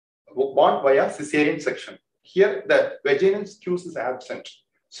 born via cesarean section. Here, the vaginal squeeze is absent.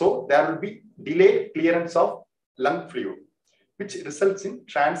 So there will be delayed clearance of lung fluid, which results in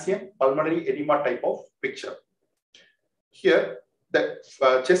transient pulmonary edema type of picture. Here, the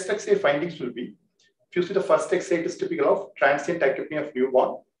chest X-ray findings will be, if you see the first X-ray, it is typical of transient tachypnea of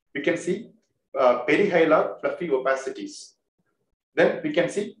newborn. We can see perihilar fluffy opacities. Then we can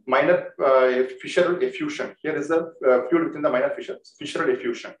see minor fissural effusion. Here is the fluid within the minor fissural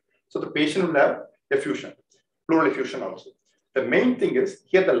effusion. So the patient will have effusion, pleural effusion also. The main thing is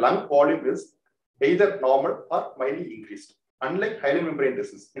here the lung volume is either normal or mildly increased. Unlike hyaline membrane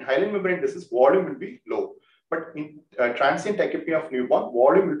disease, in hyaline membrane disease, volume will be low. But in transient tachypnea of newborn,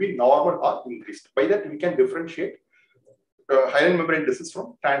 volume will be normal or increased. By that, we can differentiate hyaline membrane disease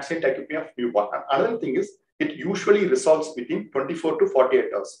from transient tachypnea of newborn. And another thing is, it usually resolves within 24 to 48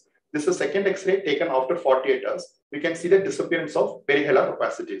 hours. This is a second X-ray taken after 48 hours. We can see the disappearance of perihilar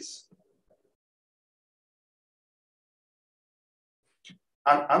opacities.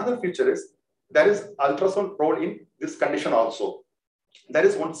 And another feature is, there is ultrasound role in this condition also. There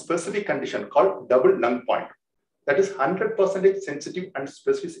is one specific condition called double lung point. That is 100% sensitive and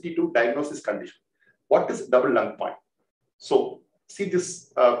specificity to diagnosis condition. What is double lung point? So see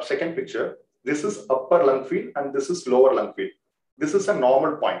this second picture. This is upper lung field and this is lower lung field. This is a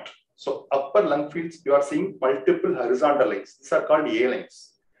normal point. So upper lung fields, you are seeing multiple horizontal lines. These are called A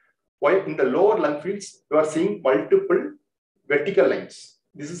lines. While in the lower lung fields, you are seeing multiple vertical lines.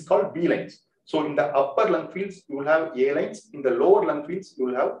 This is called B lines. So in the upper lung fields, you will have A lines. In the lower lung fields, you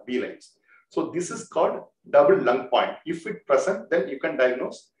will have B lines. So this is called double lung point. If it present, then you can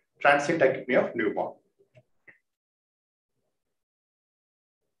diagnose transient tachypnea of newborn.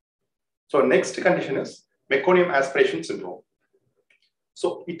 So next condition is meconium aspiration syndrome.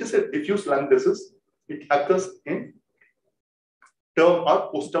 So it is a diffuse lung disease. It occurs in term or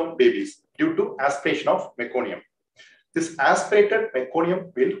postterm babies due to aspiration of meconium. This aspirated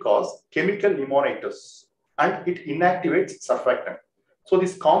meconium will cause chemical pneumonitis and it inactivates surfactant. So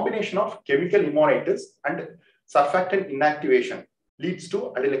this combination of chemical pneumonitis and surfactant inactivation leads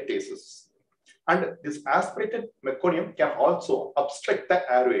to atelectasis. And this aspirated meconium can also obstruct the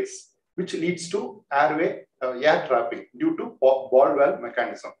airways, which leads to airway air trapping due to ball valve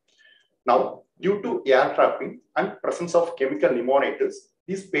mechanism. Now, due to air trapping and presence of chemical pneumonitis,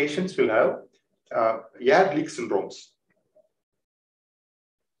 these patients will have air leak syndromes.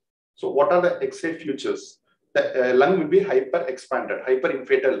 So what are the X-ray features? The lung will be hyper-expanded,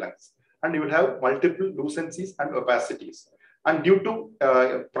 hyper-inflated lungs, and you will have multiple lucencies and opacities. And due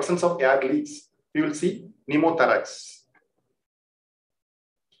to presence of air leaks, you will see pneumothorax.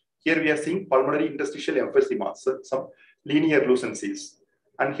 Here we are seeing pulmonary interstitial emphysema, so some linear lucencies.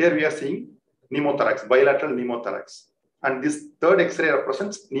 And here we are seeing pneumothorax, bilateral pneumothorax. And this third X-ray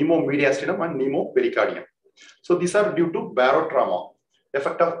represents pneumomediastinum and pneumopericardium. So these are due to barotrauma,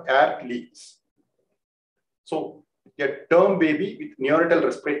 effect of air leaks. So a term baby with neonatal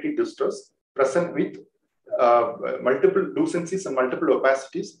respiratory distress present with multiple lucencies and multiple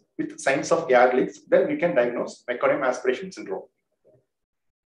opacities with signs of air leaks, then we can diagnose meconium aspiration syndrome.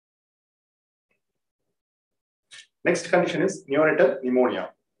 Next condition is neonatal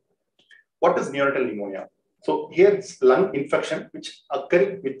pneumonia. What is neonatal pneumonia? So here it's lung infection which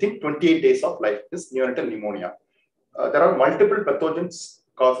occurring within 28 days of life is neonatal pneumonia. There are multiple pathogens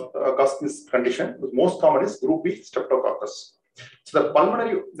cause this condition. The most common is group B streptococcus. So the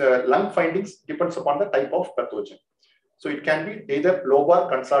pulmonary lung findings depends upon the type of pathogen. So it can be either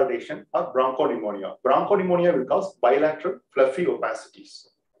lobar consolidation or bronchopneumonia. Bronchopneumonia will cause bilateral fluffy opacities.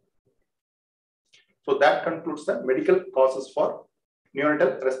 So that concludes the medical causes for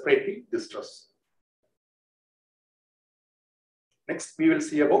neonatal respiratory distress. Next, we will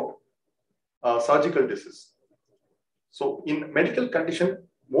see about surgical disease. So in medical condition,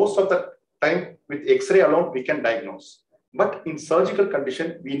 most of the time with X-ray alone, we can diagnose. But in surgical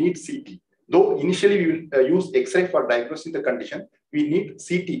condition, we need CT. Though initially we will use X-ray for diagnosing the condition, we need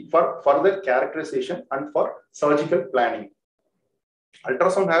CT for further characterization and for surgical planning.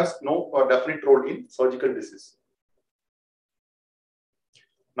 Ultrasound has no definite role in surgical disease.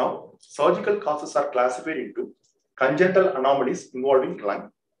 Now, surgical causes are classified into congenital anomalies involving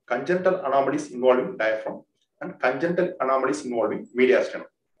lung, congenital anomalies involving diaphragm, and congenital anomalies involving mediastinum.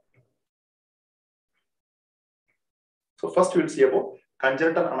 So first we will see about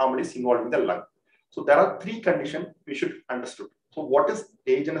congenital anomalies involving the lung. So there are three conditions we should understand. So what is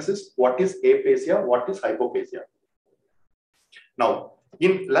agenesis, what is aphasia, what is hypoplasia? Now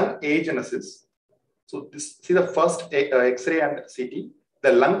in lung agenesis, So this, see the first X-ray and CT,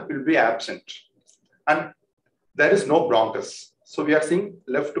 the lung will be absent and there is no bronchus. So we are seeing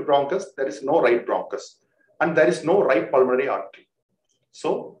left bronchus, there is no right bronchus and there is no right pulmonary artery.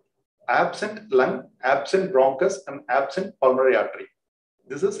 So absent lung, absent bronchus and absent pulmonary artery.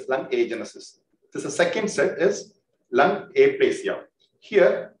 This is lung agenesis. This is second set is lung aplasia.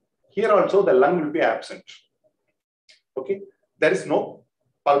 Here also the lung will be absent. Okay, there is no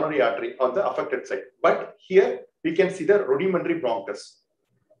pulmonary artery on the affected side, but here we can see the rudimentary bronchus.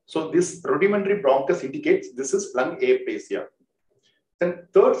 So this rudimentary bronchus indicates this is lung aplasia. Then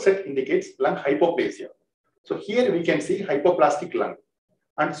third set indicates lung hypoplasia. So here we can see hypoplastic lung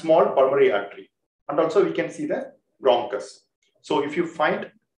and small pulmonary artery, and also we can see the bronchus. So if you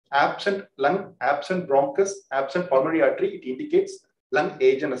find absent lung, absent bronchus, absent pulmonary artery, it indicates lung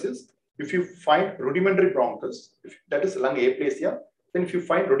agenesis. If you find rudimentary bronchus, that is lung aplasia. Then if you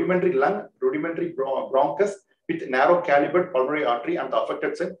find rudimentary lung, rudimentary bronchus with narrow calibered pulmonary artery and the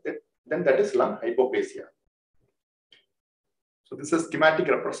affected side, then that is lung hypoplasia. So this is schematic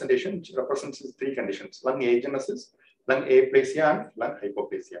representation which represents three conditions: lung agenesis, lung aplasia, and lung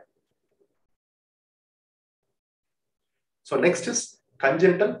hypoplasia. So next is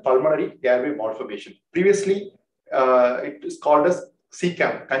congenital pulmonary airway malformation. Previously, it is called as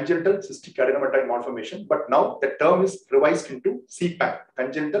CCAM, congenital cystic cardiomyopathy malformation, but now the term is revised into CPAM,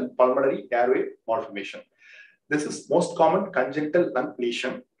 congenital pulmonary airway malformation. This is most common congenital lung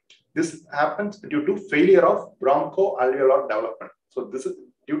lesion. This happens due to failure of bronchoalveolar development. So this is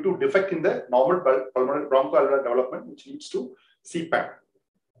due to defect in the normal pulmonary bronchoalveolar development, which leads to CPAM.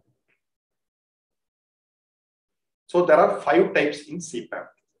 So there are 5 types in CPAM.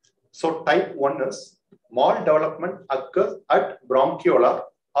 So type 1 is mal development occurs at bronchiolar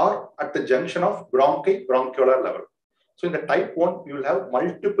or at the junction of bronchi-bronchiolar level. So in the type 1, you will have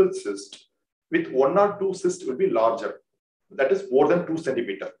multiple cysts with 1 or 2 cysts will be larger. That is more than 2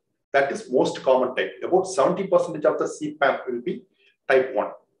 centimeters. That is most common type. About 70% of the CPAM will be type 1.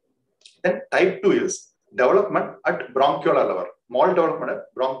 Then type 2 is development at bronchiolar level, mal development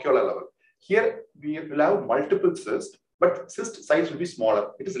at bronchiolar level. Here we will have multiple cysts, but cyst size will be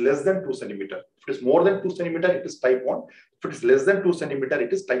smaller. It is less than 2 centimeters. If it is more than 2 centimeters, it is type 1. If it is less than 2 centimeters,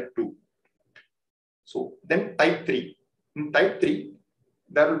 it is type 2. So then type 3. In type 3,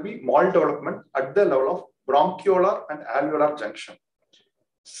 there will be mal development at the level of bronchiolar and alveolar junction.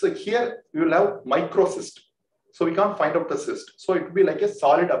 So here we will have microcyst. So we can't find out the cyst. So it will be like a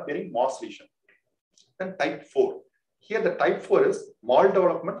solid appearing mass lesion. Then type 4. Here the type 4 is mal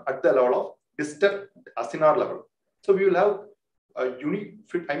development at the level of distal acinar level. So we will have a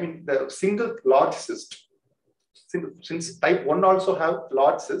the single large cyst. Since type 1 also have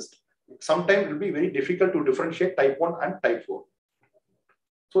large cyst, sometimes it will be very difficult to differentiate type 1 and type 4.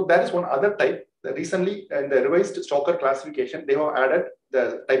 So there is one other type. Recently in the revised Stoker classification, they have added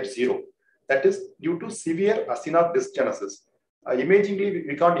the type 0. That is due to severe acinar dysgenesis. Imagingly,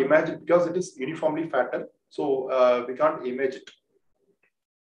 we can't imagine because it is uniformly fatal. So we can't image it.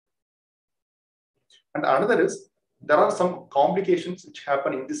 And another is, there are some complications which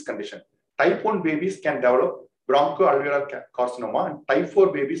happen in this condition. Type 1 babies can develop bronchoalveolar carcinoma and type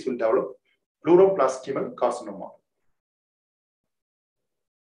 4 babies will develop pleuroplastimal carcinoma.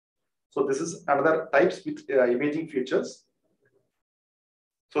 So this is another types with imaging features.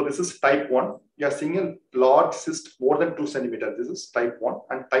 So this is type 1. We are seeing a large cyst more than 2 centimeters. This is type 1.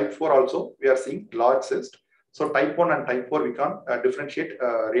 And type 4 also, we are seeing large cyst. So type 1 and type 4, we can't differentiate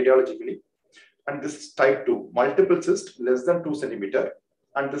radiologically. And this is type 2, multiple cyst less than 2 centimeters.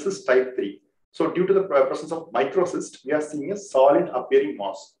 And this is type 3. So due to the presence of microcyst, we are seeing a solid appearing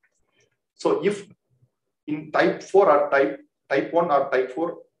mass. So if in type 4 or type 1 or type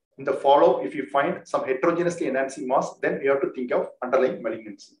 4, in the follow, if you find some heterogeneously enhancing mass, then you have to think of underlying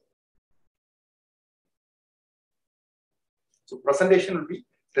malignancy. So presentation will be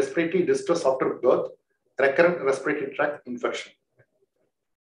respiratory distress after birth, recurrent respiratory tract infection.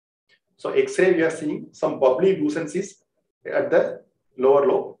 So X-ray, we are seeing some bubbly lucencies at the lower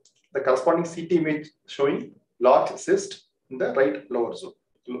lobe. The corresponding CT image showing large cyst in the right lower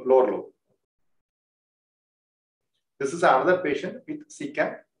lobe. This is another patient with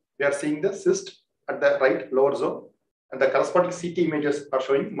CCAM. We are seeing the cyst at the right lower zone, and the corresponding CT images are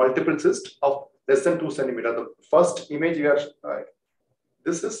showing multiple cysts of less than 2 centimeters. The first image we are,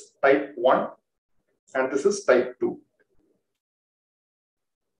 this is type 1, and this is type 2.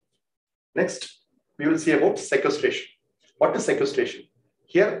 Next, we will see about sequestration. What is sequestration?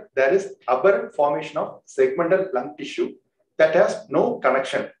 Here, there is aberrant formation of segmental lung tissue that has no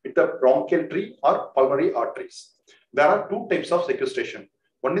connection with the bronchial tree or pulmonary arteries. There are 2 types of sequestration.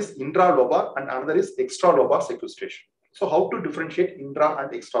 One is intralobar and another is extralobar sequestration. So how to differentiate intra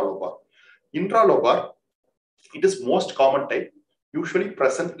and extralobar? Intralobar, it is most common type, usually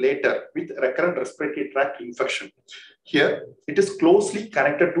present later with recurrent respiratory tract infection. Here, it is closely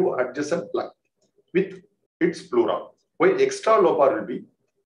connected to adjacent lung with its pleura. While extralobar will be,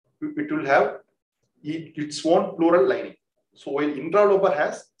 it will have its own pleural lining. So while intralobar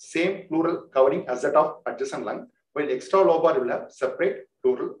has same pleural covering as that of adjacent lung, while extralobar will have separate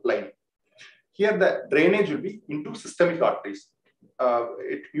pleural lining. Here the drainage will be into systemic arteries.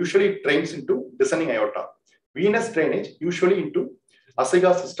 It usually drains into descending aorta. Venous drainage usually into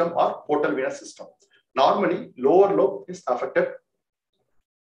Asciga system or portal venous system. Normally, lower lobe is affected.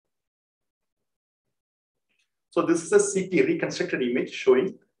 So this is a CT reconstructed image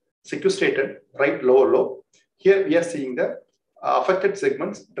showing sequestrated right lower lobe. Here we are seeing the affected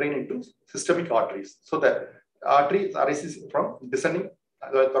segments drain into systemic arteries. So the artery arises from descending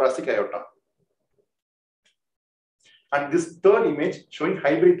thoracic aorta. And this third image showing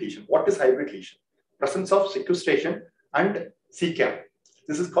hybrid lesion. What is hybrid lesion? Presence of sequestration and CCAM.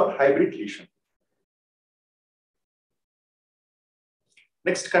 This is called hybrid lesion.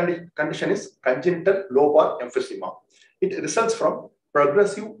 Next condition is congenital lobar emphysema. It results from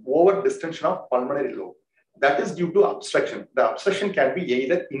progressive over distension of pulmonary lobe. That is due to obstruction. The obstruction can be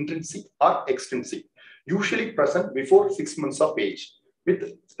either intrinsic or extrinsic, usually present before 6 months of age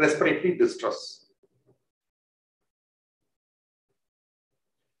with respiratory distress.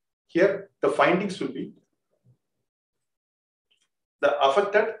 Here, the findings will be the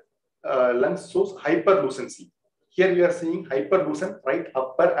affected lungs shows hyperlucency. Here we are seeing hyperlucent right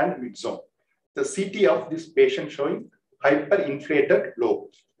upper and mid zone. The CT of this patient showing hyperinflated lobe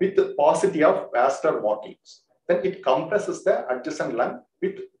with the paucity of vascular markings. Then it compresses the adjacent lung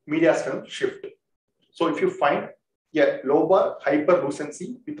with mediastinal shift. So if you find a lobar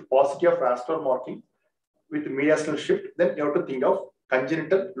hyperlucency with paucity of vascular marking with mediastinal shift, then you have to think of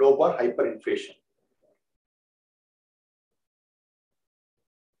congenital lobar hyperinflation.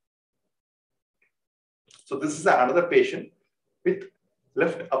 So this is another patient with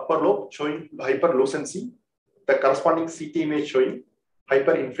left upper lobe showing hyperlucency, the corresponding CT image showing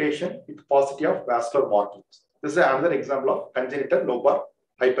hyperinflation with paucity of vascular markings. This is another example of congenital lobar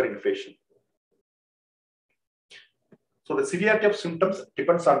hyperinflation. So the severity of symptoms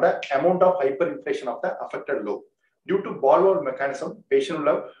depends on the amount of hyperinflation of the affected lobe. Due to ball valve mechanism, patient will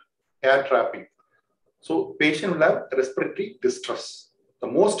have air trapping. So patient will have respiratory distress. The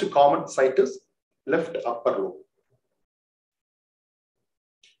most common site is left upper lobe.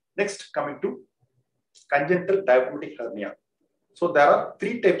 Next, coming to congenital diaphragmatic hernia. So there are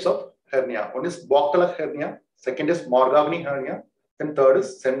 3 types of hernia. One is Bockelach hernia, second is Morgagni hernia, and third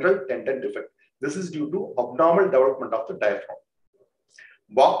is central tendon defect. This is due to abnormal development of the diaphragm.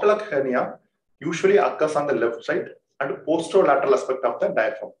 Bockelach hernia usually occurs on the left side and posterolateral aspect of the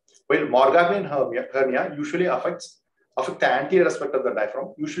diaphragm, while Morgagni hernia usually affect the anterior aspect of the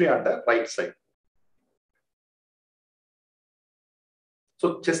diaphragm, usually on the right side.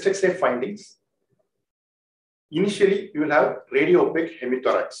 So chest X-ray findings. Initially, you will have radio-opaque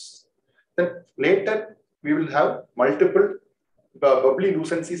hemithorax. Then later, we will have multiple bubbly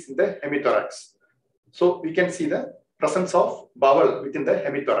lucencies in the hemithorax. So we can see the presence of bowel within the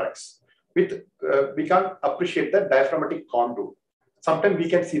hemithorax. We can appreciate the diaphragmatic contour. Sometimes we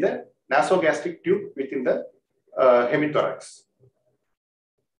can see the nasogastric tube within the hemithorax.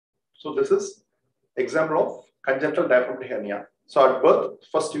 So this is example of congenital diaphragmatic hernia. So at birth,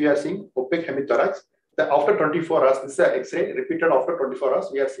 first we are seeing opaque hemithorax. Then after 24 hours, this is an X-ray repeated after 24 hours,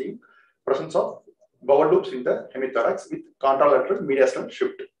 we are seeing presence of bowel loops in the hemithorax with contralateral mediastinal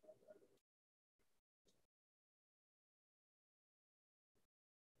shift.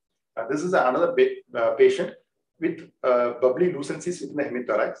 This is another patient with bubbly lucencies in the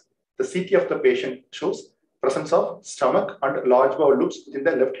hemithorax. The CT of the patient shows presence of stomach and large bowel loops in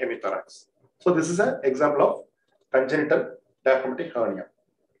the left hemithorax. So this is an example of congenital diaphragmatic hernia.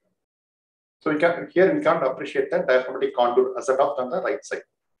 So here we can't appreciate the diaphragmatic contour as a top on the right side.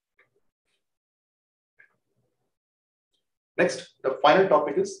 Next, the final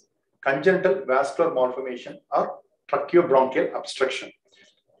topic is congenital vascular malformation or tracheobronchial obstruction.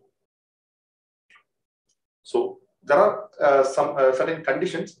 So there are some certain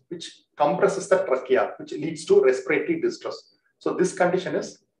conditions which compresses the trachea, which leads to respiratory distress. So this condition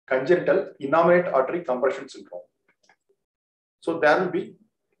is congenital innominate artery compression syndrome. So there will be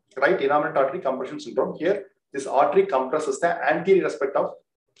right innominate artery compression syndrome. Here, this artery compresses the anterior aspect of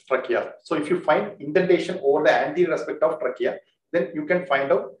trachea. So if you find indentation over the anterior aspect of trachea, then you can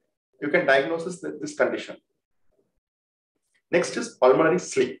find out, you can diagnose this condition. Next is pulmonary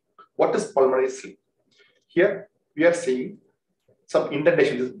sling. What is pulmonary sling? Here we are seeing some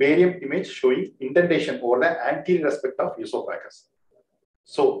indentation. This barium image showing indentation over the anterior aspect of esophagus.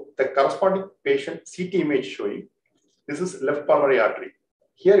 So the corresponding patient CT image showing this is left pulmonary artery.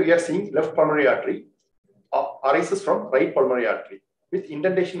 Here we are seeing left pulmonary artery arises from right pulmonary artery with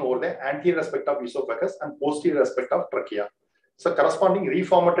indentation over the anterior aspect of esophagus and posterior aspect of trachea. So corresponding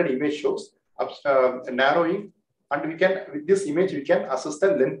reformatted image shows narrowing, and we can, with this image, we can assess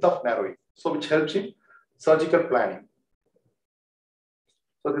the length of narrowing. So which helps in surgical planning.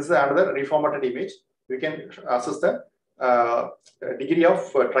 So this is another reformatted image. We can assess the degree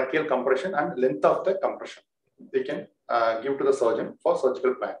of tracheal compression and length of the compression. They can give to the surgeon for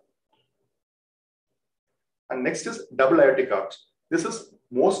surgical plan. And next is double aortic arch. This is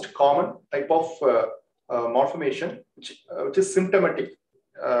most common type of malformation, which is symptomatic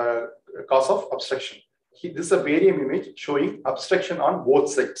cause of obstruction. This is a barium image showing obstruction on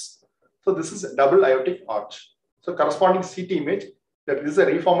both sides. So this is a double aortic arch. So corresponding CT image, that is a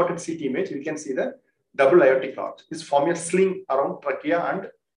reformatted CT image, we can see the double aortic arch. This forms a sling around trachea and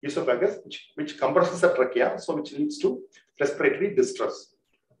esophagus, which compresses the trachea, so which leads to respiratory distress.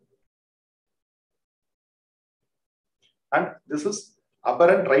 And this is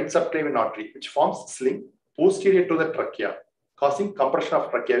aberrant right subclavian artery, which forms sling posterior to the trachea, causing compression of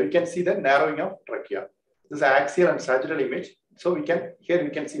trachea. We can see the narrowing of trachea. This is an axial and sagittal image. So we can, here we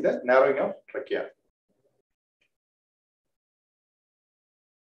can see the narrowing of trachea.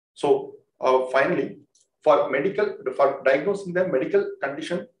 So finally, for diagnosing the medical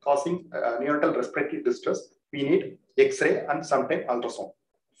condition causing neonatal respiratory distress, we need X-ray and sometimes ultrasound.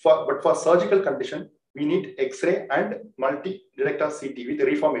 But for surgical condition, we need X-ray and multi-detector CT with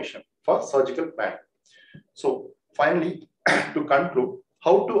reformation for surgical plan. So finally, to conclude,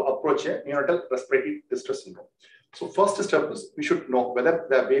 how to approach a neonatal respiratory distress syndrome. So first step is we should know whether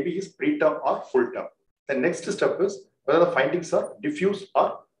the baby is preterm or full term. The next step is whether the findings are diffuse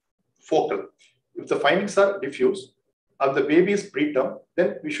or focal. If the findings are diffuse and the baby is preterm,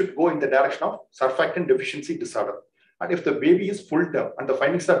 then we should go in the direction of surfactant deficiency disorder. And if the baby is full term and the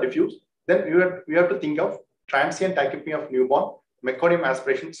findings are diffuse, then we have to think of transient tachypnea of newborn, meconium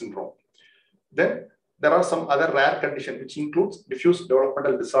aspiration syndrome. Then there are some other rare conditions which includes diffuse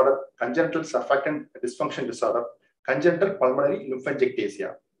developmental disorder, congenital surfactant dysfunction disorder, congenital pulmonary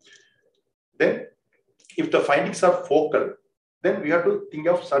lymphangiectasia. Then if the findings are focal, then we have to think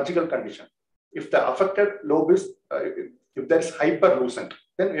of surgical condition. If the affected lobe is, if there is hyperlucent,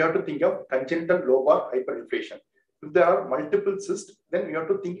 then we have to think of congenital lobar hyperinflation. If there are multiple cysts, then we have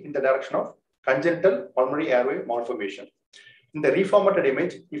to think in the direction of congenital pulmonary airway malformation. In the reformatted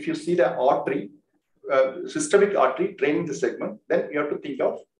image, if you see the artery, systemic artery draining the segment, then you have to think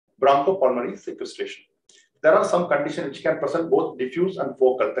of bronchopulmonary sequestration. There are some conditions which can present both diffuse and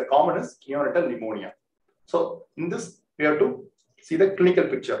focal. The common is neonatal pneumonia. So in this, we have to see the clinical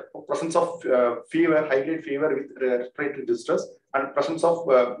picture of presence of fever, high-grade fever with respiratory distress, and presence of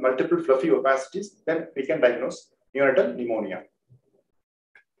multiple fluffy opacities. Then we can diagnose neonatal pneumonia.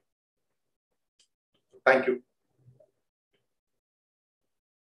 Thank you.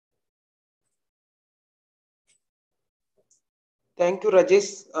 Thank you,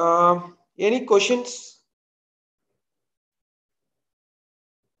 Rajesh. Any questions?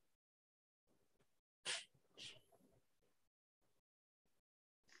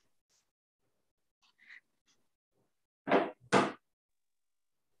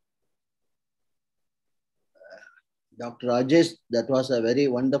 Dr. Rajesh, that was a very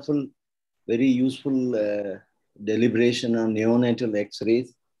wonderful, very useful deliberation on neonatal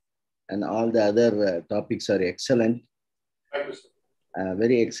X-rays, and all the other topics are excellent. Thank you, sir.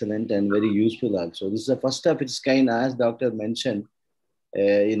 Very excellent and very useful also. This is the first of its kind, as Doctor mentioned,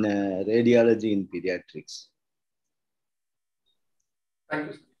 in radiology in pediatrics. Thank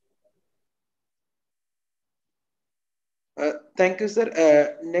you, sir. Thank you,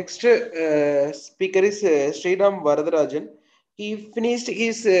 sir. Next speaker is Sriram Varadarajan. He finished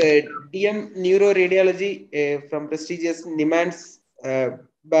his DM Neuroradiology from prestigious NIMANS,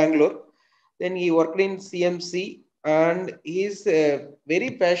 Bangalore. Then he worked in CMC, and he is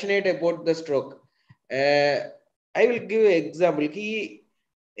very passionate about the stroke. I will give an example. He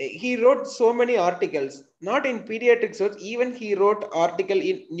wrote so many articles, not in pediatrics, even he wrote article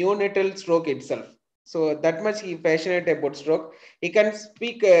in neonatal stroke itself. So that much he passionate about stroke. He can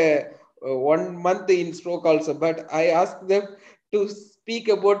speak 1 month in stroke also, but I asked them to speak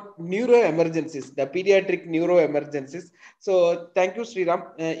about neuro emergencies, the pediatric neuro emergencies. So thank you,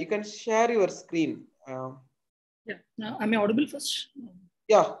 Sriram. You can share your screen. Yeah, am I audible first?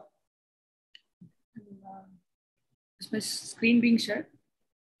 Yeah. Is my screen being shared?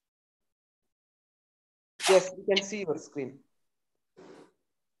 Yes, we can see your screen.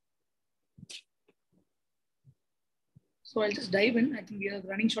 So I'll just dive in. I think we are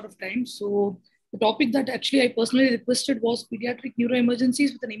running short of time. So the topic that actually I personally requested was pediatric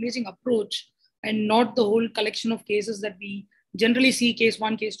neuroemergencies with an imaging approach and not the whole collection of cases that we generally see, case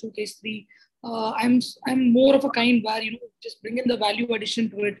 1, case 2, case 3. I'm more of a kind where, just bring in the value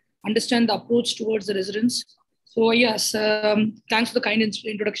addition to it, understand the approach towards the residents. So yes, thanks for the kind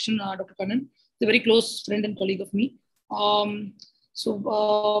introduction, Dr. Kannan. He's a very close friend and colleague of me.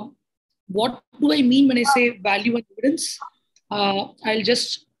 What do I mean when I say value and evidence? I'll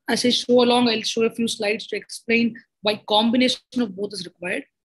just, as I show along, I'll show a few slides to explain why combination of both is required.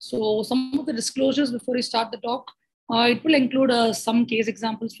 So some of the disclosures before I start the talk, it will include some case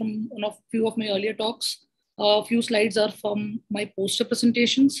examples from few of my earlier talks. A few slides are from my poster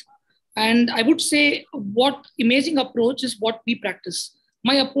presentations. And I would say what imaging approach is what we practice.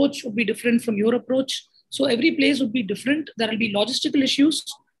 My approach would be different from your approach. So every place would be different. There will be logistical issues.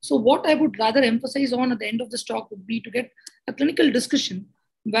 So what I would rather emphasize on at the end of this talk would be to get a clinical discussion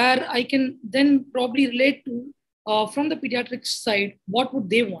where I can then probably relate to from the pediatrics side, what would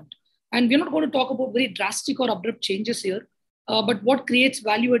they want? And we're not going to talk about very drastic or abrupt changes here, but what creates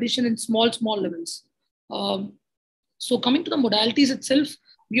value addition in small levels. So coming to the modalities itself,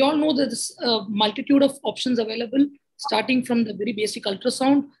 we all know that there's a multitude of options available, starting from the very basic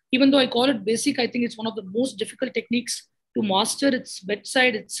ultrasound. Even though I call it basic, I think it's one of the most difficult techniques to master. It's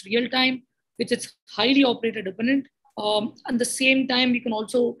bedside, it's real time, it's highly operator dependent. At the same time, we can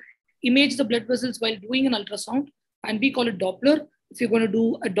also image the blood vessels while doing an ultrasound, and we call it Doppler. If you're going to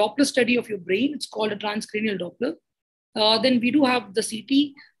do a Doppler study of your brain, it's called a transcranial Doppler. Then we do have the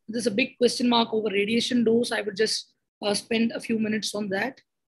CT. There's a big question mark over radiation dose. I would just spend a few minutes on that.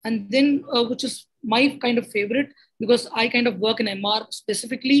 And then, which is my kind of favorite, because I kind of work in MR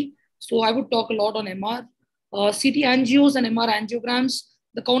specifically. So I would talk a lot on MR. CT angios and MR angiograms,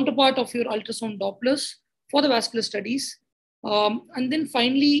 the counterpart of your ultrasound Dopplers for the vascular studies. And then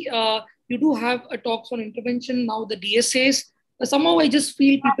finally, you do have a talks on intervention, now the DSAs. Somehow I just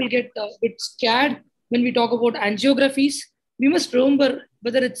feel people get a bit scared when we talk about angiographies. We must remember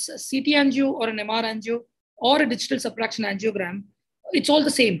whether it's a CT angio or an MR angio or a digital subtraction angiogram, it's all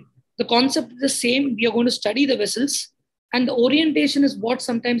the same. The concept is the same. We are going to study the vessels, and the orientation is what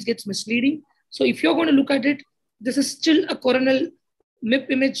sometimes gets misleading. So if you're going to look at it, this is still a coronal MIP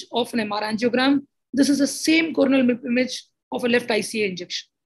image of an MR angiogram. This is the same coronal MIP image of a left ICA injection.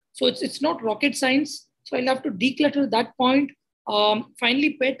 So it's not rocket science. So I'll have to declutter that point.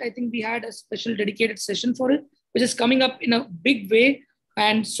 Finally, PET, I think we had a special dedicated session for it, which is coming up in a big way,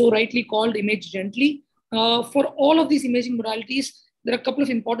 and so rightly called Image Gently. For all of these imaging modalities, there are a couple of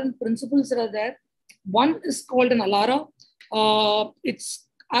important principles that are there. One is called an ALARA. It's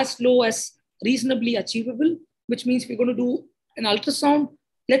as low as reasonably achievable, which means we're going to do an ultrasound.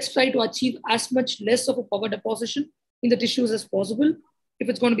 Let's try to achieve as much less of a power deposition in the tissues as possible. If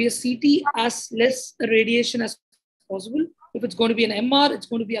it's going to be a CT, as less radiation as possible. If it's going to be an MR, it's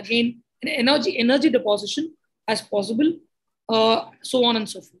going to be again an energy deposition as possible, so on and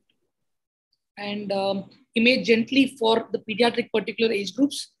so forth. And image gently for the pediatric particular age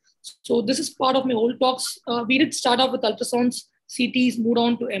groups. So this is part of my old talks. We did start off with ultrasounds, CTs, moved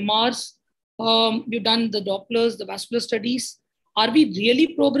on to MRs. We've done the Dopplers, the vascular studies. Are we really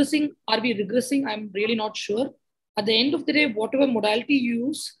progressing? Are we regressing? I'm really not sure. At the end of the day, whatever modality you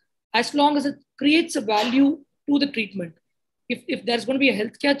use, as long as it creates a value to the treatment. If there's going to be a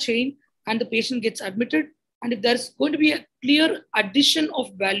healthcare chain and the patient gets admitted, and if there's going to be a clear addition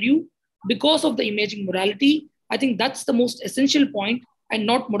of value because of the imaging modality, I think that's the most essential point, and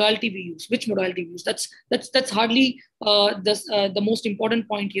not modality we use, which modality we use. That's hardly the most important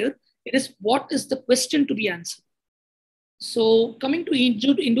point here. It is what is the question to be answered. So coming to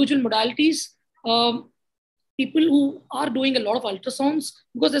individual modalities, people who are doing a lot of ultrasounds,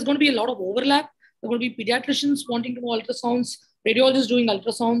 because there's going to be a lot of overlap. There are going to be pediatricians wanting to know ultrasounds, radiologists doing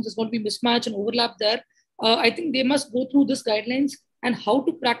ultrasounds. There's going to be mismatch and overlap there. I think they must go through this guidelines and how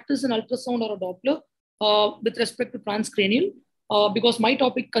to practice an ultrasound or a Doppler with respect to transcranial, because my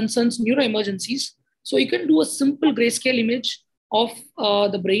topic concerns neuroemergencies. So you can do a simple grayscale image of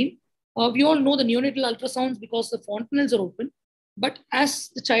the brain. We all know the neonatal ultrasounds because the fontanelles are open. But as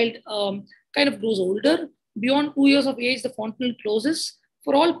the child kind of grows older, beyond 2 years of age, the fontanelle closes.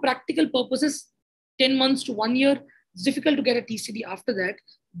 For all practical purposes, 10 months to 1 year, it's difficult to get a TCD after that.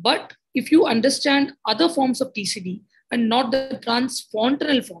 But if you understand other forms of TCD and not the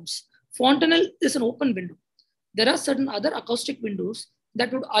transfontanelle forms, fontanelle is an open window. There are certain other acoustic windows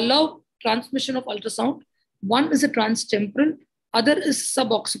that would allow transmission of ultrasound. One is a transtemporal, other is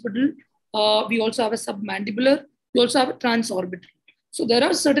suboccipital. We also have a submandibular. We also have a transorbital. So there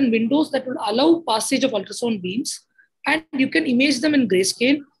are certain windows that will allow passage of ultrasound beams, and you can image them in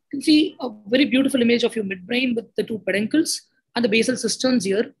grayscale. You can see a very beautiful image of your midbrain with the two peduncles and the basal cisterns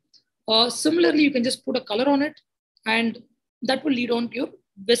here. Similarly, you can just put a color on it, and that will lead on to your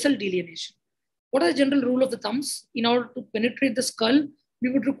vessel delineation. What are the general rule of the thumbs? In order to penetrate the skull, we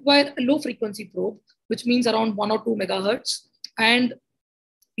would require a low frequency probe, which means around 1 or 2 megahertz. And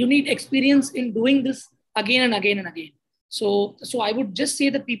you need experience in doing this again and again and again. So I would just say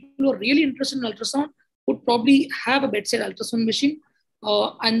that people who are really interested in ultrasound would probably have a bedside ultrasound machine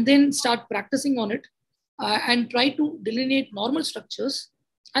and then start practicing on it and try to delineate normal structures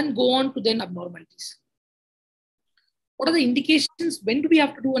and go on to then abnormalities. What are the indications? When do we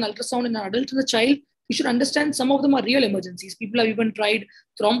have to do an ultrasound in an adult and a child? We should understand some of them are real emergencies. People have even tried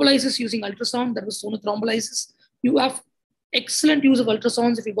thrombolysis using ultrasound. That was sonothrombolysis. You have excellent use of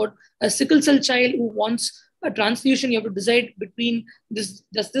ultrasounds. If you've got a sickle cell child who wants a transfusion, you have to decide between this.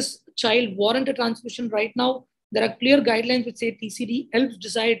 Does this child warrant a transfusion right now? There are clear guidelines which say TCD helps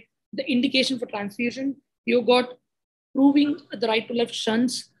decide the indication for transfusion. You've got proving the right to left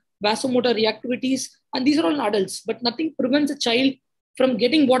shunts, vasomotor reactivities, and these are all in adults, but nothing prevents a child from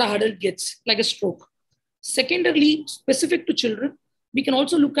getting what an adult gets, like a stroke. Secondarily, specific to children, we can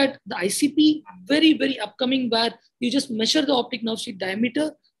also look at the ICP, very, very upcoming, where you just measure the optic nerve sheath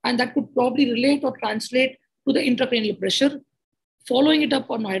diameter, and that could probably relate or translate to the intracranial pressure. Following it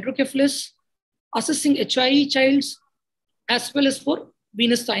up on hydrocephalus, assessing HIE childs, as well as for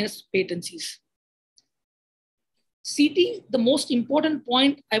venous sinus patencies. CT, the most important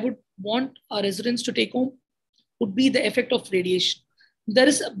point I would want our residents to take home would be the effect of radiation. There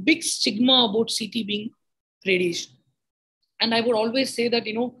is a big stigma about CT being radiation. And I would always say that,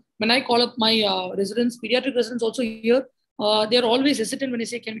 when I call up my residents, pediatric residents also here, they're always hesitant when I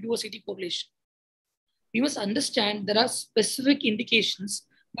say, can we do a CT correlation? We must understand there are specific indications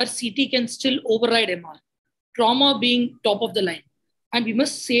where CT can still override MR, trauma being top of the line. And we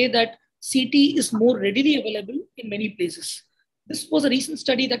must say that CT is more readily available in many places. This was a recent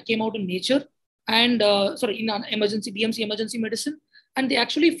study that came out in Nature and in an emergency, BMC emergency medicine. And they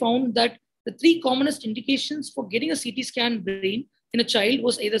actually found that the 3 commonest indications for getting a CT scan brain in a child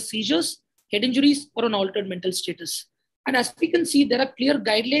was either seizures, head injuries, or an altered mental status. And as we can see, there are clear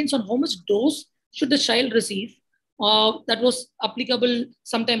guidelines on how much dose should the child receive. That was applicable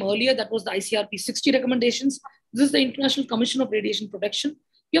sometime earlier. That was the ICRP 60 recommendations. This is the International Commission of Radiation Protection.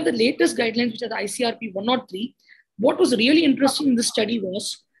 You have the latest guidelines, which are the ICRP 103. What was really interesting in this study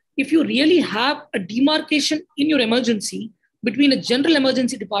was, if you really have a demarcation in your emergency between a general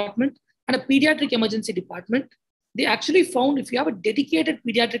emergency department and a pediatric emergency department, they actually found if you have a dedicated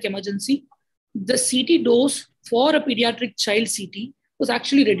pediatric emergency, the CT dose for a pediatric child CT was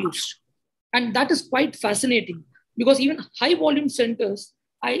actually reduced. And that is quite fascinating because even high volume centers,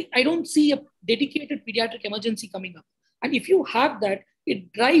 I don't see a dedicated pediatric emergency coming up. And if you have that,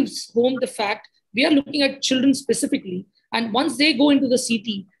 it drives home the fact we are looking at children specifically. And once they go into the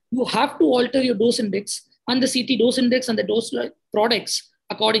CT, you have to alter your dose index and the CT dose index and the dose products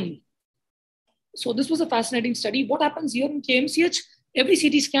accordingly. So this was a fascinating study. What happens here in KMCH, every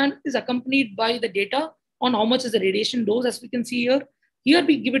CT scan is accompanied by the data on how much is the radiation dose, as we can see here. Here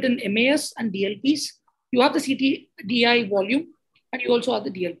we give it in MAS and DLPs. You have the CT DI volume and you also have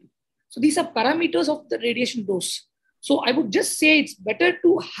the DLP. So these are parameters of the radiation dose. So I would just say it's better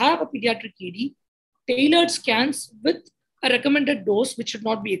to have a pediatric ED, tailored scans with a recommended dose, which should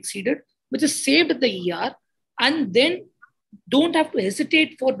not be exceeded, which is saved at the ER, and then don't have to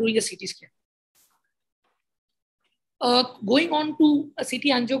hesitate for doing a CT scan. Going on to a CT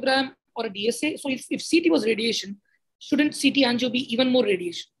angiogram or a DSA. So if CT was radiation, shouldn't CT angio be even more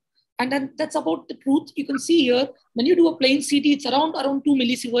radiation? And then that's about the truth. You can see here, when you do a plain CT, it's around 2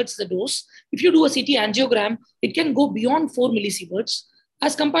 millisieverts the dose. If you do a CT angiogram, it can go beyond 4 millisieverts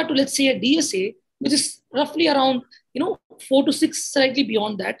as compared to, let's say, a DSA, which is roughly around 4 to 6, slightly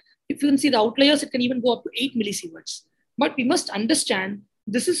beyond that. If you can see the outliers, it can even go up to 8 millisieverts. But we must understand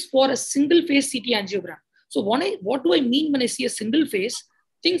this is for a single phase CT angiogram. So what do I mean when I see a single phase?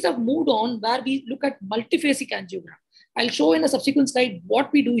 Things have moved on where we look at multiphasic angiogram. I'll show in a subsequent slide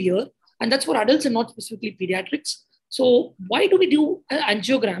what we do here, and that's for adults and not specifically pediatrics. So why do we do an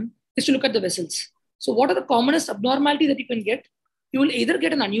angiogram? Is to look at the vessels. So what are the commonest abnormalities that you can get? You will either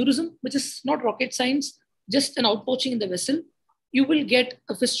get an aneurysm, which is not rocket science, just an outpouching in the vessel. You will get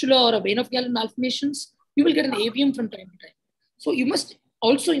a fistula or a vein of Galen malformations. You will get an AVM from time to time. So you must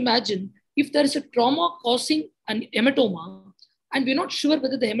also imagine if there is a trauma causing an hematoma, and we're not sure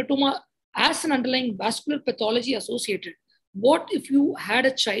whether the hematoma as an underlying vascular pathology associated. What if you had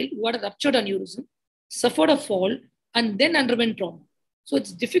a child who had a ruptured aneurysm, suffered a fall, and then underwent trauma? So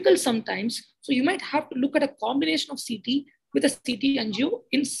it's difficult sometimes. So you might have to look at a combination of CT with a CT angio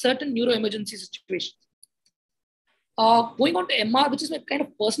in certain neuroemergency situations. Going on to MR, which is my kind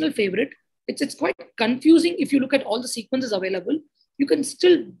of personal favorite, it's quite confusing if you look at all the sequences available. You can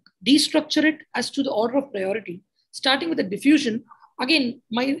still destructure it as to the order of priority, starting with the diffusion. Again,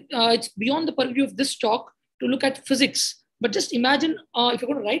 it's beyond the purview of this talk to look at physics. But just imagine if you're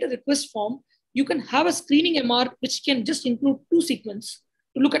going to write a request form, you can have a screening MR which can just include 2 sequences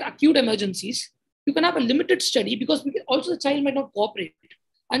to look at acute emergencies. You can have a limited study because also the child might not cooperate.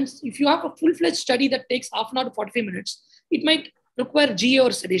 And if you have a full-fledged study that takes half an hour to 45 minutes, it might require GA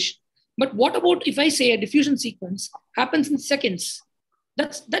or sedation. But what about if I say a diffusion sequence happens in seconds?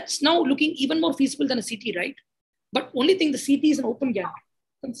 That's now looking even more feasible than a CT, right? But only thing, the CT is an open gantry.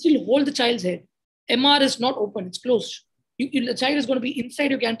 You can still hold the child's head. MR is not open, it's closed. The child is going to be inside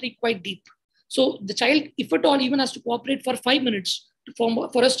your gantry quite deep. So the child, if at all, even has to cooperate for 5 minutes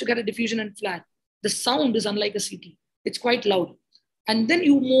for us to get a diffusion and flat. The sound is unlike a CT. It's quite loud. And then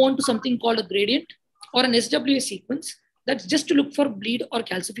you move on to something called a gradient or an SWA sequence. That's just to look for bleed or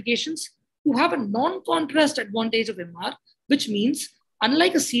calcifications. You have a non-contrast advantage of MR, which means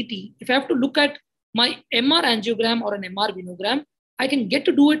unlike a CT, if I have to look at my MR angiogram or an MR venogram, I can get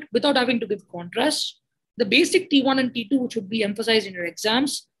to do it without having to give contrast. The basic T1 and T2, which would be emphasized in your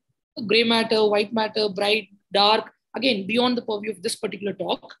exams, gray matter, white matter, bright, dark, again, beyond the purview of this particular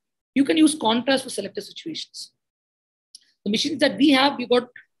talk, you can use contrast for selective situations. The machines that we have, we got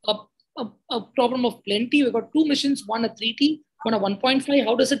a problem of plenty. We've got 2 machines, one a 3T, one a 1.5.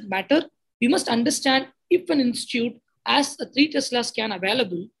 How does it matter? We must understand if an institute has a 3 Tesla scan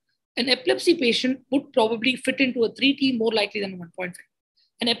available, an epilepsy patient would probably fit into a 3T more likely than 1.5.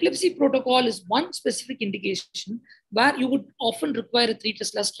 An epilepsy protocol is one specific indication where you would often require a 3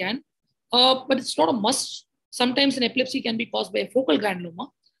 Tesla scan, but it's not a must. Sometimes an epilepsy can be caused by a focal granuloma.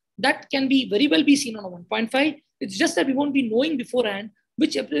 That can be very well be seen on a 1.5. It's just that we won't be knowing beforehand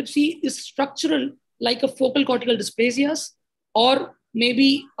which epilepsy is structural, like a focal cortical dysplasias, or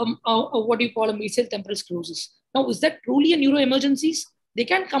maybe what do you call a mesial temporal sclerosis. Now, is that truly a neuroemergencies? They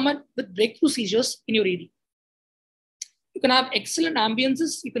can come up with breakthrough seizures in your ED. You can have excellent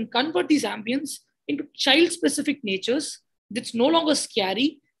ambiences. You can convert these ambience into child-specific natures. That's no longer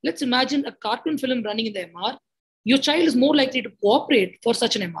scary. Let's imagine a cartoon film running in the MR. Your child is more likely to cooperate for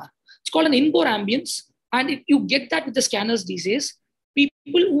such an MR. It's called an in-bore ambience. And you get that with the scanners these days.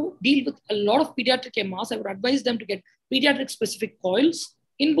 People who deal with a lot of pediatric MRs, I would advise them to get pediatric-specific coils,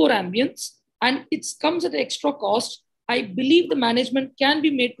 in-bore ambience, and it comes at an extra cost. I believe the management can be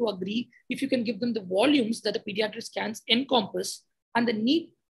made to agree if you can give them the volumes that the pediatric scans encompass and the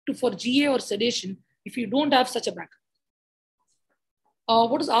need for GA or sedation if you don't have such a backup.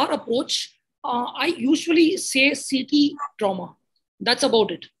 What is our approach? I usually say CT trauma. That's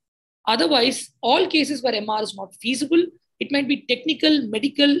about it. Otherwise, all cases where MR is not feasible, it might be technical,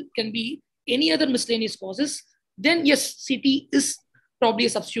 medical, can be any other miscellaneous causes. Then yes, CT is probably a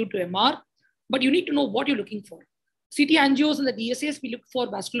substitute to MR, but you need to know what you're looking for. CT angios and the DSAs, we look for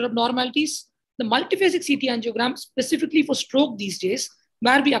vascular abnormalities. The multiphasic CT angiogram, specifically for stroke these days,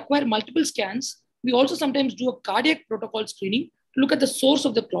 where we acquire multiple scans. We also sometimes do a cardiac protocol screening to look at the source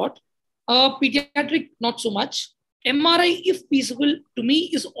of the clot. Pediatric, not so much. MRI, if feasible, to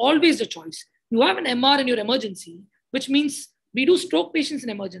me is always the choice. You have an MR in your emergency, which means we do stroke patients in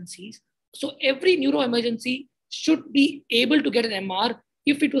emergencies. So every neuroemergency should be able to get an MR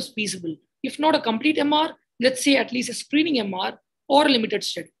if it was feasible. If not a complete MR, let's say at least a screening MR or a limited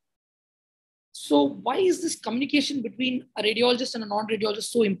study. So why is this communication between a radiologist and a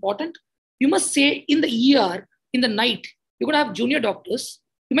non-radiologist so important? You must say in the ER, in the night, you're going to have junior doctors.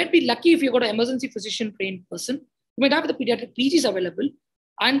 You might be lucky if you've got an emergency physician trained person. You might have the pediatric PGs available,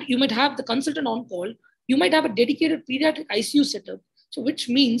 and you might have the consultant on call. You might have a dedicated pediatric ICU setup. So which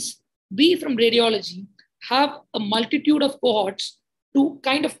means we from radiology have a multitude of cohorts to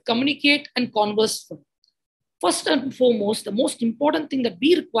kind of communicate and converse from. First and foremost, the most important thing that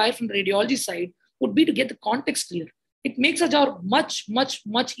we require from the radiology side would be to get the context clear. It makes our job much, much,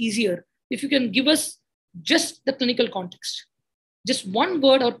 much easier if you can give us just the clinical context. Just one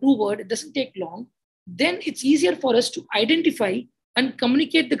word or two words, it doesn't take long. Then it's easier for us to identify and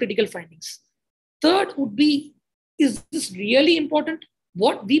communicate the critical findings. Third would be, is this really important?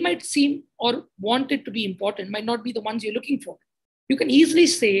 What we might seem or want it to be important might not be the ones you're looking for. You can easily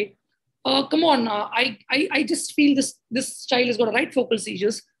say, come on, I just feel this child has got a right focal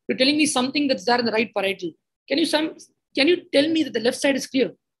seizures. You're telling me something that's there in the right parietal. Can you tell me that the left side is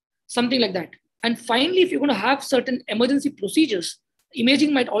clear? something like that. And finally, if you're going to have certain emergency procedures,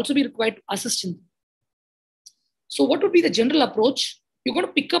 imaging might also be required to assist in them. So what would be the general approach? You're going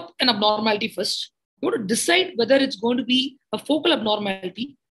to pick up an abnormality first. You're going to decide whether it's going to be a focal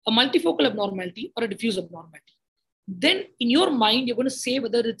abnormality, a multifocal abnormality, or a diffuse abnormality. Then in your mind, you're going to say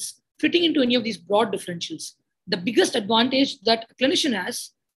whether it's fitting into any of these broad differentials. The biggest advantage that a clinician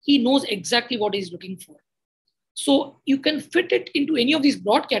has, he knows exactly what he's looking for. So you can fit it into any of these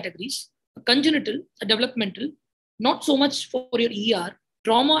broad categories, a congenital, a developmental, not so much for your ER.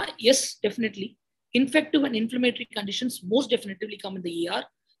 Trauma, yes, definitely. Infective and inflammatory conditions most definitely come in the ER.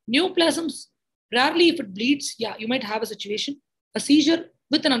 Neoplasms, rarely if it bleeds, yeah, you might have a situation. A seizure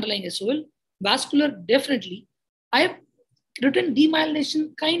with an underlying SOL. Vascular, definitely. I have written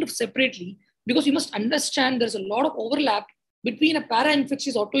demyelination kind of separately because you must understand there's a lot of overlap between a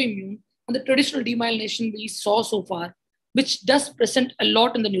para-infectious autoimmune and the traditional demyelination we saw so far, which does present a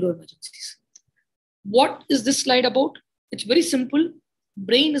lot in the neuroemergencies. What is this slide about? It's very simple.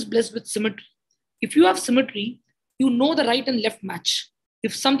 Brain is blessed with symmetry. If you have symmetry, you know the right and left match.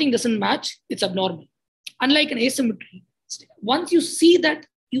 If something doesn't match, it's abnormal. Unlike an asymmetry, once you see that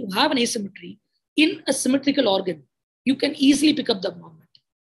you have an asymmetry in a symmetrical organ, you can easily pick up the abnormality.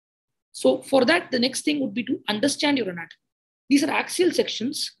 So for that, the next thing would be to understand your anatomy. These are axial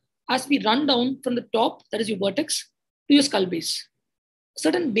sections as we run down from the top, that is your vertex, to your skull base.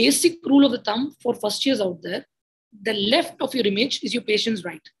 Certain basic rule of the thumb for first years out there, the left of your image is your patient's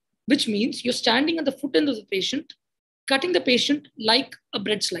right, which means you're standing at the foot end of the patient, cutting the patient like a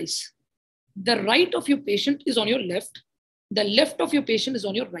bread slice. The right of your patient is on your left. The left of your patient is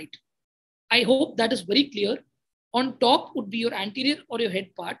on your right. I hope that is very clear. On top would be your anterior or your head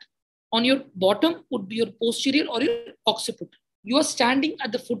part. On your bottom would be your posterior or your occiput. You are standing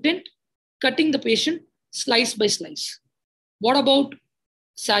at the foot end, cutting the patient slice by slice. What about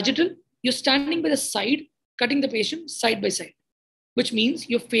sagittal? You're standing by the side, cutting the patient side by side, which means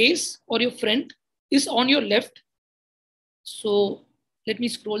your face or your front is on your left. So let me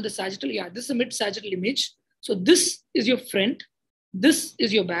scroll the sagittal. Yeah, this is a mid-sagittal image. So this is your front, this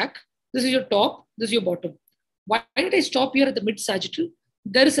is your back, this is your top, this is your bottom. Why did I stop here at the mid-sagittal?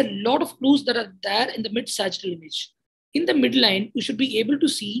 There is a lot of clues that are there in the mid-sagittal image. In the midline, you should be able to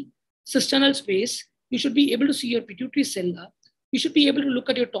see cisternal space. You should be able to see your pituitary sella. You should be able to look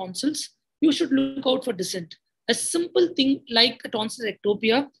at your tonsils. You should look out for descent. A simple thing like a tonsillar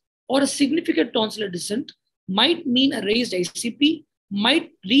ectopia or a significant tonsillar descent might mean a raised ICP,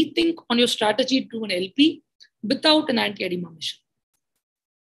 might rethink on your strategy to an LP without an anti-edema measure.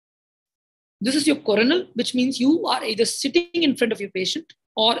 This is your coronal, which means you are either sitting in front of your patient,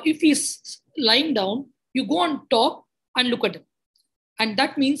 or if he's lying down, you go on top and look at him. And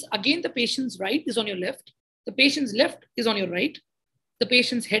that means, again, the patient's right is on your left. The patient's left is on your right. The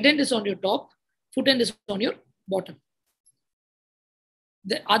patient's head end is on your top. Foot end is on your bottom.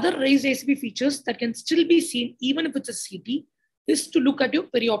 The other raised ICP features that can still be seen, even if it's a CT, is to look at your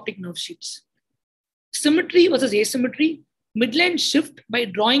perioptic nerve sheets. Symmetry versus asymmetry. Midline shift, by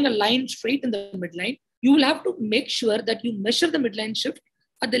drawing a line straight in the midline, you will have to make sure that you measure the midline shift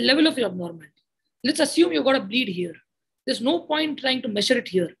at the level of your abnormality. Let's assume you've got a bleed here. There's no point trying to measure it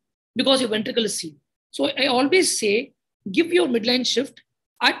here because your ventricle is seen. So I always say, give your midline shift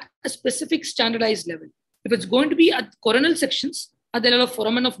at a specific standardized level. If it's going to be at coronal sections at the level of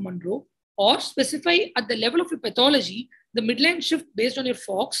foramen of Monroe, or specify at the level of your pathology, the midline shift based on your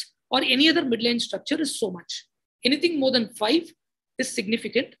Fox or any other midline structure is so much. Anything more than 5 is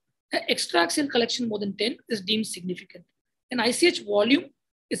significant. Extraaxial collection more than 10 is deemed significant. An ICH volume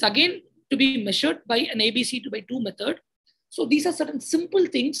is again to be measured by an ABC 2x2 method. So these are certain simple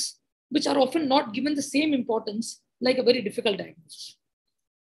things which are often not given the same importance like a very difficult diagnosis.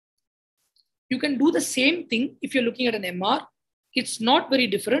 You can do the same thing if you're looking at an MR. It's not very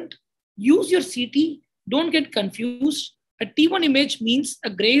different. Use your CT. Don't get confused. A T1 image means a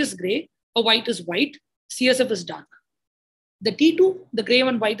gray is gray, a white is white, CSF is dark. The T2, the gray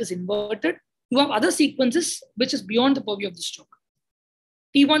and white is inverted. You have other sequences which is beyond the purview of this talk.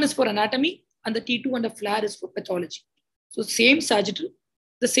 T1 is for anatomy and the T2 and the flare is for pathology. So same sagittal,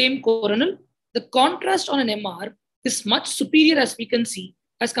 the same coronal. The contrast on an MR is much superior, as we can see,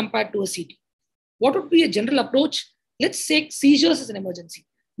 as compared to a CT. What would be a general approach? Let's say seizures is an emergency.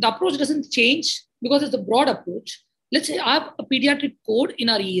 The approach doesn't change because it's a broad approach. Let's say I have a pediatric code in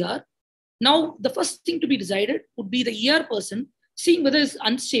our ER. Now, the first thing to be decided would be the ER person seeing whether it's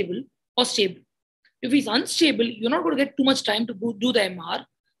unstable or stable. If he's unstable, you're not going to get too much time to do the MR.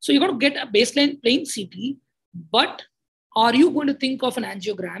 So you're going to get a baseline plain CT, but are you going to think of an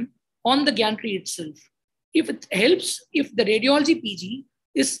angiogram on the gantry itself? If it helps, if the radiology PG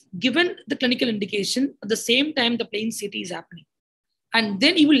is given the clinical indication at the same time the plain CT is happening. And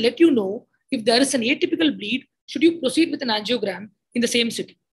then he will let you know if there is an atypical bleed, should you proceed with an angiogram in the same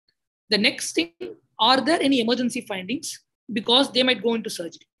sitting. The next thing, are there any emergency findings? Because they might go into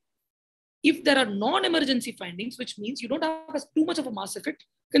surgery. If there are non-emergency findings, which means you don't have too much of a mass effect,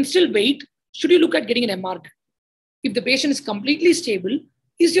 you can still wait. Should you look at getting an MR done? If the patient is completely stable,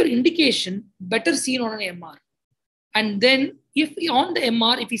 is your indication better seen on an MR? And then if on the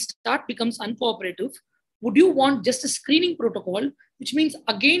MR, if he becomes uncooperative, would you want just a screening protocol, which means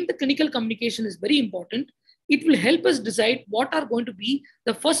again, the clinical communication is very important. It will help us decide what are going to be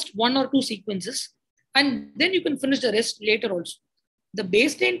the first 1 or 2 sequences. And then you can finish the rest later also. The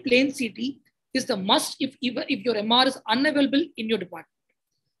baseline plain CT is the must if your MR is unavailable in your department.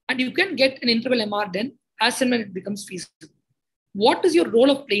 And you can get an interval MR done as and when it becomes feasible. What is your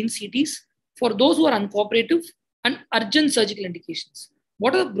role of plain CTs for those who are uncooperative and urgent surgical indications?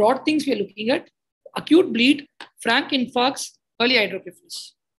 What are the broad things we are looking at? Acute bleed, frank infarcts, early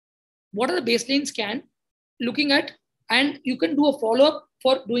hydrocephalus. What are the baseline scan looking at? And you can do a follow-up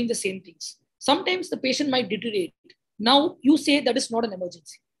for doing the same things. Sometimes the patient might deteriorate. Now you say that is not an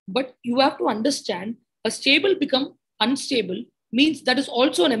emergency, but you have to understand a stable become unstable means that is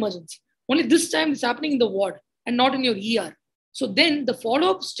also an emergency. Only this time it's happening in the ward and not in your ER. So then the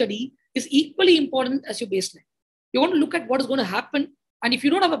follow-up study is equally important as your baseline. You want to look at what is going to happen. And if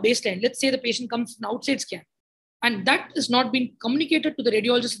you don't have a baseline, let's say the patient comes from an outside scan and that is not being communicated to the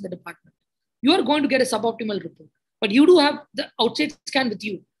radiologist in the department, you are going to get a suboptimal report, but you do have the outside scan with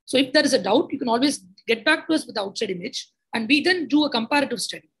you. So if there is a doubt, you can always get back to us with the outside image and we then do a comparative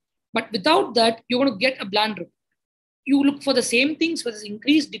study. But without that, you're going to get a bland report. You look for the same things, whether it's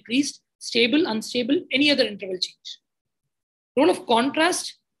increased, decreased, stable, unstable, any other interval change. Role of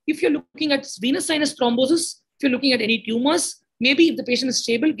contrast, if you're looking at venous sinus thrombosis, if you're looking at any tumors, maybe if the patient is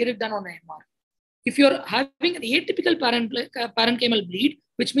stable, get it done on MR. If you're having an atypical parenchymal bleed,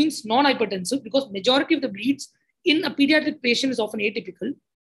 which means non-hypertensive, because majority of the bleeds in a pediatric patient is often atypical,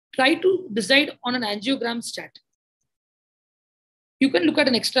 try to decide on an angiogram stat. You can look at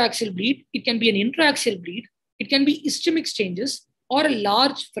an extraaxial bleed. It can be an intraaxial bleed. It can be ischemic changes or a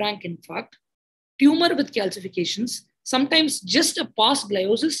large frank infarct, tumor with calcifications, sometimes just a past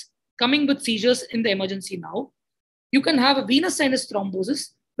gliosis coming with seizures in the emergency now. You can have a venous sinus thrombosis,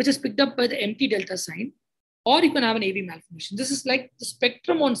 which is picked up by the empty delta sign, or you can have an AV malformation. This is like the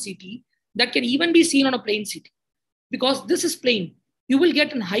spectrum on CT that can even be seen on a plain CT. Because this is plain, you will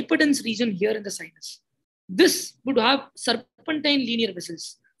get an hyperdense region here in the sinus. This would have serpentine linear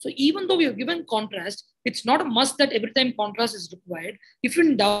vessels. So even though we have given contrast, it's not a must that every time contrast is required. If you're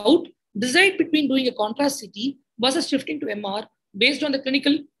in doubt, decide between doing a contrast CT versus shifting to MR based on the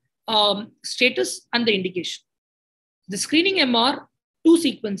clinical status and the indication. The screening MR, 2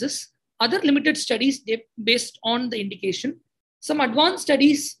 sequences, other limited studies based on the indication. Some advanced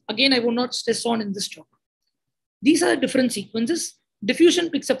studies, again, I will not stress on in this talk. These are the different sequences. Diffusion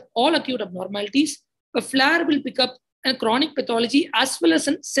picks up all acute abnormalities. A flare will pick up a chronic pathology as well as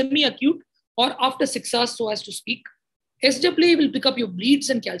a semi-acute or after 6 hours, so as to speak. SWA will pick up your bleeds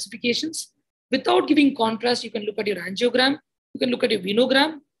and calcifications. Without giving contrast, you can look at your angiogram, you can look at your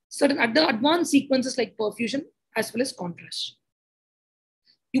venogram, certain other advanced sequences like perfusion as well as contrast.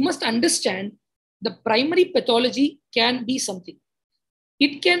 You must understand the primary pathology can be something.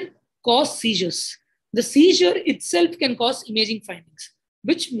 It can cause seizures. The seizure itself can cause imaging findings,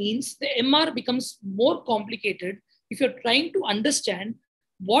 which means the MR becomes more complicated if you're trying to understand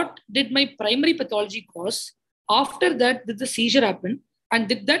what did my primary pathology cause. After that, did the seizure happen? And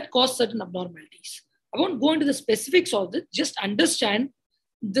did that cause certain abnormalities? I won't go into the specifics of it, just understand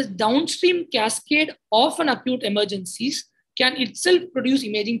the downstream cascade of an acute emergencies can itself produce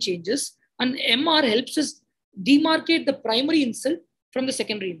imaging changes, and MR helps us demarcate the primary insult from the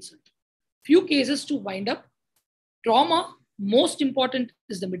secondary insult. Few cases to wind up. Trauma, most important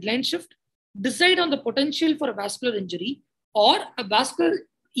is the midline shift. Decide on the potential for a vascular injury or a vascular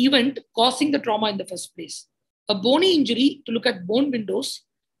event causing the trauma in the first place. A bony injury to look at bone windows,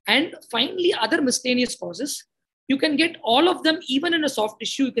 and finally other miscellaneous causes. You can get all of them even in a soft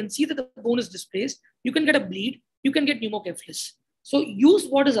tissue. You can see that the bone is displaced. You can get a bleed. You can get pneumocephalus. So use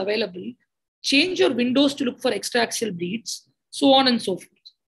what is available. Change your windows to look for extraaxial bleeds, so on and so forth.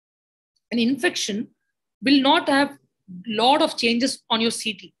 An infection will not have a lot of changes on your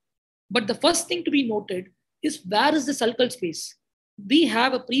CT. But the first thing to be noted is where is the sulcal space? We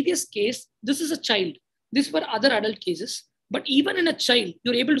have a previous case. This is a child. These were other adult cases. But even in a child,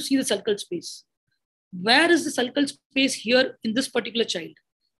 you're able to see the sulcal space. Where is the sulcal space here in this particular child?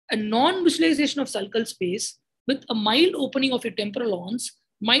 A non-visualization of sulcal space with a mild opening of your temporal horns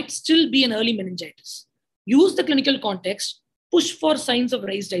might still be an early meningitis. Use the clinical context, push for signs of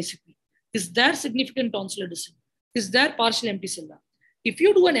raised ICP. Is there significant tonsillar descent? Is there partial empty cella? If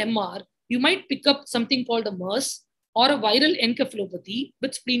you do an MR, you might pick up something called a MERS or a viral encephalopathy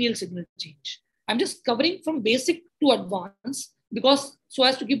with splenial signal change. I'm just covering from basic to advanced because so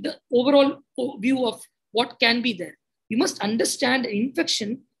as to give the overall view of what can be there. You must understand an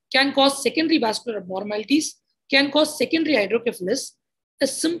infection can cause secondary vascular abnormalities, can cause secondary hydrocephalus. A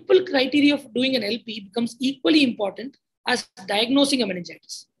simple criteria of doing an LP becomes equally important as diagnosing a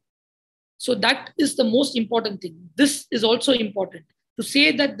meningitis. So that is the most important thing. This is also important to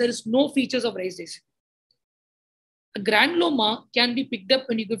say that there is no features of raised ICP. A granuloma can be picked up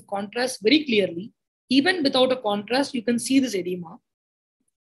when you give contrast very clearly. Even without a contrast, you can see this edema.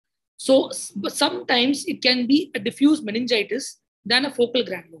 So sometimes it can be a diffuse meningitis than a focal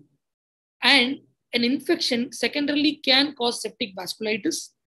granuloma. And an infection secondarily can cause septic vasculitis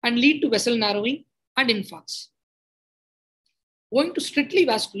and lead to vessel narrowing and infarcts. Going to strictly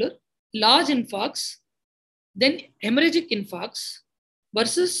vascular, large infarcts, then hemorrhagic infarcts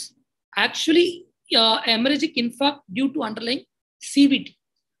versus actually hemorrhagic infarct due to underlying CVT,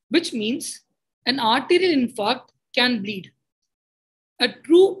 which means an arterial infarct can bleed. A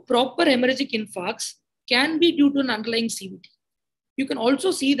true proper hemorrhagic infarcts can be due to an underlying CVT. You can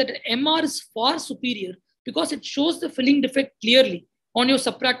also see that MR is far superior because it shows the filling defect clearly on your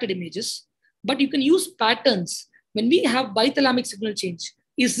subtracted images, but you can use patterns when we have bithalamic signal change.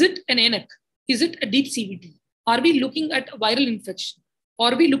 Is it an NF? Is it a deep CVT? Are we looking at a viral infection?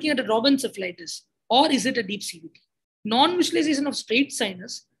 Are we looking at a Robin-encephalitis? Or is it a deep CVT? Non-visualization of straight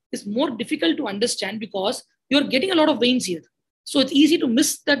sinus is more difficult to understand because you're getting a lot of veins here. So it's easy to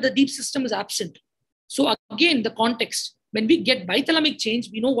miss that the deep system is absent. So again, the context, when we get bithalamic change,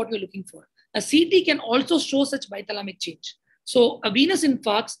 we know what we're looking for. A CT can also show such bithalamic change. So a venous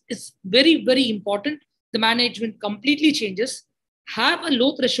infarct is very, very important. The management completely changes. Have a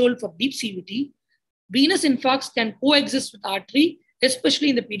low threshold for deep CVT. Venous infarcts can coexist with artery, especially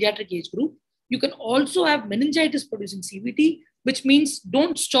in the pediatric age group. You can also have meningitis producing CVT, which means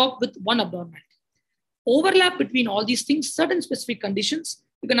don't stop with one abnormality. Overlap between all these things, certain specific conditions.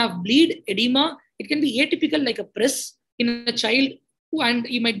 You can have bleed, edema. It can be atypical like a press in a child, and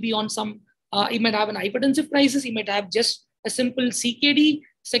you might be on some, you might have an hypertensive crisis. You might have just a simple CKD,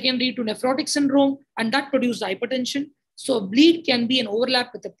 secondary to nephrotic syndrome, and that produced hypertension. So a bleed can be an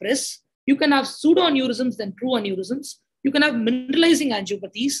overlap with a press. You can have pseudo-aneurysms than true aneurysms. You can have mineralizing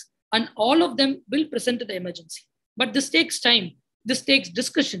angiopathies, and all of them will present to the emergency. But this takes time. This takes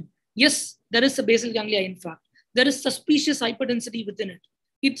discussion. Yes, there is a basal ganglia infarct. There is suspicious hyperdensity within it.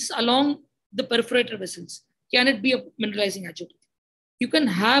 It's along the perforator vessels. Can it be a mineralizing angiopathy? You can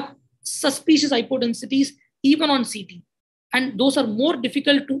have suspicious hypodensities even on CT. And those are more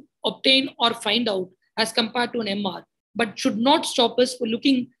difficult to obtain or find out as compared to an MR, but should not stop us for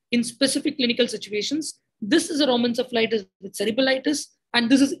looking in specific clinical situations. This is a Robin-encephalitis with cerebralitis, and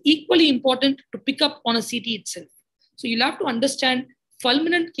this is equally important to pick up on a CT itself. So you'll have to understand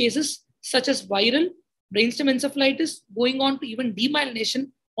fulminant cases such as viral, brainstem encephalitis, going on to even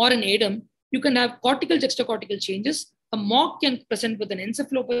demyelination or an ADEM. You can have cortical juxtacortical changes. A mock can present with an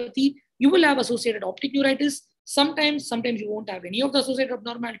encephalopathy. You will have associated optic neuritis. Sometimes you won't have any of the associated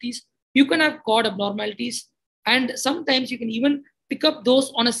abnormalities. You can have cord abnormalities. And sometimes you can even pick up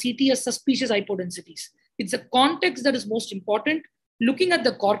those on a CT as suspicious hypodensities. It's the context that is most important. Looking at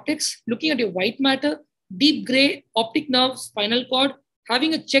the cortex, looking at your white matter, deep gray, optic nerve, spinal cord,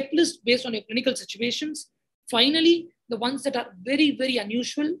 having a checklist based on your clinical situations. Finally, the ones that are very, very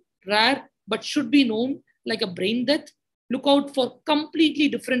unusual, rare, but should be known, like a brain death. Look out for completely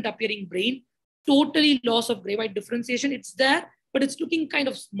different appearing brain, totally loss of gray-white differentiation. It's there, but it's looking kind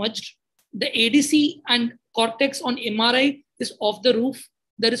of smudged. The ADC and cortex on MRI is off the roof.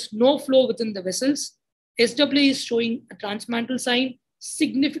 There is no flow within the vessels. SWA is showing a transmantle sign,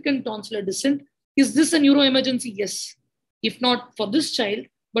 significant tonsillar descent. Is this a neuroemergency? Yes. If not for this child,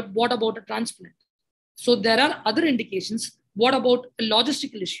 but what about a transplant? So there are other indications. What about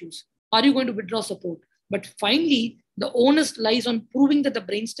logistical issues? Are you going to withdraw support? But finally, the onus lies on proving that the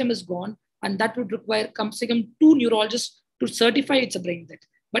brainstem is gone, and that would require come 2 neurologists to certify it's a brain death.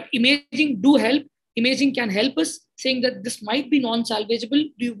 But imaging do help. Imaging can help us saying that this might be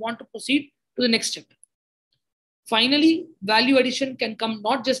non-salvageable. Do you want to proceed to the next step? Finally, value addition can come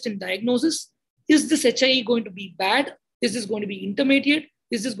not just in diagnosis. Is this HIE going to be bad? Is this going to be intermediate?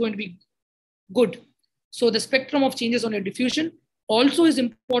 Is this going to be good? So the spectrum of changes on your diffusion also is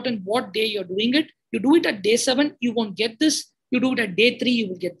important what day you're doing it. You do it at day 7, you won't get this. You do it at day 3, you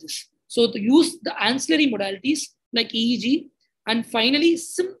will get this. So to use the ancillary modalities like EEG, And finally,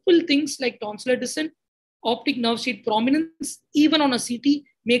 simple things like tonsillar descent, optic nerve sheath prominence, even on a CT,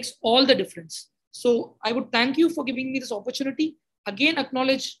 makes all the difference. So I would thank you for giving me this opportunity. Again,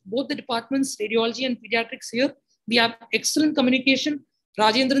 acknowledge both the departments, radiology and pediatrics here. We have excellent communication.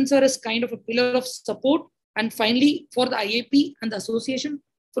 Rajendran sir is kind of a pillar of support. And finally, for the IAP and the association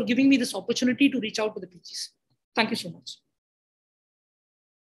for giving me this opportunity to reach out to the PGs. Thank you so much.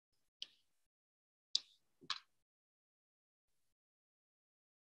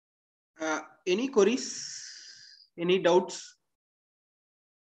 Any queries? Any doubts?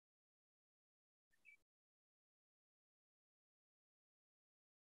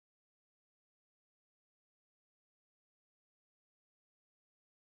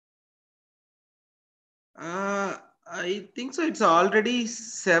 I think so. It's already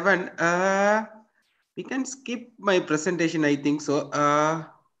 7. We can skip my presentation. I think so.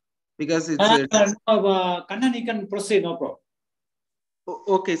 Because it's. Kannan, you can proceed. No problem.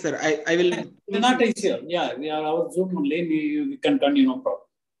 Okay, sir. I will. We're not easier. Yeah, we are our Zoom only. We can continue. No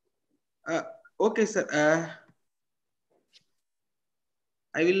problem. Okay, sir.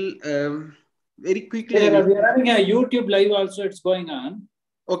 I will very quickly. We are having a YouTube live also. It's going on.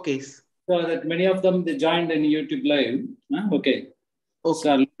 Okay. So that many of them they joined in YouTube live. Okay. So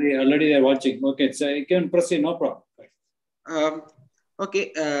already they're watching. Okay, so you can proceed. No problem.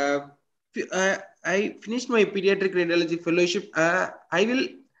 Okay. I finished my pediatric radiology fellowship. I will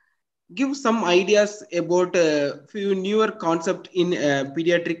give some ideas about a few newer concepts in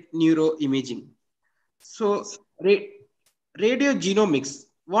pediatric neuroimaging. So, radiogenomics.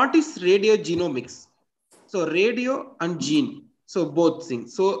 What is radiogenomics? So, radio and gene. So, both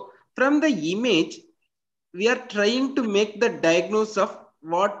things. So, from the image, we are trying to make the diagnosis of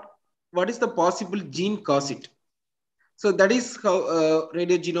what is the possible gene cause it. So, that is how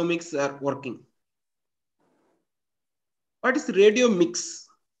radiogenomics are working. What is radiomix?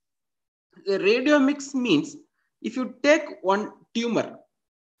 The radiomix means if you take one tumor,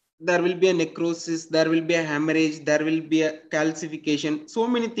 there will be a necrosis, there will be a hemorrhage, there will be a calcification, so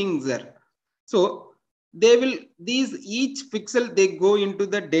many things there. So each pixel, they go into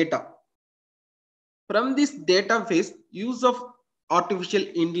the data. From this data phase, use of artificial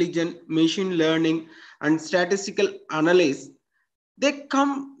intelligence, machine learning, and statistical analysis, they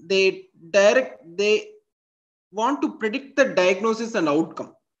want to predict the diagnosis and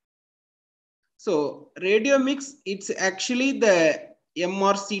outcome. So radiomics, it's actually the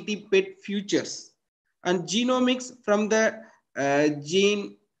MRCT PET futures, and genomics from the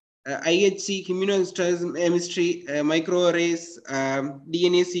gene, IHC, immunohistochemistry, microarrays,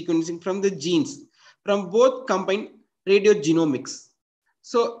 DNA sequencing from the genes, from both combined radiogenomics.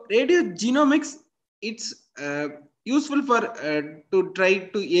 So radiogenomics, it's useful for to try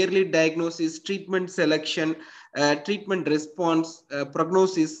to early diagnosis, treatment selection, treatment response,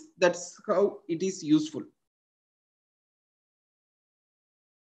 prognosis. That's how it is useful.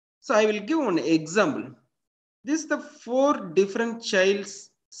 So I will give one example. This is the 4 different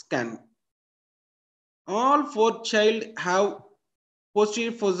child's scan. All 4 child have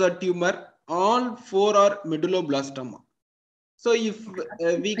posterior fossa tumor. All 4 are medulloblastoma. So if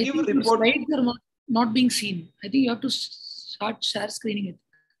we give a report, slides are not being seen. I think you have to start share screening it.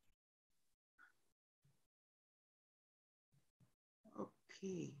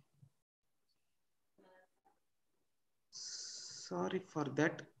 Okay. Sorry for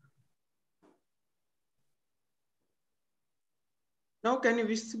that. Now can you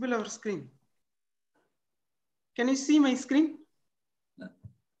visible our screen? Can you see my screen?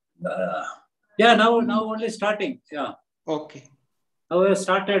 Yeah, now only starting. Yeah. Okay. Now we have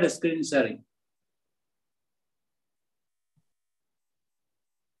started screen sharing.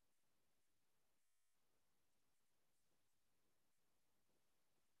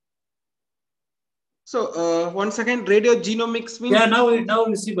 So once again, radiogenomics means. Yeah, now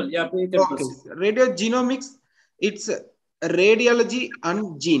visible. Yeah, you can proceed. Radiogenomics, it's radiology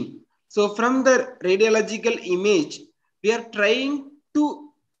and gene. So from the radiological image, we are trying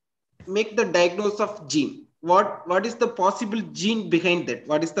to make the diagnosis of gene. What is the possible gene behind that?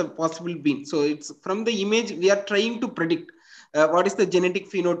 What is the possible gene? So it's from the image we are trying to predict what is the genetic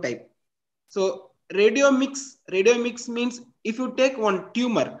phenotype. So radiomics means if you take one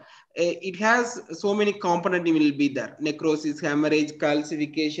tumor, it has so many components will be there. Necrosis, hemorrhage,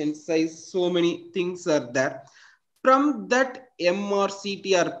 calcification, size, so many things are there. From that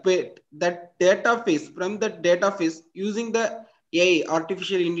MRCT or PET, that data phase, from that data phase, using the AI,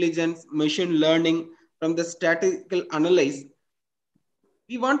 artificial intelligence, machine learning, from the statistical analysis,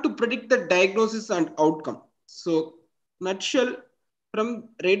 we want to predict the diagnosis and outcome. So, nutshell, from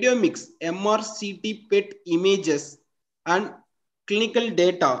radiomics, MRCT PET images, and clinical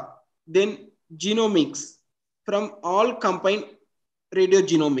data, then genomics from all combined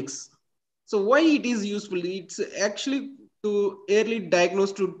radiogenomics. So why it is useful? It's actually to early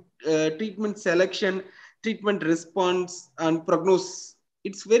diagnose, to treatment selection, treatment response, and prognosis.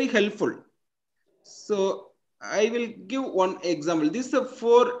 It's very helpful. So I will give one example. These are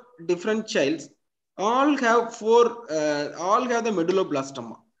 4 different childs. All have the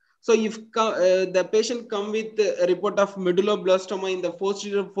medulloblastoma. So if the patient come with a report of medulloblastoma in the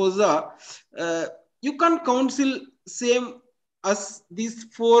posterior fossa, you can counsel same as these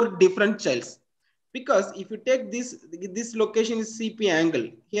 4 different childs. Because if you take this location is CP angle,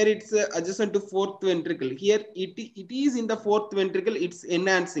 here it's adjacent to 4th ventricle. Here it is in the 4th ventricle, it's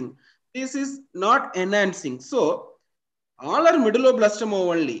enhancing. This is not enhancing. So all are medulloblastoma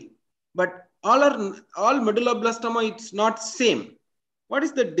only, but all medulloblastoma, it's not same. What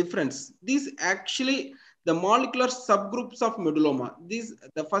is the difference? These actually the molecular subgroups of medulloma.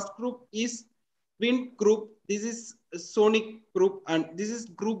 The first group is Wnt group, this is sonic group, and this is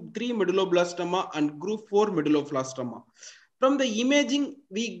group 3 medulloblastoma and group 4 medulloblastoma. From the imaging,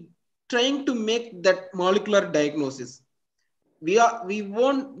 we trying to make that molecular diagnosis. We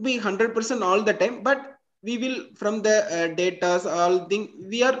won't be 100% all the time, but we will, from the data, all thing,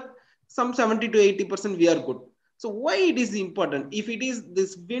 we are some 70 to 80% we are good. So why it is important? If it is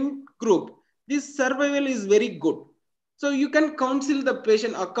this Wnt group, this survival is very good. So you can counsel the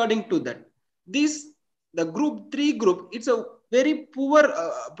patient according to that. The group 3 group, it's a very poor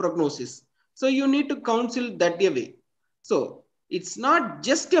prognosis. So you need to counsel that way. So it's not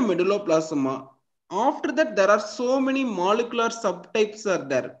just a medulloblastoma. After that, there are so many molecular subtypes are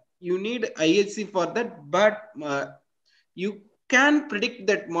there. You need IHC for that, but you can predict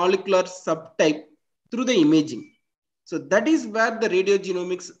that molecular subtype through the imaging. So that is where the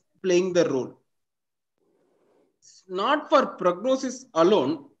radiogenomics playing the role. Not for prognosis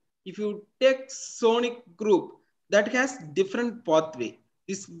alone. If you take sonic group, that has different pathway.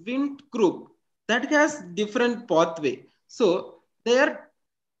 This Wnt group, that has different pathway. So they are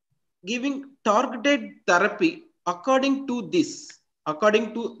giving targeted therapy according to this,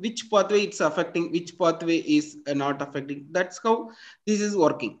 according to which pathway it's affecting, which pathway is not affecting. That's how this is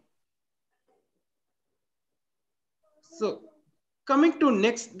working. So coming to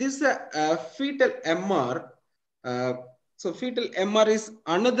next, this fetal MR. So fetal MR is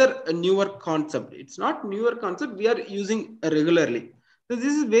another newer concept. It's not newer concept. We are using regularly. So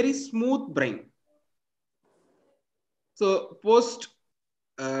this is very smooth brain. So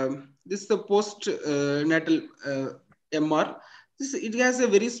this is the post-natal MR. It has a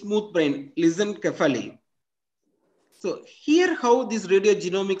very smooth brain, lissencephaly. So here how these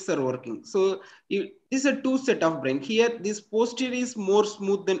radiogenomics are working. So this is a 2 set of brain. Here this posterior is more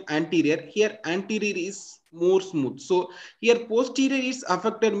smooth than anterior. Here anterior is more smooth. So here posterior is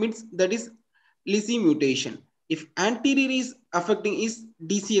affected means that is LISI mutation. If anterior is affecting is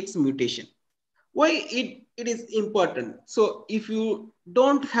DCX mutation. Why it is important? So if you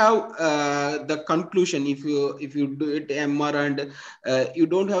don't have the conclusion, if you do it MR and you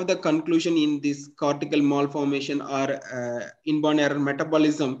don't have the conclusion in this cortical malformation or inborn error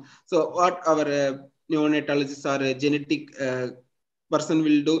metabolism, so what our neonatologist or genetic person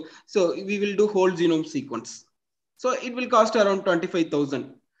will do, so we will do whole genome sequence. So it will cost around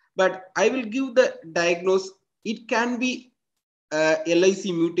 25,000, but I will give the diagnose. It can be LIC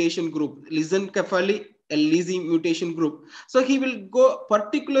mutation group, lissencephaly, LIC mutation group. So he will go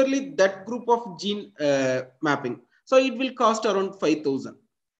particularly that group of gene mapping. So it will cost around 5,000.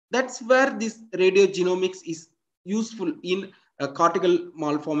 That's where this radiogenomics is useful in cortical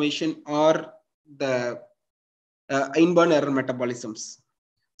malformation or the inborn error metabolisms.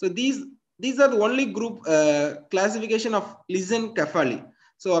 So these are the only group classification of lissencephaly.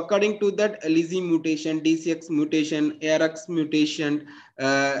 So according to that, LISI mutation, DCX mutation, ARX mutation,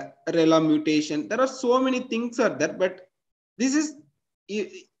 RELA mutation, there are so many things are there, but this is,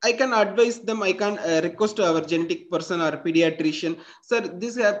 I can advise them, I can request to our genetic person or pediatrician, sir,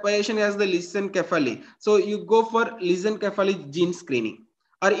 this patient has the lissencephaly. So you go for lissencephaly gene screening.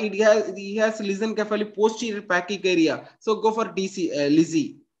 Or he has lissencephaly posterior pachycardia. So go for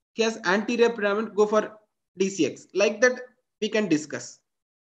LISI. He has anterior predominant, go for DCX. Like that, we can discuss.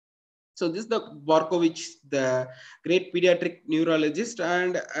 So this is the Borkovich, the great pediatric neurologist,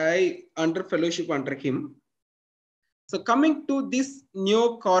 and I under fellowship under him. So coming to this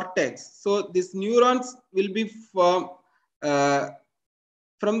neocortex, so these neurons will be from the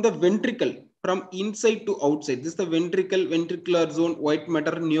ventricle, from inside to outside. This is the ventricular zone, white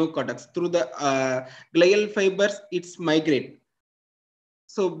matter neocortex. Through the glial fibers, it's migrate.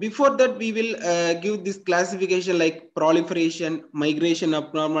 So before that, we will give this classification like proliferation, migration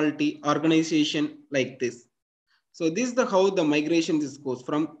abnormality, organization like this. So this is how the migration this goes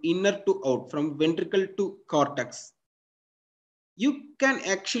from inner to out, from ventricle to cortex. You can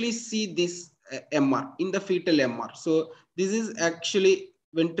actually see this MR in the fetal MR. So this is actually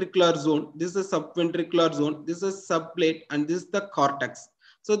ventricular zone. This is a subventricular zone. This is a subplate, and this is the cortex.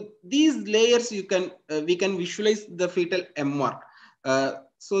 So these layers we can visualize the fetal MR.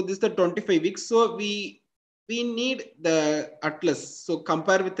 So this is the 25 weeks. So we need the atlas. So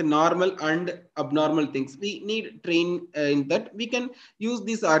compare with the normal and abnormal things. We need train in that. We can use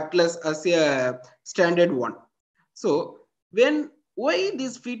this atlas as a standard one. So why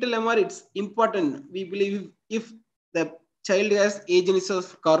this fetal MR, it's important. We believe if the child has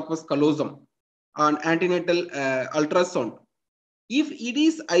agenesis corpus callosum on antenatal ultrasound, if it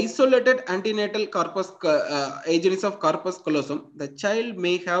is isolated antenatal corpus agenesis of corpus callosum, the child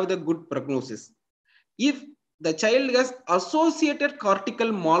may have the good prognosis. If the child has associated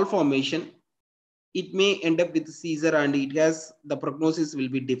cortical malformation, it may end up with seizure, and the prognosis will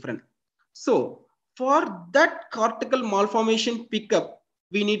be different. So for that cortical malformation pickup,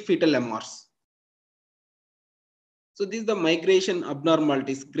 we need fetal MRs. So this is the migration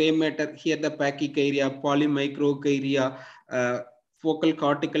abnormalities, gray matter, here the pachycardia, polymicrocardia, focal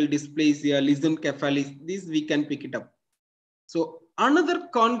cortical dysplasia, lissencephaly, this we can pick it up. So another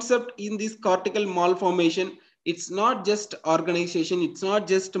concept in this cortical malformation, it's not just organization, it's not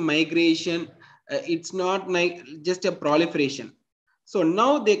just migration, it's not just a proliferation. So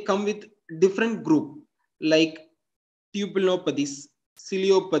now they come with different group like tubulopathies,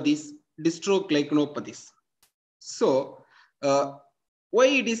 ciliopathies, dystroglycanopathies. So why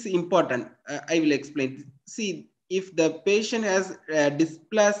it is important, I will explain. See, if the patient has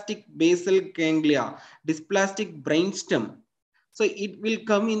dysplastic basal ganglia, dysplastic brainstem, so it will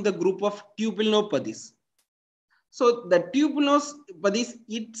come in the group of tubulopathies. So the tubulopathies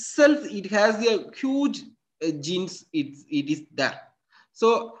itself, it has a huge genes, it is there.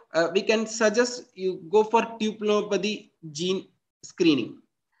 So we can suggest you go for tubulopathy gene screening.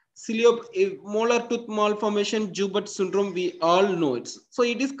 Molar tooth malformation, Joubert syndrome, we all know it. So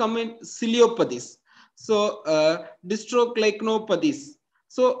it is common ciliopathies. So dystroglycanopathies.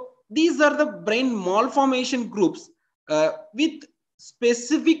 So these are the brain malformation groups with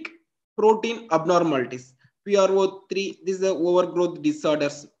specific protein abnormalities. PRO3, this is the overgrowth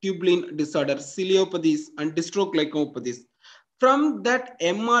disorders, tubulin disorders, ciliopathies, and dystroglycanopathies. From that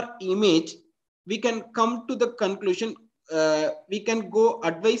MR image, we can come to the conclusion. We can go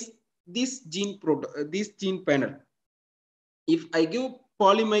advise this gene panel. If I give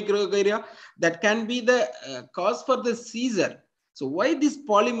polymicrogyria, that can be the cause for the seizure. So why this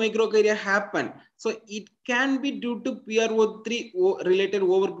polymicrogyria happen? So it can be due to PRO3 related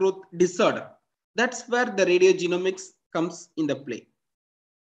overgrowth disorder. That's where the radiogenomics comes in the play.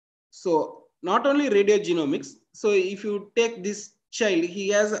 So not only radiogenomics. So if you take this child, he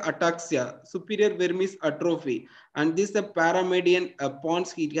has ataxia, superior vermis atrophy, and this the paramedian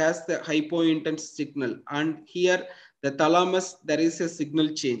pons, he has the hypointense signal, and here the thalamus, there is a signal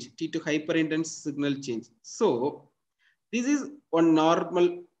change, T2 hyperintense signal change. So this is one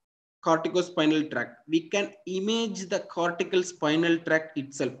normal corticospinal tract. We can image the cortical spinal tract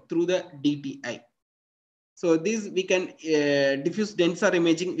itself through the DTI. So this we can diffuse denser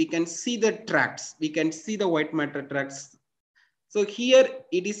imaging. We can see the tracts. We can see the white matter tracts. So here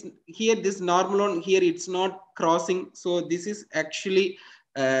it is. Here this normal one. Here it's not crossing. So this is actually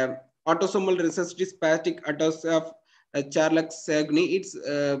autosomal recessive spastic atopsy of Charles-Sagni. Its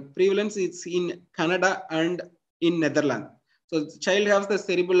prevalence is in Canada and in Netherlands. So the child has the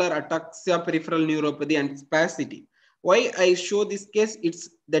cerebellar ataxia, peripheral neuropathy, and spasticity. Why I show this case? It's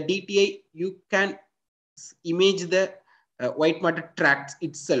the DTI. You can image the white matter tracts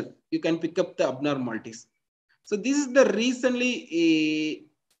itself. You can pick up the abnormalities. So this is the recently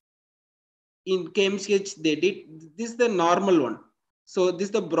in KMCH they did. This is the normal one. So this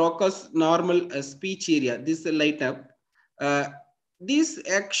is the Broca's normal speech area. This is the light up. This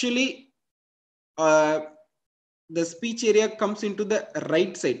actually the speech area comes into the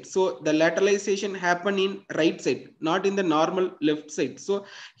right side. So the lateralization happen in right side, not in the normal left side. So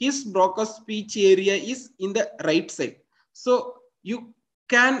his Broca's speech area is in the right side. So you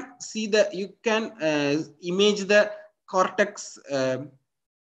can see you can image the cortex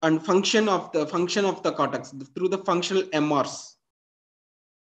and function of the cortex through the functional MRs.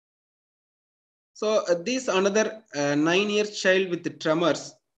 So this another 9-year child with the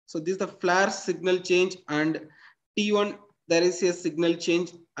tremors. So this is the flare signal change, and T1 there is a signal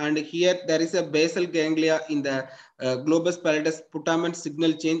change, and here there is a basal ganglia in the globus pallidus putamen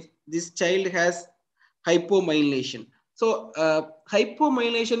signal change. This child has hypomyelination. So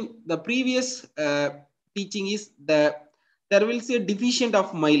hypomyelination, the previous teaching is that there will be a deficient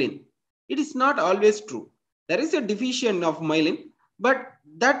of myelin. It is not always true. There is a deficient of myelin, but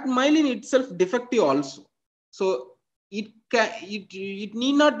that myelin itself defective also. So it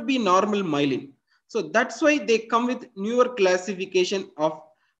need not be normal myelin. So that's why they come with newer classification of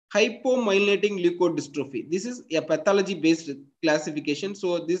hypomyelinating leukodystrophy. This is a pathology based classification.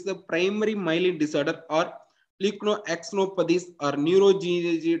 So this is the primary myelin disorder or leukoaxonopathies or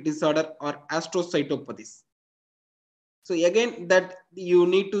neurogenic disorder or astrocytopathies. So again, that you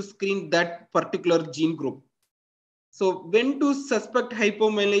need to screen that particular gene group. So when to suspect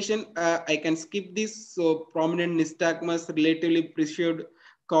hypomyelination, I can skip this. So prominent nystagmus, relatively preserved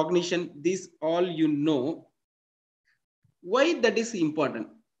cognition, this all you know. Why that is important?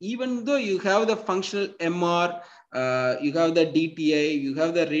 Even though you have the functional MR, you have the DTA, you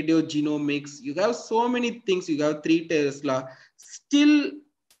have the radiogenomics, you have so many things, you have 3 Tesla, still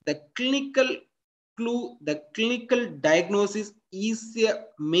the clinical clue, the clinical diagnosis is a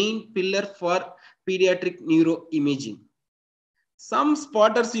main pillar for pediatric neuroimaging. Some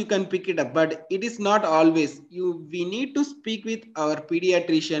spotters you can pick it up, but it is not always. We need to speak with our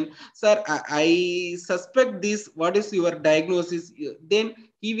pediatrician. Sir, I suspect this. What is your diagnosis? Then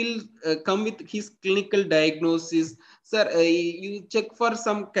he will come with his clinical diagnosis. Sir, you check for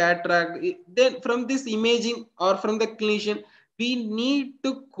some cataract. Then from this imaging or from the clinician, we need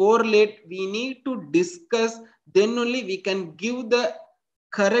to correlate. We need to discuss. Then only we can give the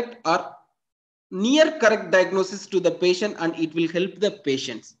correct or near correct diagnosis to the patient, and it will help the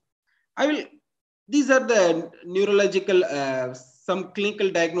patients. These are the neurological, some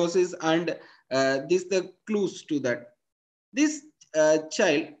clinical diagnosis, and these the clues to that. This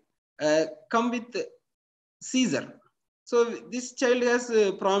child come with seizure. So this child has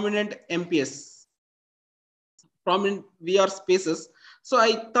prominent MPS, prominent VR spaces. So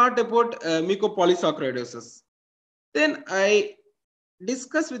I thought about mucopolysaccharidosis. Then I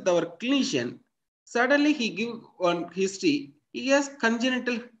discussed with our clinician. Suddenly he give on history, he has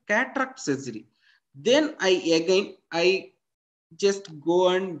congenital cataract surgery. Then I just go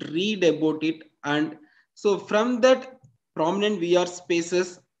and read about it. And so from that prominent VR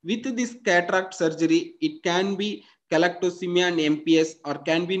spaces with this cataract surgery, it can be galactosemia and MPS, or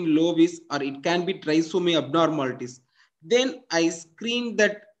can be lovis, or it can be trisomy abnormalities. Then I screen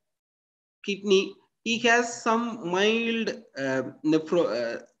that kidney. He has some mild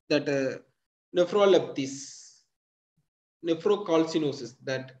nephrolepties, nephrocalcinosis,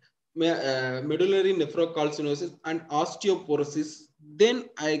 that medullary nephrocalcinosis and osteoporosis. Then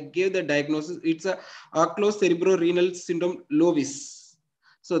I gave the diagnosis. It's a oculocerebrorenal syndrome lovis.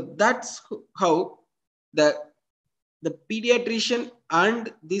 So that's how the pediatrician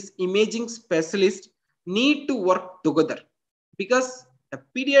and this imaging specialist need to work together, because the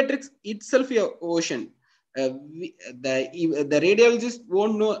pediatrics itself is an ocean. The radiologist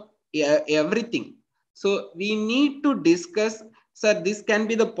won't know everything. So we need to discuss, sir, this can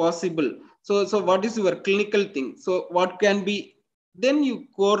be the possible. So what is your clinical thing? So what can be, then you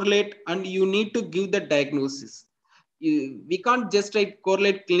correlate and you need to give the diagnosis. We can't just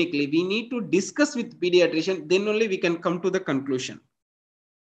correlate clinically. We need to discuss with pediatrician, then only we can come to the conclusion.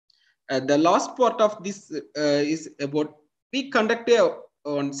 The last part of this is about, we conducted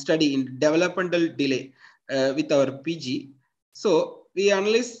a study in developmental delay with our PG. So we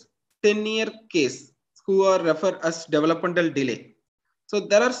analyze 10-year case who are referred as developmental delay. So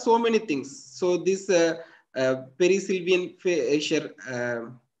there are so many things. So this perisylvian Fisher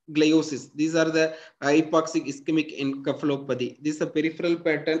gliosis, these are the hypoxic ischemic encephalopathy. This is a peripheral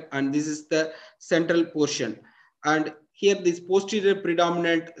pattern, and this is the central portion. And here this posterior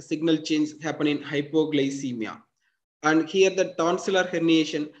predominant signal change happen in hypoglycemia. And here the tonsillar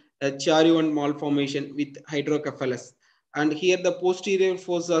herniation, Charry-1 malformation with hydrocephalus. And here the posterior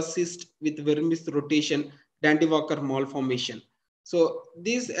fossa cyst with vermis rotation, Dandy-Walker malformation. So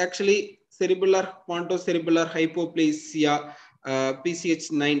this actually cerebellar, pontocerebellar hypoplasia,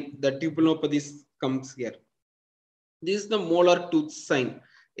 PCH9, the tubulopathy comes here. This is the molar tooth sign,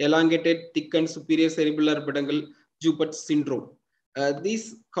 elongated, thickened superior cerebellar peduncle, Joubert syndrome.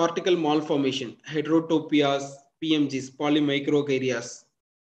 These cortical malformation, heterotopias, PMGs, polymicrogyrias.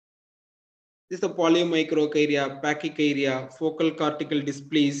 This is the polymicrogyria, pachygyria, focal cortical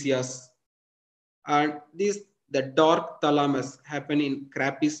dysplasias. And the dark thalamus happen in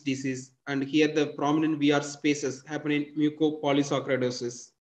Krapis disease. And here the prominent VR spaces happen in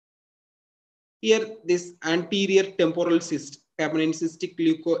mucopolysaccharidosis. Here this anterior temporal cyst happen in cystic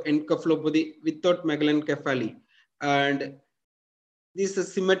leukoencephalopathy without megalencephaly. and this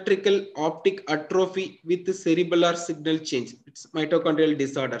is symmetrical optic atrophy with cerebellar signal change. It's mitochondrial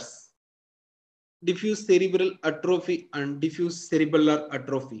disorders. Diffuse cerebral atrophy and diffuse cerebellar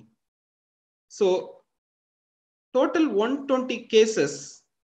atrophy. So total 120 cases.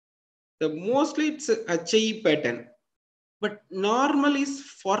 The mostly it's a HAE pattern, but normal is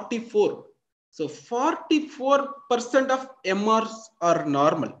 44. So 44% of MRs are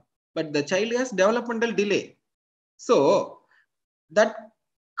normal, but the child has developmental delay. So that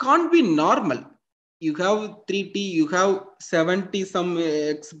can't be normal. You have 3T, you have 70 some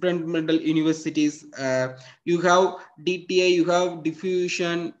experimental universities, you have DTA, you have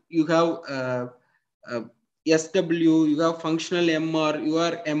diffusion, you have SW, you have functional MR, you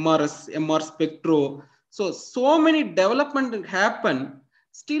are MRS, MR spectro. So many development happen.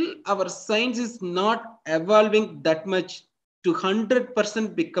 Still, our science is not evolving that much to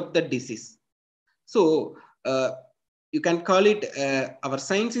 100% pick up the disease. So you can call it our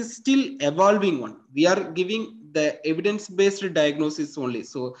science is still evolving one. We are giving the evidence-based diagnosis only.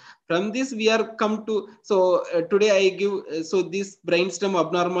 So from this we are come to, so today I give, so this brainstem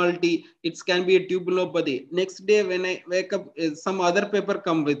abnormality, it can be a tubulopathy. Next day when I wake up, some other paper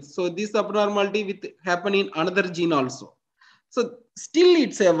come with, so this abnormality with happen in another gene also. So still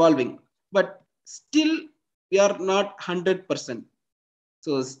it's evolving, but still we are not 100%.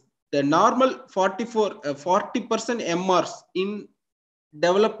 So the normal 40% MRs in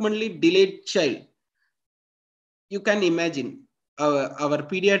developmentally delayed child, you can imagine our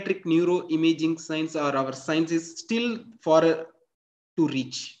pediatric neuroimaging science or our science is still far to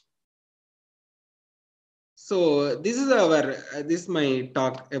reach. So this is our this is my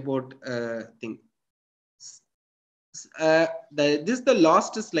talk about thing. This is the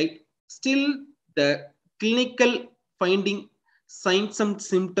last slide. Still the clinical finding, signs and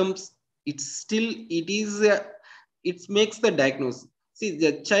symptoms, it's still, it makes the diagnosis. See,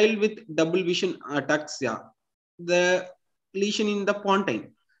 the child with double vision ataxia, the lesion in the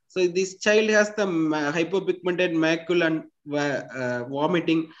pontine. So this child has the hypopigmented macula and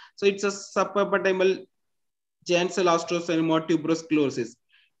vomiting. So it's a subepidermal Jansel osteocytoma tuberosclerosis.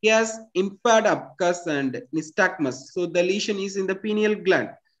 He has impaired abscess and nystagmus. So the lesion is in the pineal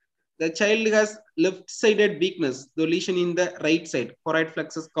gland. The child has left-sided weakness, the lesion in the right side, choroid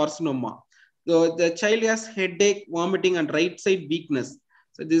plexus carcinoma. So the child has headache, vomiting, and right side weakness.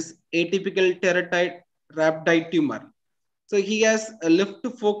 So this atypical teratoid rhabdoid tumor. So he has a left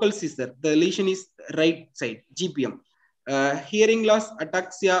focal seizure. The lesion is right side, GPM. Hearing loss,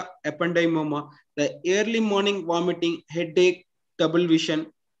 ataxia, ependymoma. The early morning vomiting, headache, double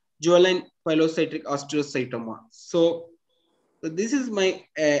vision, juvenile pilocytic osteocytoma. So this is my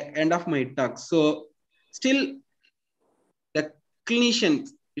end of my talk. So still the clinician,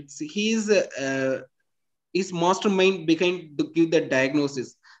 his mastermind behind to give the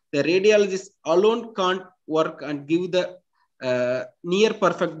diagnosis. The radiologist alone can't work and give the near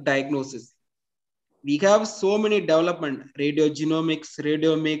perfect diagnosis. We have so many development, radiogenomics,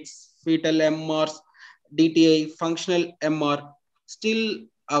 radiomics, fetal MRs, DTA, functional MR. Still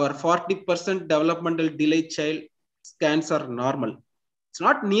our 40% developmental delay child scans are normal. It's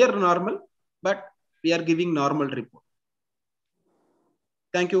not near normal, but we are giving normal report.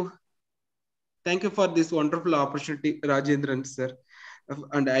 Thank you. Thank you for this wonderful opportunity, Rajendran sir,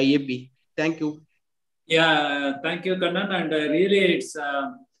 and IAP. Thank you. Yeah, thank you, Kannan. And really, it's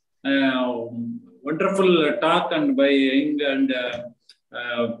wonderful talk and by young and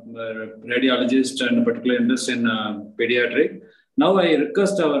radiologist and particularly interested in pediatric. Now I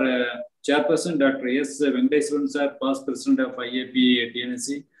request our chairperson, Dr. S. Venkateswaran sir, past president of IAP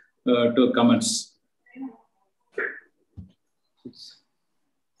TNSC, to comments.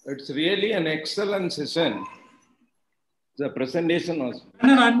 It's really an excellent session. The presentation was.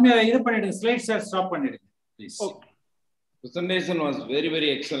 Slides are stop please. Okay. Presentation was very,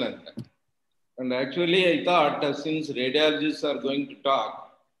 very excellent. And actually, I thought since radiologists are going to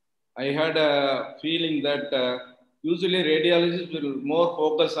talk, I had a feeling that usually radiologists will more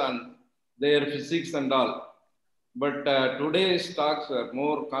focus on their physics and all. But today's talks were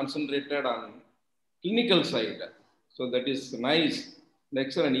more concentrated on clinical side. So that is nice and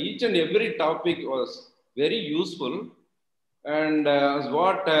excellent. Each and every topic was very useful. And as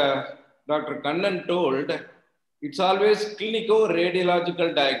what Dr. Kannan told, it's always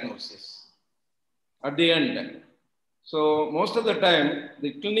clinico-radiological diagnosis at the end. So most of the time,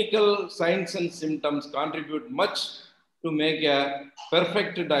 the clinical signs and symptoms contribute much to make a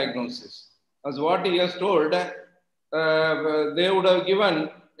perfect diagnosis. As what he has told, they would have given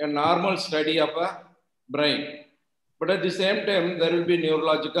a normal study of a brain. But at the same time, there will be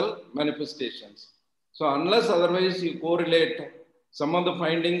neurological manifestations. So unless otherwise you correlate some of the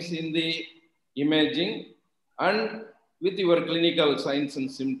findings in the imaging and with your clinical signs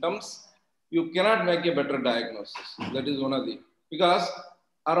and symptoms, you cannot make a better diagnosis. That is one of the, because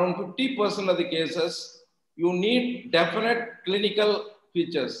around 50% of the cases, you need definite clinical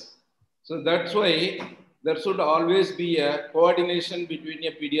features. So that's why there should always be a coordination between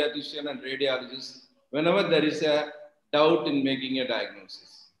a pediatrician and radiologist whenever there is a doubt in making a diagnosis.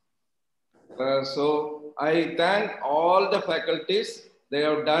 So I thank all the faculties. They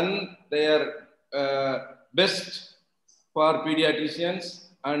have done their best for pediatricians,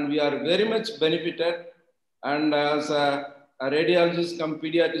 and we are very much benefited. And as a radiologist come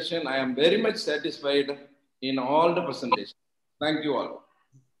pediatrician, I am very much satisfied in all the presentations. Thank you all.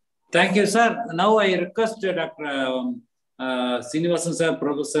 Thank you, sir. Now I request Dr. Srinivasan sir,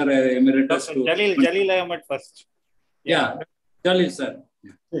 Professor Emeritus. Jalil Ahmed first. Yeah, Jalil sir.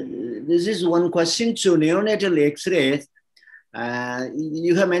 This is one question to neonatal X-rays.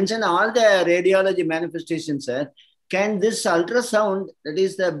 You have mentioned all the radiology manifestations, sir. Can this ultrasound, that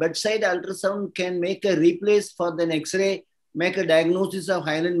is the bedside ultrasound, can make a replace for the X-ray, make a diagnosis of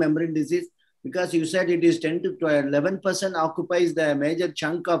hyaline membrane disease? Because you said it is 10 to 11% occupies the major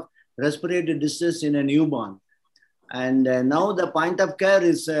chunk of respiratory distress in a newborn. And now the point of care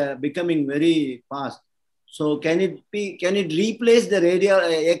is becoming very fast. So can it replace the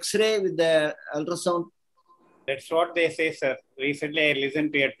X-ray with the ultrasound? That's what they say, sir. Recently, I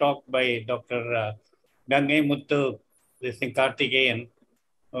listened to a talk by Dr. Gangai Muthu, this in Karthikeyan.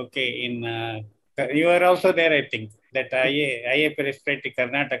 Okay, you are also there, I think, that IAP Respiratory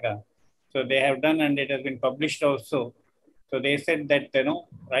Karnataka. So they have done, and it has been published also. So they said that,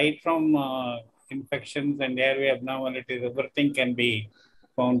 right from infections and airway abnormalities, everything can be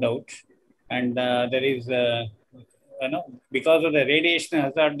found out. And there is, because of the radiation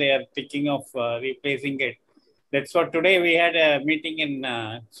hazard, they are thinking of replacing it. That's what today we had a meeting in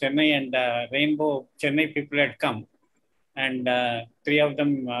Chennai, and Rainbow Chennai people had come, and 3 of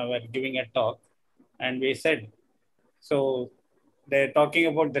them were giving a talk, and we said, so they're talking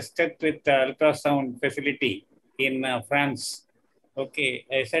about the step with ultrasound facility in France. Okay,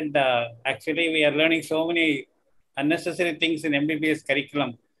 I said, actually we are learning so many unnecessary things in MBBS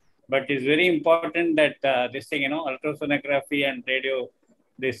curriculum, but it's very important that this thing, ultrasonography and radio,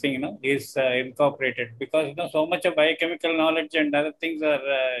 this thing, is incorporated, because so much of biochemical knowledge and other things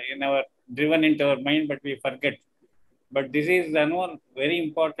are driven into our mind, but we forget. But this is very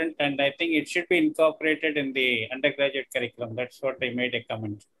important, and I think it should be incorporated in the undergraduate curriculum. That's what I made a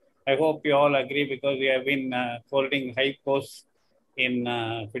comment. I hope you all agree, because we have been holding high posts in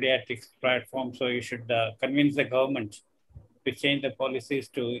pediatrics platform, so you should convince the government to change the policies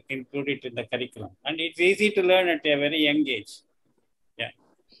to include it in the curriculum. And it's easy to learn at a very young age. Yeah.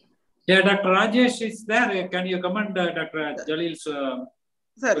 Yeah, Dr. Rajesh is there. Can you comment, Dr. Jalil's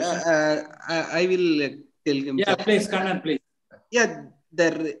Sir, I will tell him. Yeah, sir. Please, comment, please. Yeah,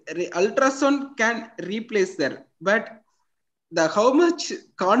 the ultrasound can replace there, but how much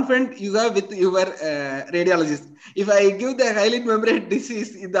confidence you have with your radiologist. If I give the hyaline membrane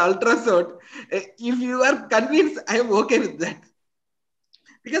disease in the ultrasound, if you are convinced, I am okay with that.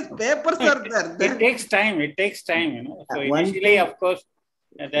 Because papers are there. It takes time. It takes time, So initially, of course,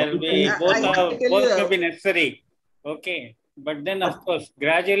 there will be both will be necessary. Okay. But then, of course,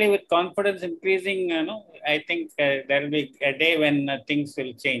 gradually with confidence increasing, I think there will be a day when things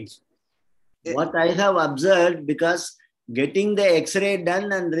will change. What I have observed, because getting the X-ray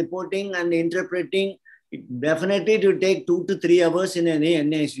done and reporting and interpreting, it definitely to take 2 to 3 hours in an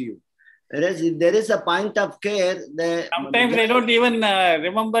NICU. Whereas if there is a point of care, sometimes they don't even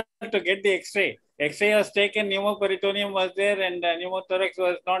remember to get the X-ray. X-ray was taken, pneumoperitoneum was there, and pneumothorax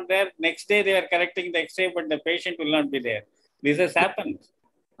was not there. Next day they are correcting the X-ray, but the patient will not be there. This has happened.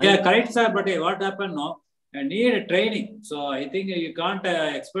 Yeah, correct, sir. But what happened now? I need training. So I think you can't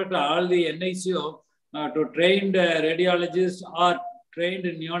expect all the NICU to trained radiologists or trained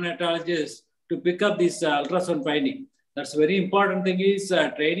neonatologists to pick up this ultrasound finding. That's a very important thing is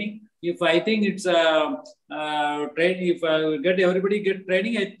training. If I think it's training, if everybody get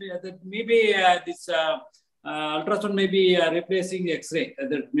training, maybe this ultrasound may be replacing X-ray.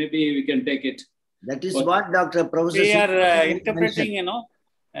 That maybe we can take it. That is what Dr. Professor. We are interpreting,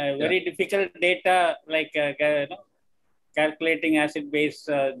 very difficult data like calculating acid-base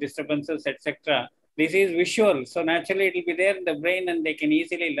disturbances, etc. This is visual, so naturally it will be there in the brain, and they can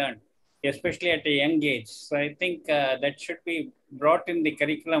easily learn, especially at a young age. So I think that should be brought in the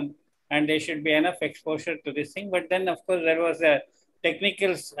curriculum, and there should be enough exposure to this thing. But then, of course, there was a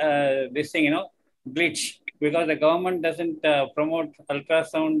technical glitch, because the government doesn't promote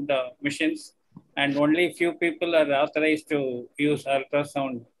ultrasound machines and only few people are authorized to use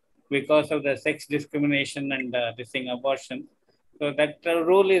ultrasound because of the sex discrimination and this thing, abortion. So that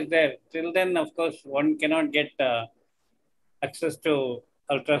rule is there. Till then, of course, one cannot get access to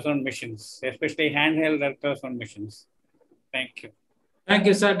ultrasound machines, especially handheld ultrasound machines. Thank you. Thank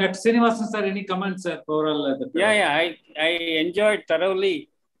you, sir. Dr. Srinivasan, sir, any comments overall? I enjoyed thoroughly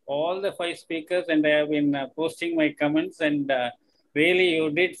all the 5 speakers, and I have been posting my comments, and really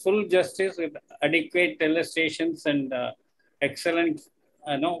you did full justice with adequate illustrations and excellent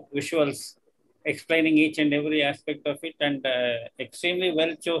visuals explaining each and every aspect of it, and extremely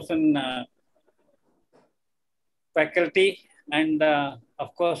well chosen faculty. And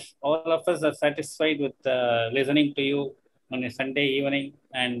of course, all of us are satisfied with listening to you on a Sunday evening,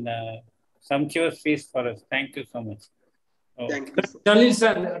 and sumptuous feast for us. Thank you so much. Thank you. Jalil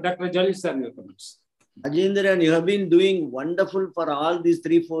sir, Dr. Jalil sir, your comments. Rajendran, you have been doing wonderful for all these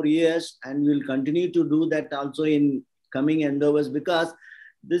 3-4 years, and will continue to do that also in coming endeavors, because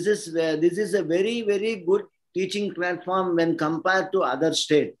this is a very, very good teaching platform when compared to other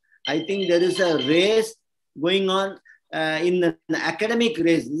states. I think there is a race going on in an academic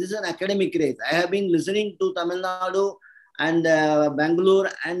race. This is an academic race. I have been listening to Tamil Nadu and Bangalore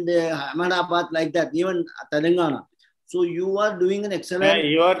and Ahmedabad, like that, even Telangana. So you are doing an excellent.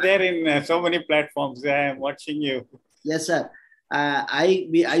 You are there in so many platforms. I am watching you. Yes, sir.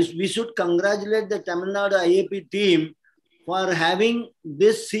 We should congratulate the Tamil Nadu IAP team for having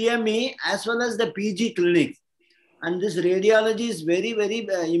this CME as well as the PG clinics. And this radiology is very, very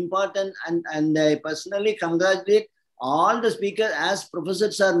important. And I personally congratulate all the speakers, as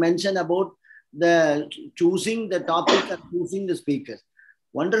Professor Sir mentioned about the choosing the topic and choosing the speakers.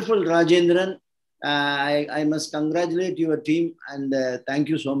 Wonderful, Rajendran. I must congratulate your team, and thank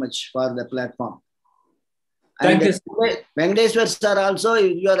you so much for the platform. Thank you. Venkateshwar sir, also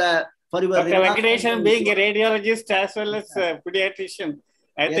you are for your. Dr. Venkateshwar, being a radiologist as well as a pediatrician,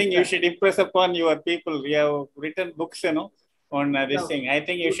 I think you should impress upon your people. We have written books, on this thing. I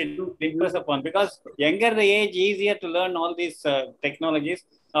think you should impress upon, because younger the age, easier to learn all these technologies.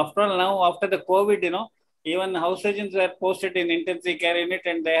 After all, now after the COVID, even house surgeons were posted in intensive care unit,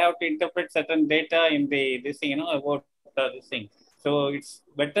 and they have to interpret certain data in this thing, about this thing. So it's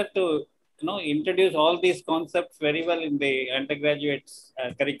better to introduce all these concepts very well in the undergraduate's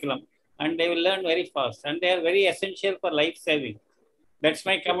curriculum, and they will learn very fast, and they are very essential for life saving. That's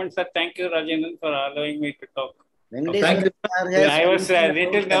my comment, sir. Thank you, Rajendran, for allowing me to talk. Thank you. I was a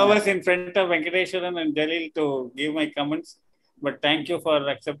little nervous in front of Venkateshwaran and Jalil to give my comments, but thank you for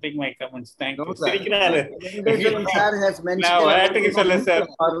accepting my comments. Thank you. Venkateshwaran sir has mentioned about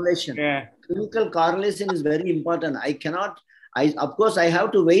correlation. Yeah. Clinical correlation is very important. Of course, I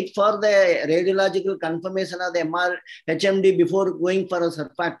have to wait for the radiological confirmation of the MR HMD before going for a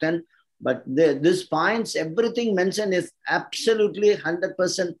surfactant. But this points, everything mentioned is absolutely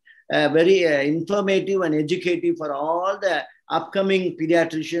 100% very informative and educative for all the upcoming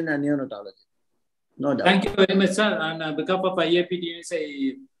pediatrician and neonatology. No doubt. Thank you very much, sir. And on behalf of IAP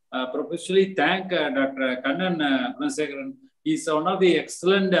TNSC, I professionally thank Dr. Kannan Gunasekaran. He's one of the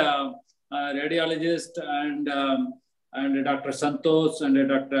excellent radiologists, and Dr. Santosh and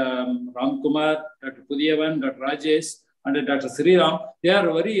Dr. Ramkumar, Dr. Pudiyavan, Dr. Rajesh, and Dr. Sriram. They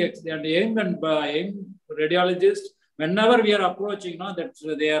are very young radiologists. Whenever we are approaching, that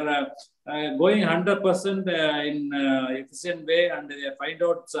they are going 100% in efficient way, and they find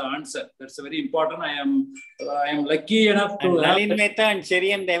out the answer. That's very important. I am lucky enough to. Nalin Mehta and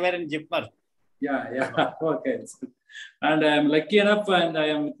Cherian, they were in Jipmar. Yeah. Okay. And I am lucky enough, and I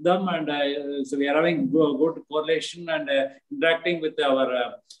am with them, and so we are having good correlation and interacting with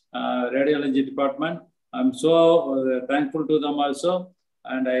our radiology department. I'm so thankful to them also.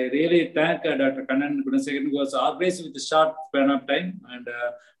 And I really thank Dr. Kannan Gunasekaran, who was always with a short span of time. And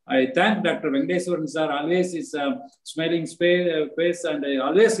I thank Dr. Venkateshwaran sir, always his smiling face, and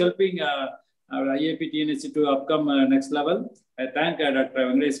always helping our IAP TNSC to upcome next level. I thank Dr.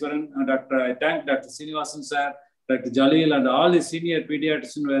 Venkateshwaran, I thank Dr. Srinivasan sir, Dr. Jalil, and all the senior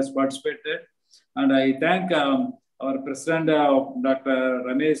pediatricians who has participated. And I thank our president, Dr.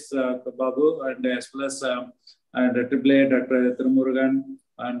 Ramesh Babu, and as well as and AAA, Dr. Thirumurugan,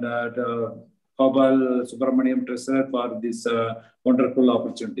 and Gopal Subramaniam Treasurer for this wonderful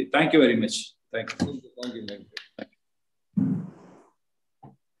opportunity. Thank you very much. Thank you.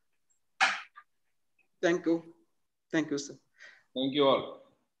 Thank you. Thank you, sir. Thank you all.